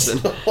horizon?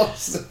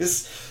 What's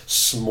this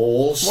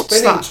small What's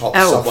spinning that top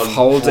elf someone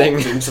holding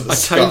dropped into the a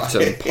sky?"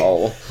 totem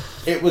pole?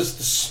 It was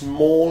the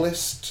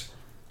smallest.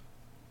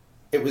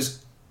 It was.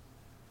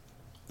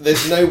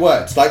 There's no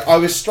words. Like I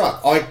was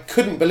struck. I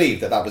couldn't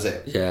believe that was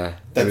it. Yeah,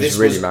 That it was this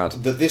really mad.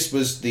 That this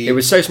was the. It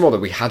was so small that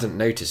we hadn't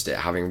noticed it,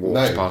 having walked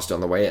No. past it on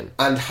the way in.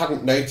 and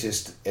hadn't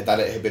noticed that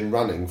it had been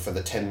running for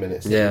the 10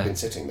 minutes that Yeah. had been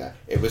sitting there.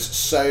 It was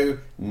so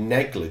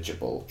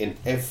negligible in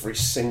every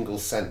single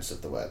sense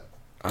of the word.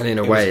 And in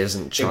a It way, was-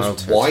 isn't It childhood.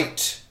 was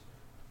white,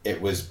 it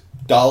was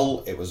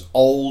dull, it was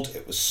old,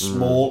 it was Mm.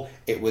 small,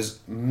 it was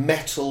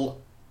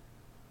metal.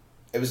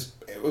 It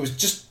was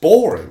just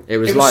boring. It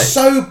was like-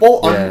 so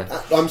boring.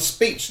 Yeah. I'm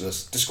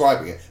speechless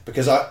describing it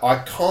because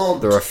I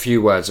can't. There are a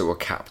few words that will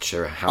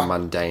capture how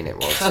mundane it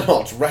was.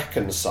 Cannot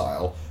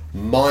reconcile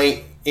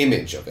my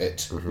image of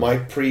it, Mm-hmm. my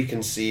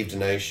preconceived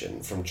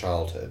notion from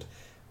childhood,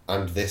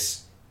 and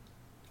this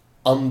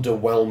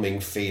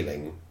underwhelming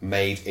feeling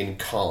made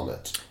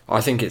incarnate.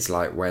 I think it's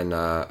like when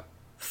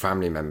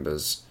family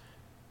members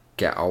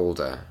get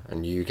older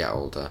and you get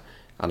older.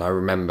 And I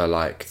remember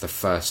like the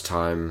first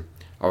time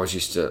I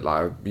used to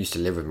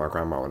live with my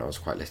grandma when I was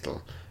quite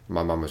little.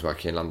 My mum was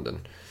working in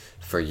London.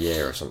 for a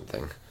year or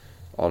something,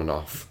 on and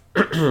off.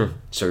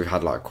 So we've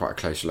had like quite a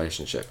close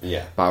relationship.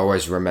 Yeah. But I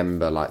always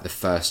remember like the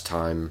first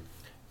time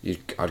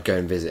I'd go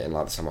and visit in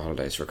like the summer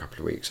holidays for a couple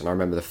of weeks, and I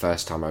remember the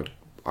first time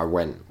I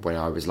went when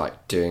I was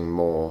like doing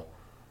more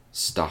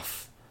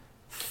stuff,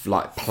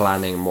 like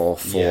planning more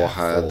for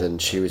her than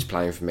she was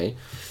planning for me,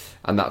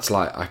 and that's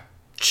like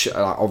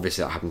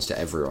obviously that happens to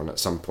everyone at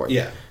some point.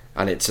 Yeah.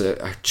 And it's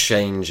a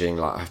changing,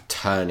 like a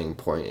turning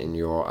point in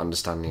your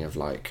understanding of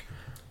like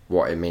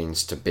what it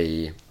means to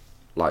be,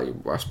 like,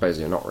 I suppose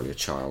you're not really a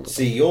child.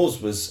 See,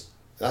 yours was,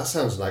 that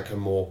sounds like a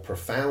more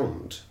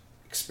profound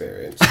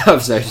experience.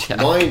 Of Zodiac.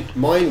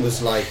 Mine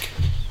was like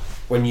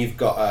when you've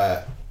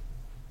got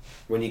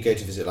when you go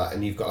to visit, like,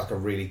 and you've got like a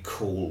really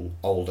cool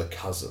older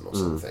cousin or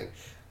something,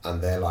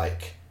 and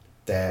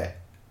they're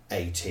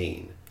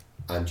 18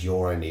 and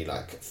you're only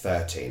like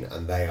 13,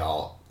 and they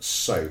are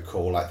so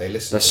cool. Like, they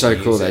listen. They're to so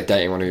music. cool. They're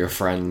dating one of your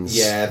friends.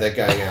 Yeah, they're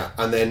going out,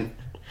 and then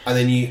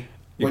you.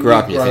 When grow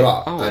up you and grow you think,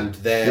 up, oh, and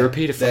they're you're a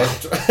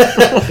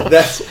paedophile.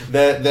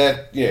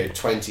 they're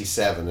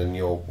 27 and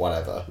you're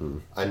whatever,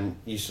 and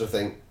you sort of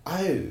think,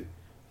 oh,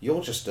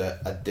 you're just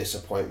a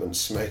disappointment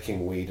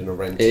smoking weed in a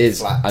rented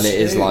flat. And it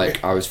is too.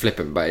 like, I was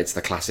flippant, but it's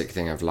the classic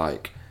thing of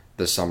like,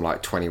 there's some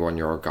like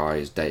 21-year-old guy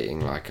who's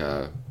dating like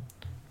a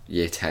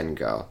year 10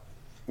 girl.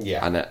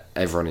 Yeah. And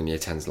everyone in year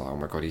 10's like, oh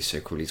my god, he's so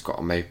cool, he's got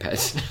a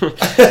moped.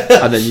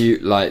 And then you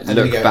like And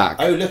look you go, back.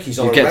 oh, look, he's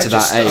on you a get to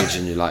register. that age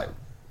and you're like,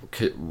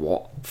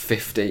 what?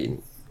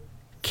 15?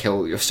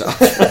 Kill yourself.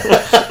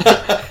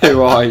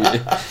 Who are you?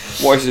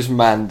 What is this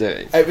man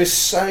doing? It was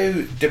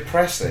so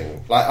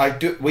depressing.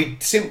 Like, we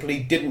simply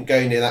didn't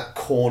go near that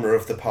corner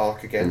of the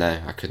park again.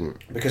 No, I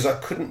couldn't. Because I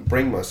couldn't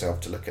bring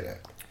myself to look at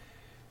it.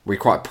 We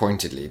quite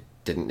pointedly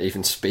didn't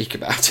even speak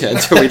about it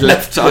until we'd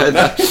left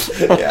either.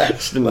 Yeah.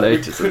 Didn't Like,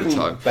 notice we at the couldn't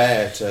time.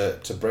 bear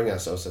to bring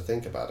ourselves to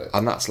think about it.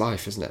 And that's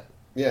life, isn't it?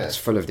 Yeah. It's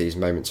full of these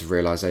moments of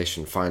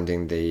realisation,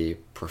 finding the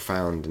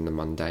profound in the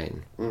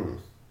mundane.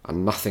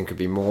 And nothing could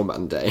be more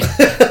mundane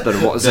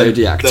than what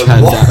Zodiac turned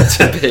out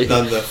to be.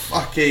 Than the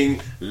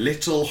fucking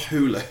little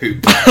hula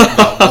hoop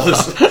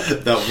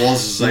that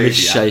was Zodiac.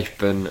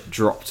 Misshapen,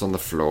 dropped on the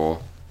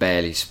floor,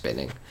 barely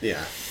spinning.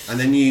 Yeah. And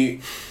then you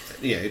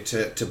know,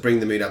 to bring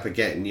the mood up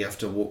again, you have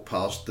to walk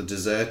past the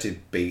deserted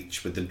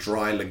beach with the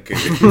dry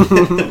lagoon.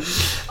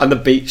 And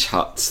the beach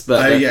huts.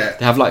 That yeah.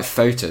 They have like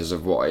photos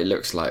of what it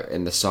looks like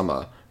in the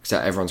summer.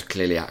 Except everyone's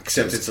clearly actors.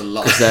 Except it's a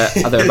lot. Because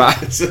they're about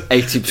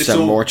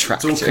 80% more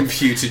attractive. It's all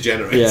computer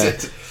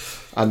generated. Yeah.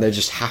 And they're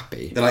just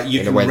happy. They're like, you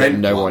in a can way that rent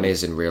no one. one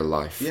is in real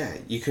life. Yeah,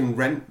 you can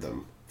rent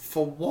them.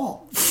 For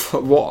what? For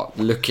what?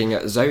 Looking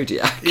at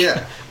Zodiac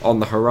Yeah.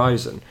 on the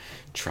horizon.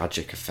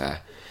 Tragic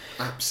affair.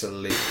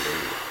 Absolutely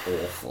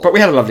awful. But we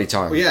had a lovely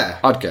time. Well, yeah.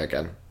 I'd go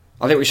again.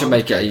 I think we should I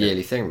make would it go a again.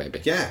 yearly thing,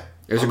 maybe. Yeah.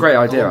 It was a great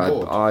idea. I'm on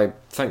board. I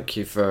thank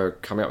you for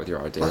coming up with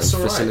your idea That's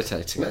and all right.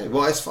 facilitating No, it.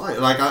 well, it's fine.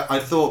 Like, I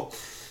thought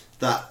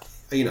that,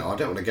 you know, I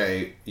don't want to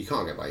go. You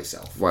can't go by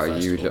yourself. Well,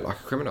 first you of all. look like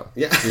a criminal.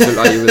 Yeah. You look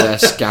like you were there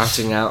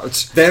scouting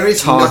out There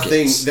is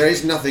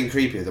targets. nothing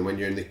creepier than when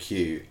you're in the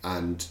queue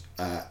and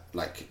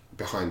like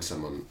behind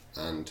someone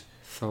and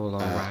Full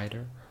on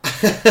rider.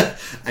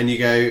 and you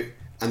go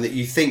and that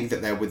you think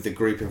that they're with the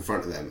group in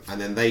front of them, and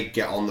then they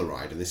get on the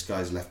ride and this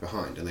guy's left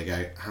behind, and they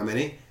go, "How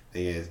many?"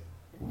 And he goes,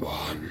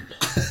 "1."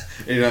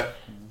 And you're like,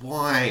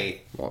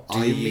 "Why What do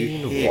are you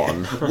you mean, here?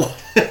 1?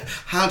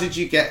 How did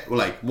you get?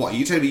 Like, what?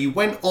 You told me you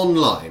went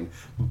online,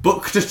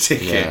 booked a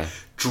ticket, Yeah.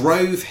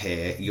 drove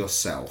here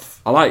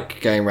yourself." I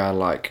like going around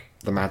like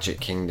the Magic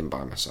Kingdom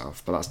by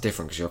myself, but that's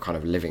different because you're kind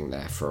of living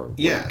there for a week.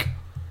 Yeah.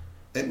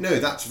 No,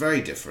 that's very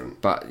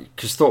different. But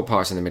because Thorpe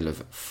Park's in the middle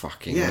of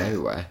fucking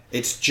nowhere,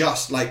 It's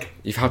just like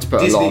you've had to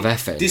put a lot of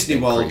effort. Disney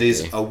into World being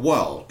is creepy. a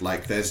world.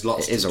 Like, there's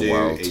lots It is to a do.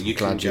 world. You I'm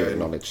glad you go-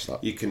 acknowledge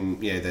that. You can,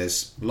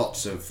 there's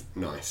lots of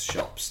nice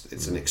shops.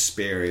 It's an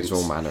experience.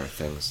 There's all manner of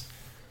things.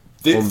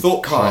 All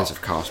Thorpe kinds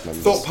of cast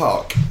members. Thorpe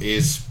Park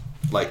is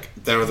like,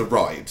 there are the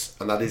rides,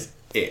 and that is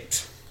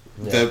it.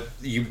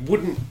 You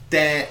wouldn't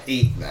dare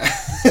eat there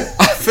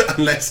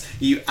unless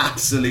you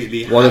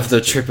absolutely One had of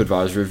the to.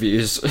 TripAdvisor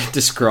reviews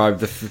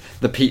described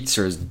the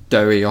pizza as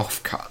doughy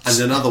offcuts.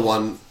 And another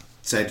one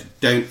said,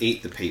 "Don't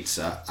eat the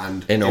pizza,"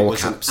 and In it all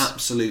was caps. an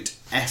absolute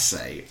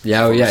essay.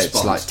 Yeah, for it's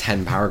response. like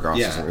 10 paragraphs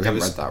or something. We haven't it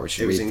was- read that. We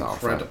should it was read that.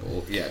 off, right?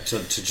 incredible. Yeah, to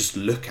just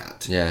look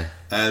at. Yeah.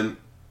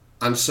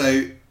 And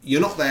so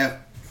you're not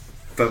there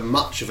for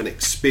much of an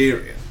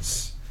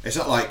experience. It's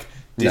not like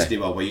Disney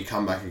World where you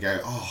come back and go,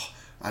 "Oh,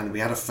 and we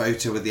had a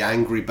photo with the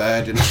Angry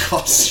Bird in a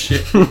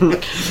costume."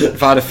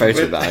 If I had a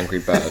photo of that angry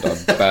bird,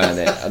 I'd burn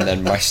it and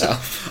then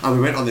myself. And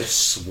we went on this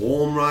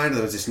swarm ride.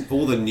 There was this.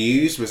 All the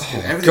news was.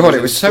 Everything God, it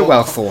in was so Thorpe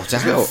well Park. thought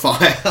It was on out.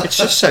 fire. It's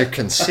just so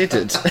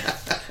considered.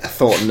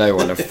 Thought no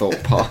one of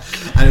Thorpe Park.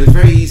 And it was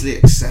very easily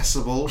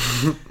accessible.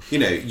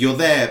 You're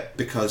there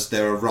because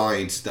there are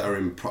rides that are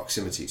in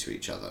proximity to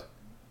each other.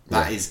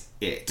 That is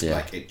it. Yeah.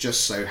 Like, it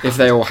just so happens. If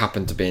they all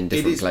happen to be in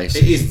different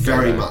places, It is you go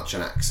very there. much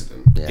an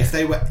accident. Yeah. If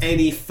they were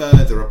any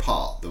further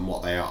apart than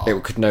what they are,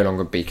 It could no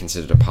longer be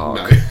considered a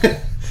park. no,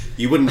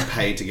 you wouldn't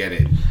pay to get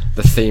in.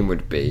 The theme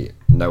would be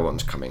no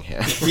one's coming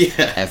here.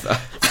 Yeah. Ever.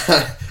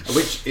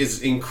 Which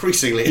is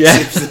increasingly Yeah,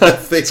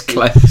 it's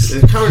close.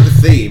 The current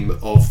theme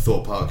of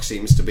Thorpe Park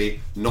seems to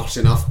be not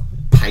enough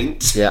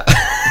paint. Yeah.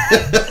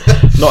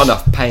 Not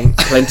enough paint,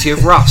 plenty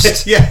of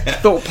rust. Yeah.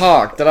 Thorpe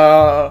Park,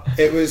 ta-da!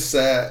 It was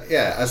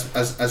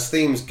as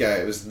themes go,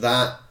 it was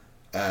that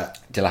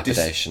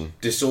Dilapidation.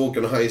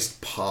 disorganised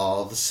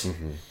paths,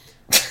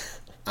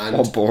 and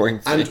What boring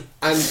thing.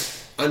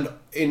 and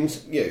in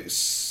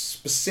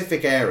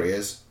specific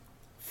areas,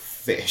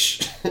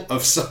 fish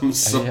of some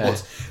sort. yeah.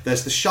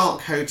 There's the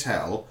Shark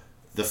Hotel,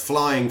 the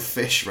Flying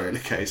Fish roller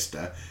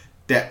coaster,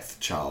 Depth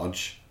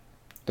Charge,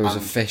 There was a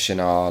fish in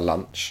our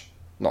lunch.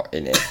 Not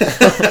in it.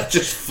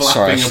 just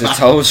Sorry, I flapping should about. have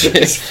told you.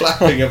 Just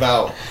flapping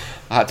about.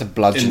 I had to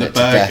bludgeon In the it to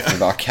death burger.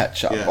 with our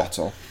ketchup Yeah.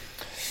 bottle.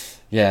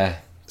 Yeah.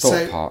 Thorpe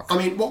So, Park. I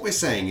mean, what we're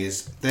saying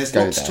is there's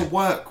Go lots there. to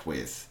work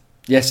with.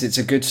 Yes, it's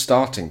a good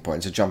starting point.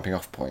 It's a jumping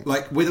off point.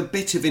 Like, with a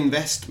bit of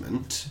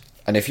investment.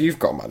 And if you've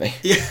got money,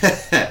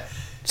 Yeah.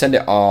 send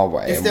it our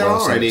way. If and there we'll are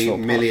send it any to Thorpe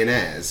Park.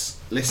 millionaires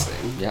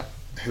listening Yeah.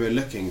 who are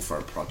looking for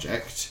a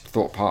project,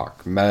 Thorpe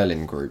Park,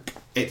 Merlin Group.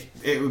 it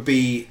would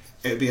be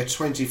a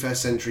 21st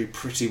century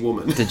pretty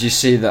woman. Did you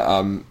see that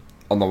on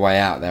the way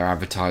out they're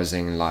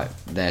advertising like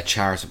their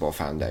charitable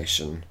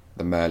foundation,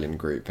 the Merlin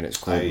Group, and it's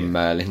called yeah.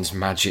 Merlin's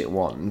Magic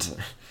Wand.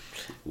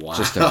 Wow.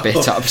 Just a bit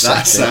upsetting.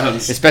 That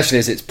sounds... Especially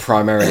as it's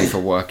primarily for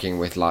working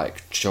with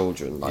like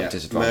children, like Yeah,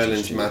 disadvantaged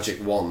Merlin's students.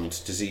 magic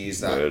wand. Does he use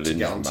that Merlin's to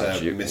get onto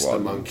magic Mr.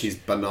 wand. Monkey's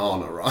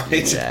banana ride?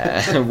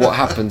 Yeah, what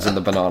happens in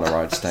the banana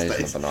ride stays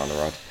in the banana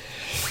ride.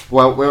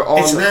 Well, we're on.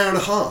 It's an hour and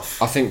a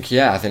half. I think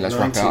let's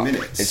wrap it 90 up.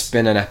 minutes. It's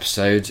been an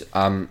episode.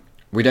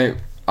 We don't.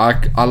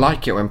 I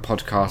like it when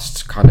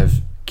podcasts kind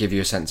of give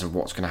you a sense of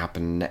what's going to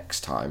happen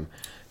next time,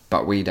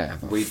 but we don't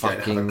have a We don't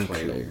fucking have a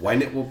clue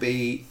when it will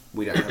be.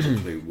 We don't have a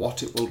clue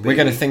what it will be. We're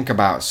going to think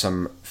about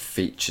some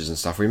features and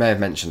stuff. We may have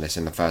mentioned this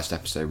in the first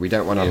episode. We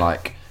don't want to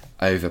like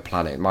over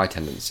plan it. My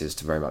tendency is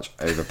to very much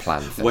over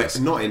plan things.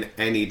 We're not in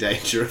any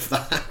danger of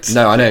that.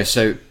 No, I know.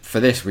 So for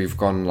this, we've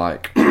gone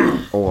like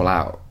all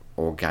out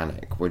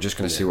organic. We're just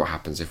going to see what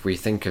happens. If we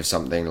think of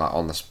something like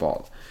on the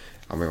spot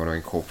and we want to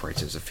incorporate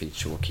it as a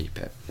feature, we'll keep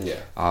it. Yeah.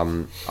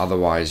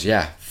 Otherwise,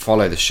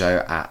 follow the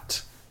show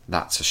at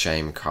That's a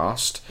Shame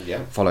Cast.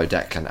 Yeah. Follow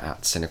Declan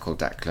at Cynical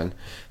Declan.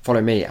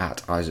 Follow me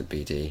at Isaac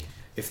BD.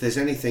 If there's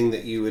anything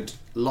that you would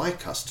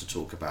like us to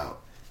talk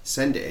about,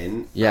 send it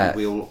in. Yeah. And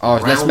we'll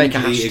Let's make a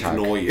roundly hashtag.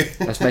 ignore you.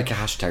 Let's make a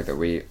hashtag that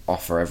we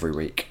offer every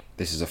week.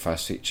 This is a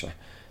first feature.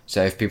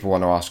 So if people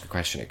want to ask a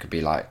question, it could be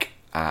like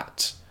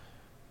at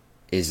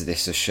Is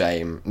This a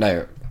Shame?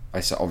 No,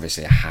 it's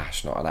obviously a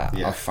hash, not an at.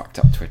 Yeah. I've fucked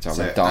up Twitter. I'm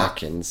So a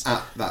Darkins.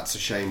 at That's a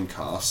Shame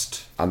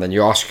Cast. And then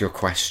you ask your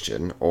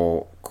question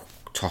or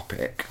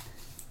topic.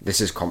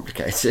 This is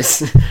complicated.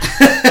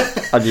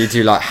 And you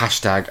do like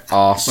hashtag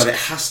ask. But it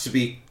has to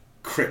be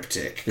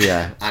cryptic.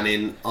 Yeah. And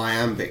in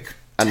iambic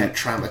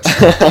tetrameter.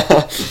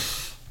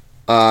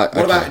 What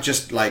What about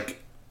just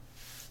like,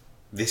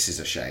 this is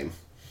a shame?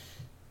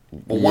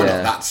 Or why Yeah.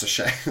 not that's a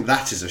shame?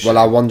 That is a shame.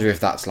 Well, I wonder if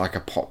that's like a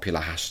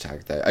popular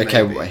hashtag though.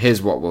 Okay, Maybe.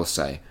 here's what we'll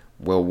say.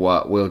 We'll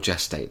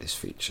gestate this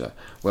feature.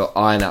 We'll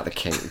iron out the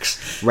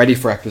kinks. Ready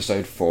for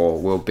episode 4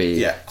 will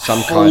be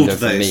some kind hold of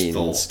those means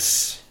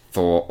thoughts.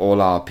 for all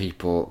our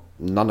people,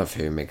 none of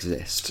whom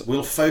exist.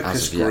 We'll focus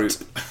as of yet. group.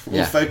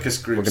 We'll focus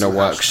groups. We're going to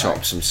and workshop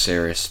hashtags. some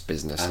serious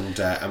business.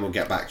 And we'll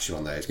get back to you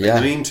on those. But Yeah.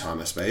 in the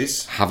meantime, I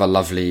suppose, Have a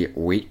lovely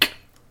week.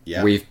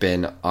 Yeah. We've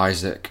been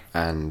Isaac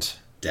and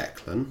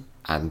Declan.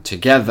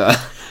 together,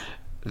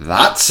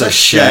 that's a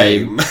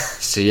shame.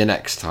 See you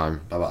next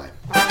time. Bye bye.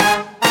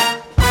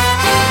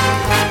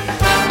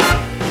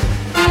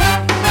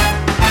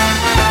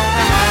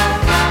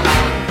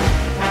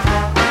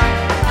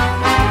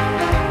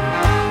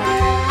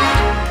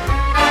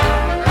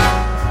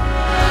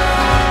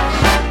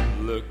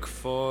 Look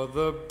for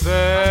the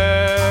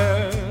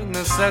bare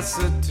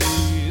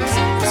necessities,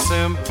 the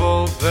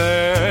simple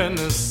bare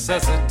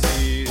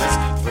necessities.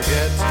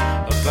 Forget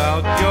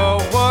about your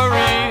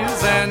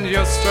worries and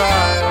your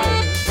strife.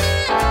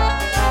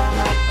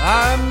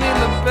 I mean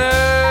the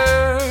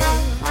bare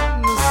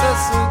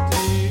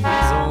necessities,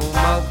 oh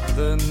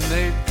Mother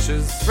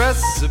Nature's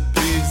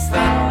recipes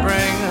that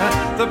bring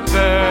the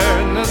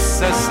bare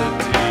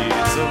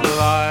necessities of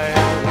life.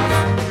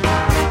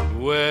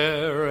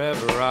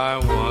 Wherever I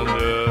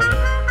wander,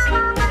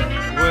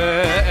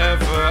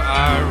 wherever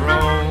I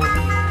roam,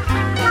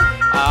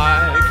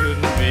 I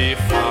couldn't be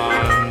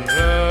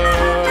fonder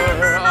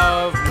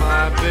of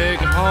my big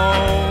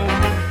home.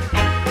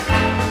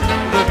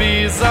 The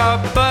bees are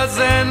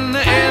buzzing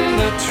in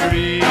the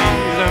tree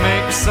to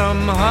make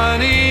some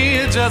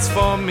honey just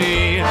for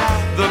me.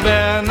 The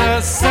bare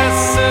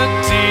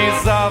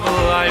necessities of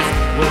life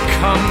will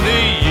come to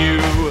you.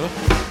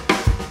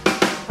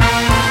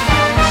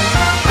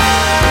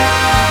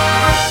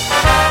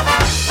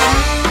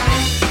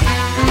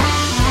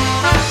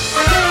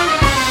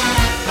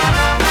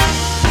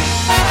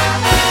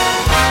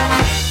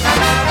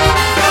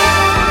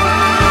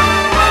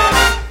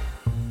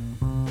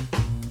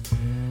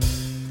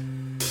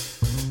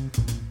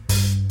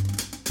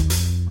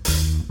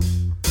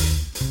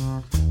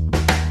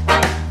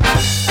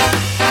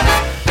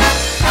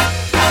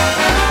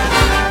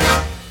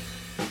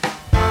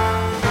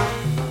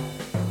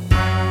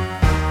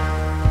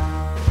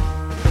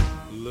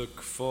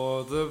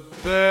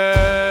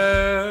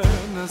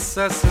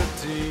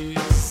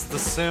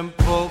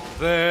 simple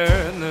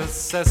bare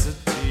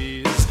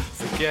necessities.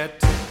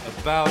 Forget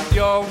about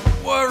your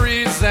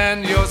worries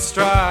and your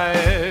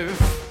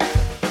strife.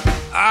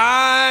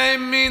 I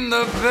mean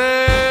the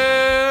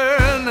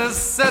bare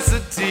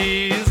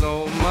necessities,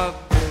 oh Mother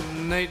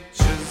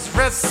Nature's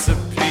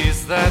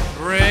recipes that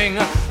bring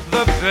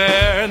the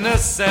bare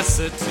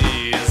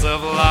necessities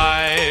of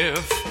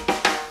life.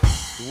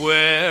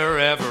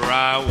 Wherever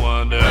I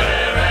wander,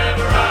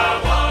 wherever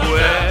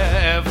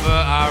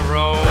I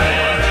roam,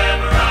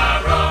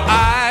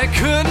 I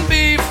couldn't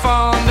be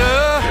fonder.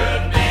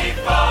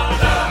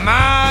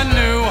 My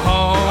new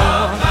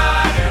home.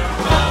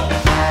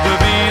 The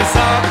bees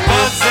are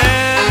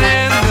buzzing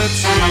in the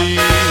tree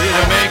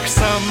to make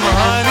some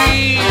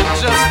honey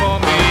just for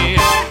me.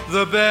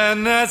 The bare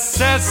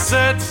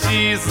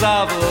necessities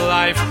of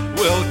life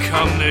will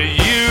come to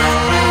you.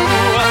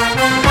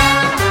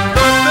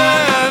 The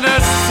bare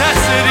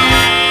necessities,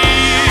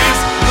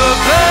 the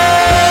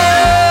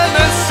bare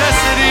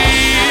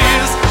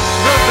necessities,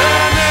 the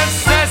bare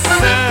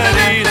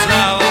necessities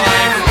of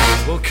life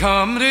will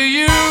come to you.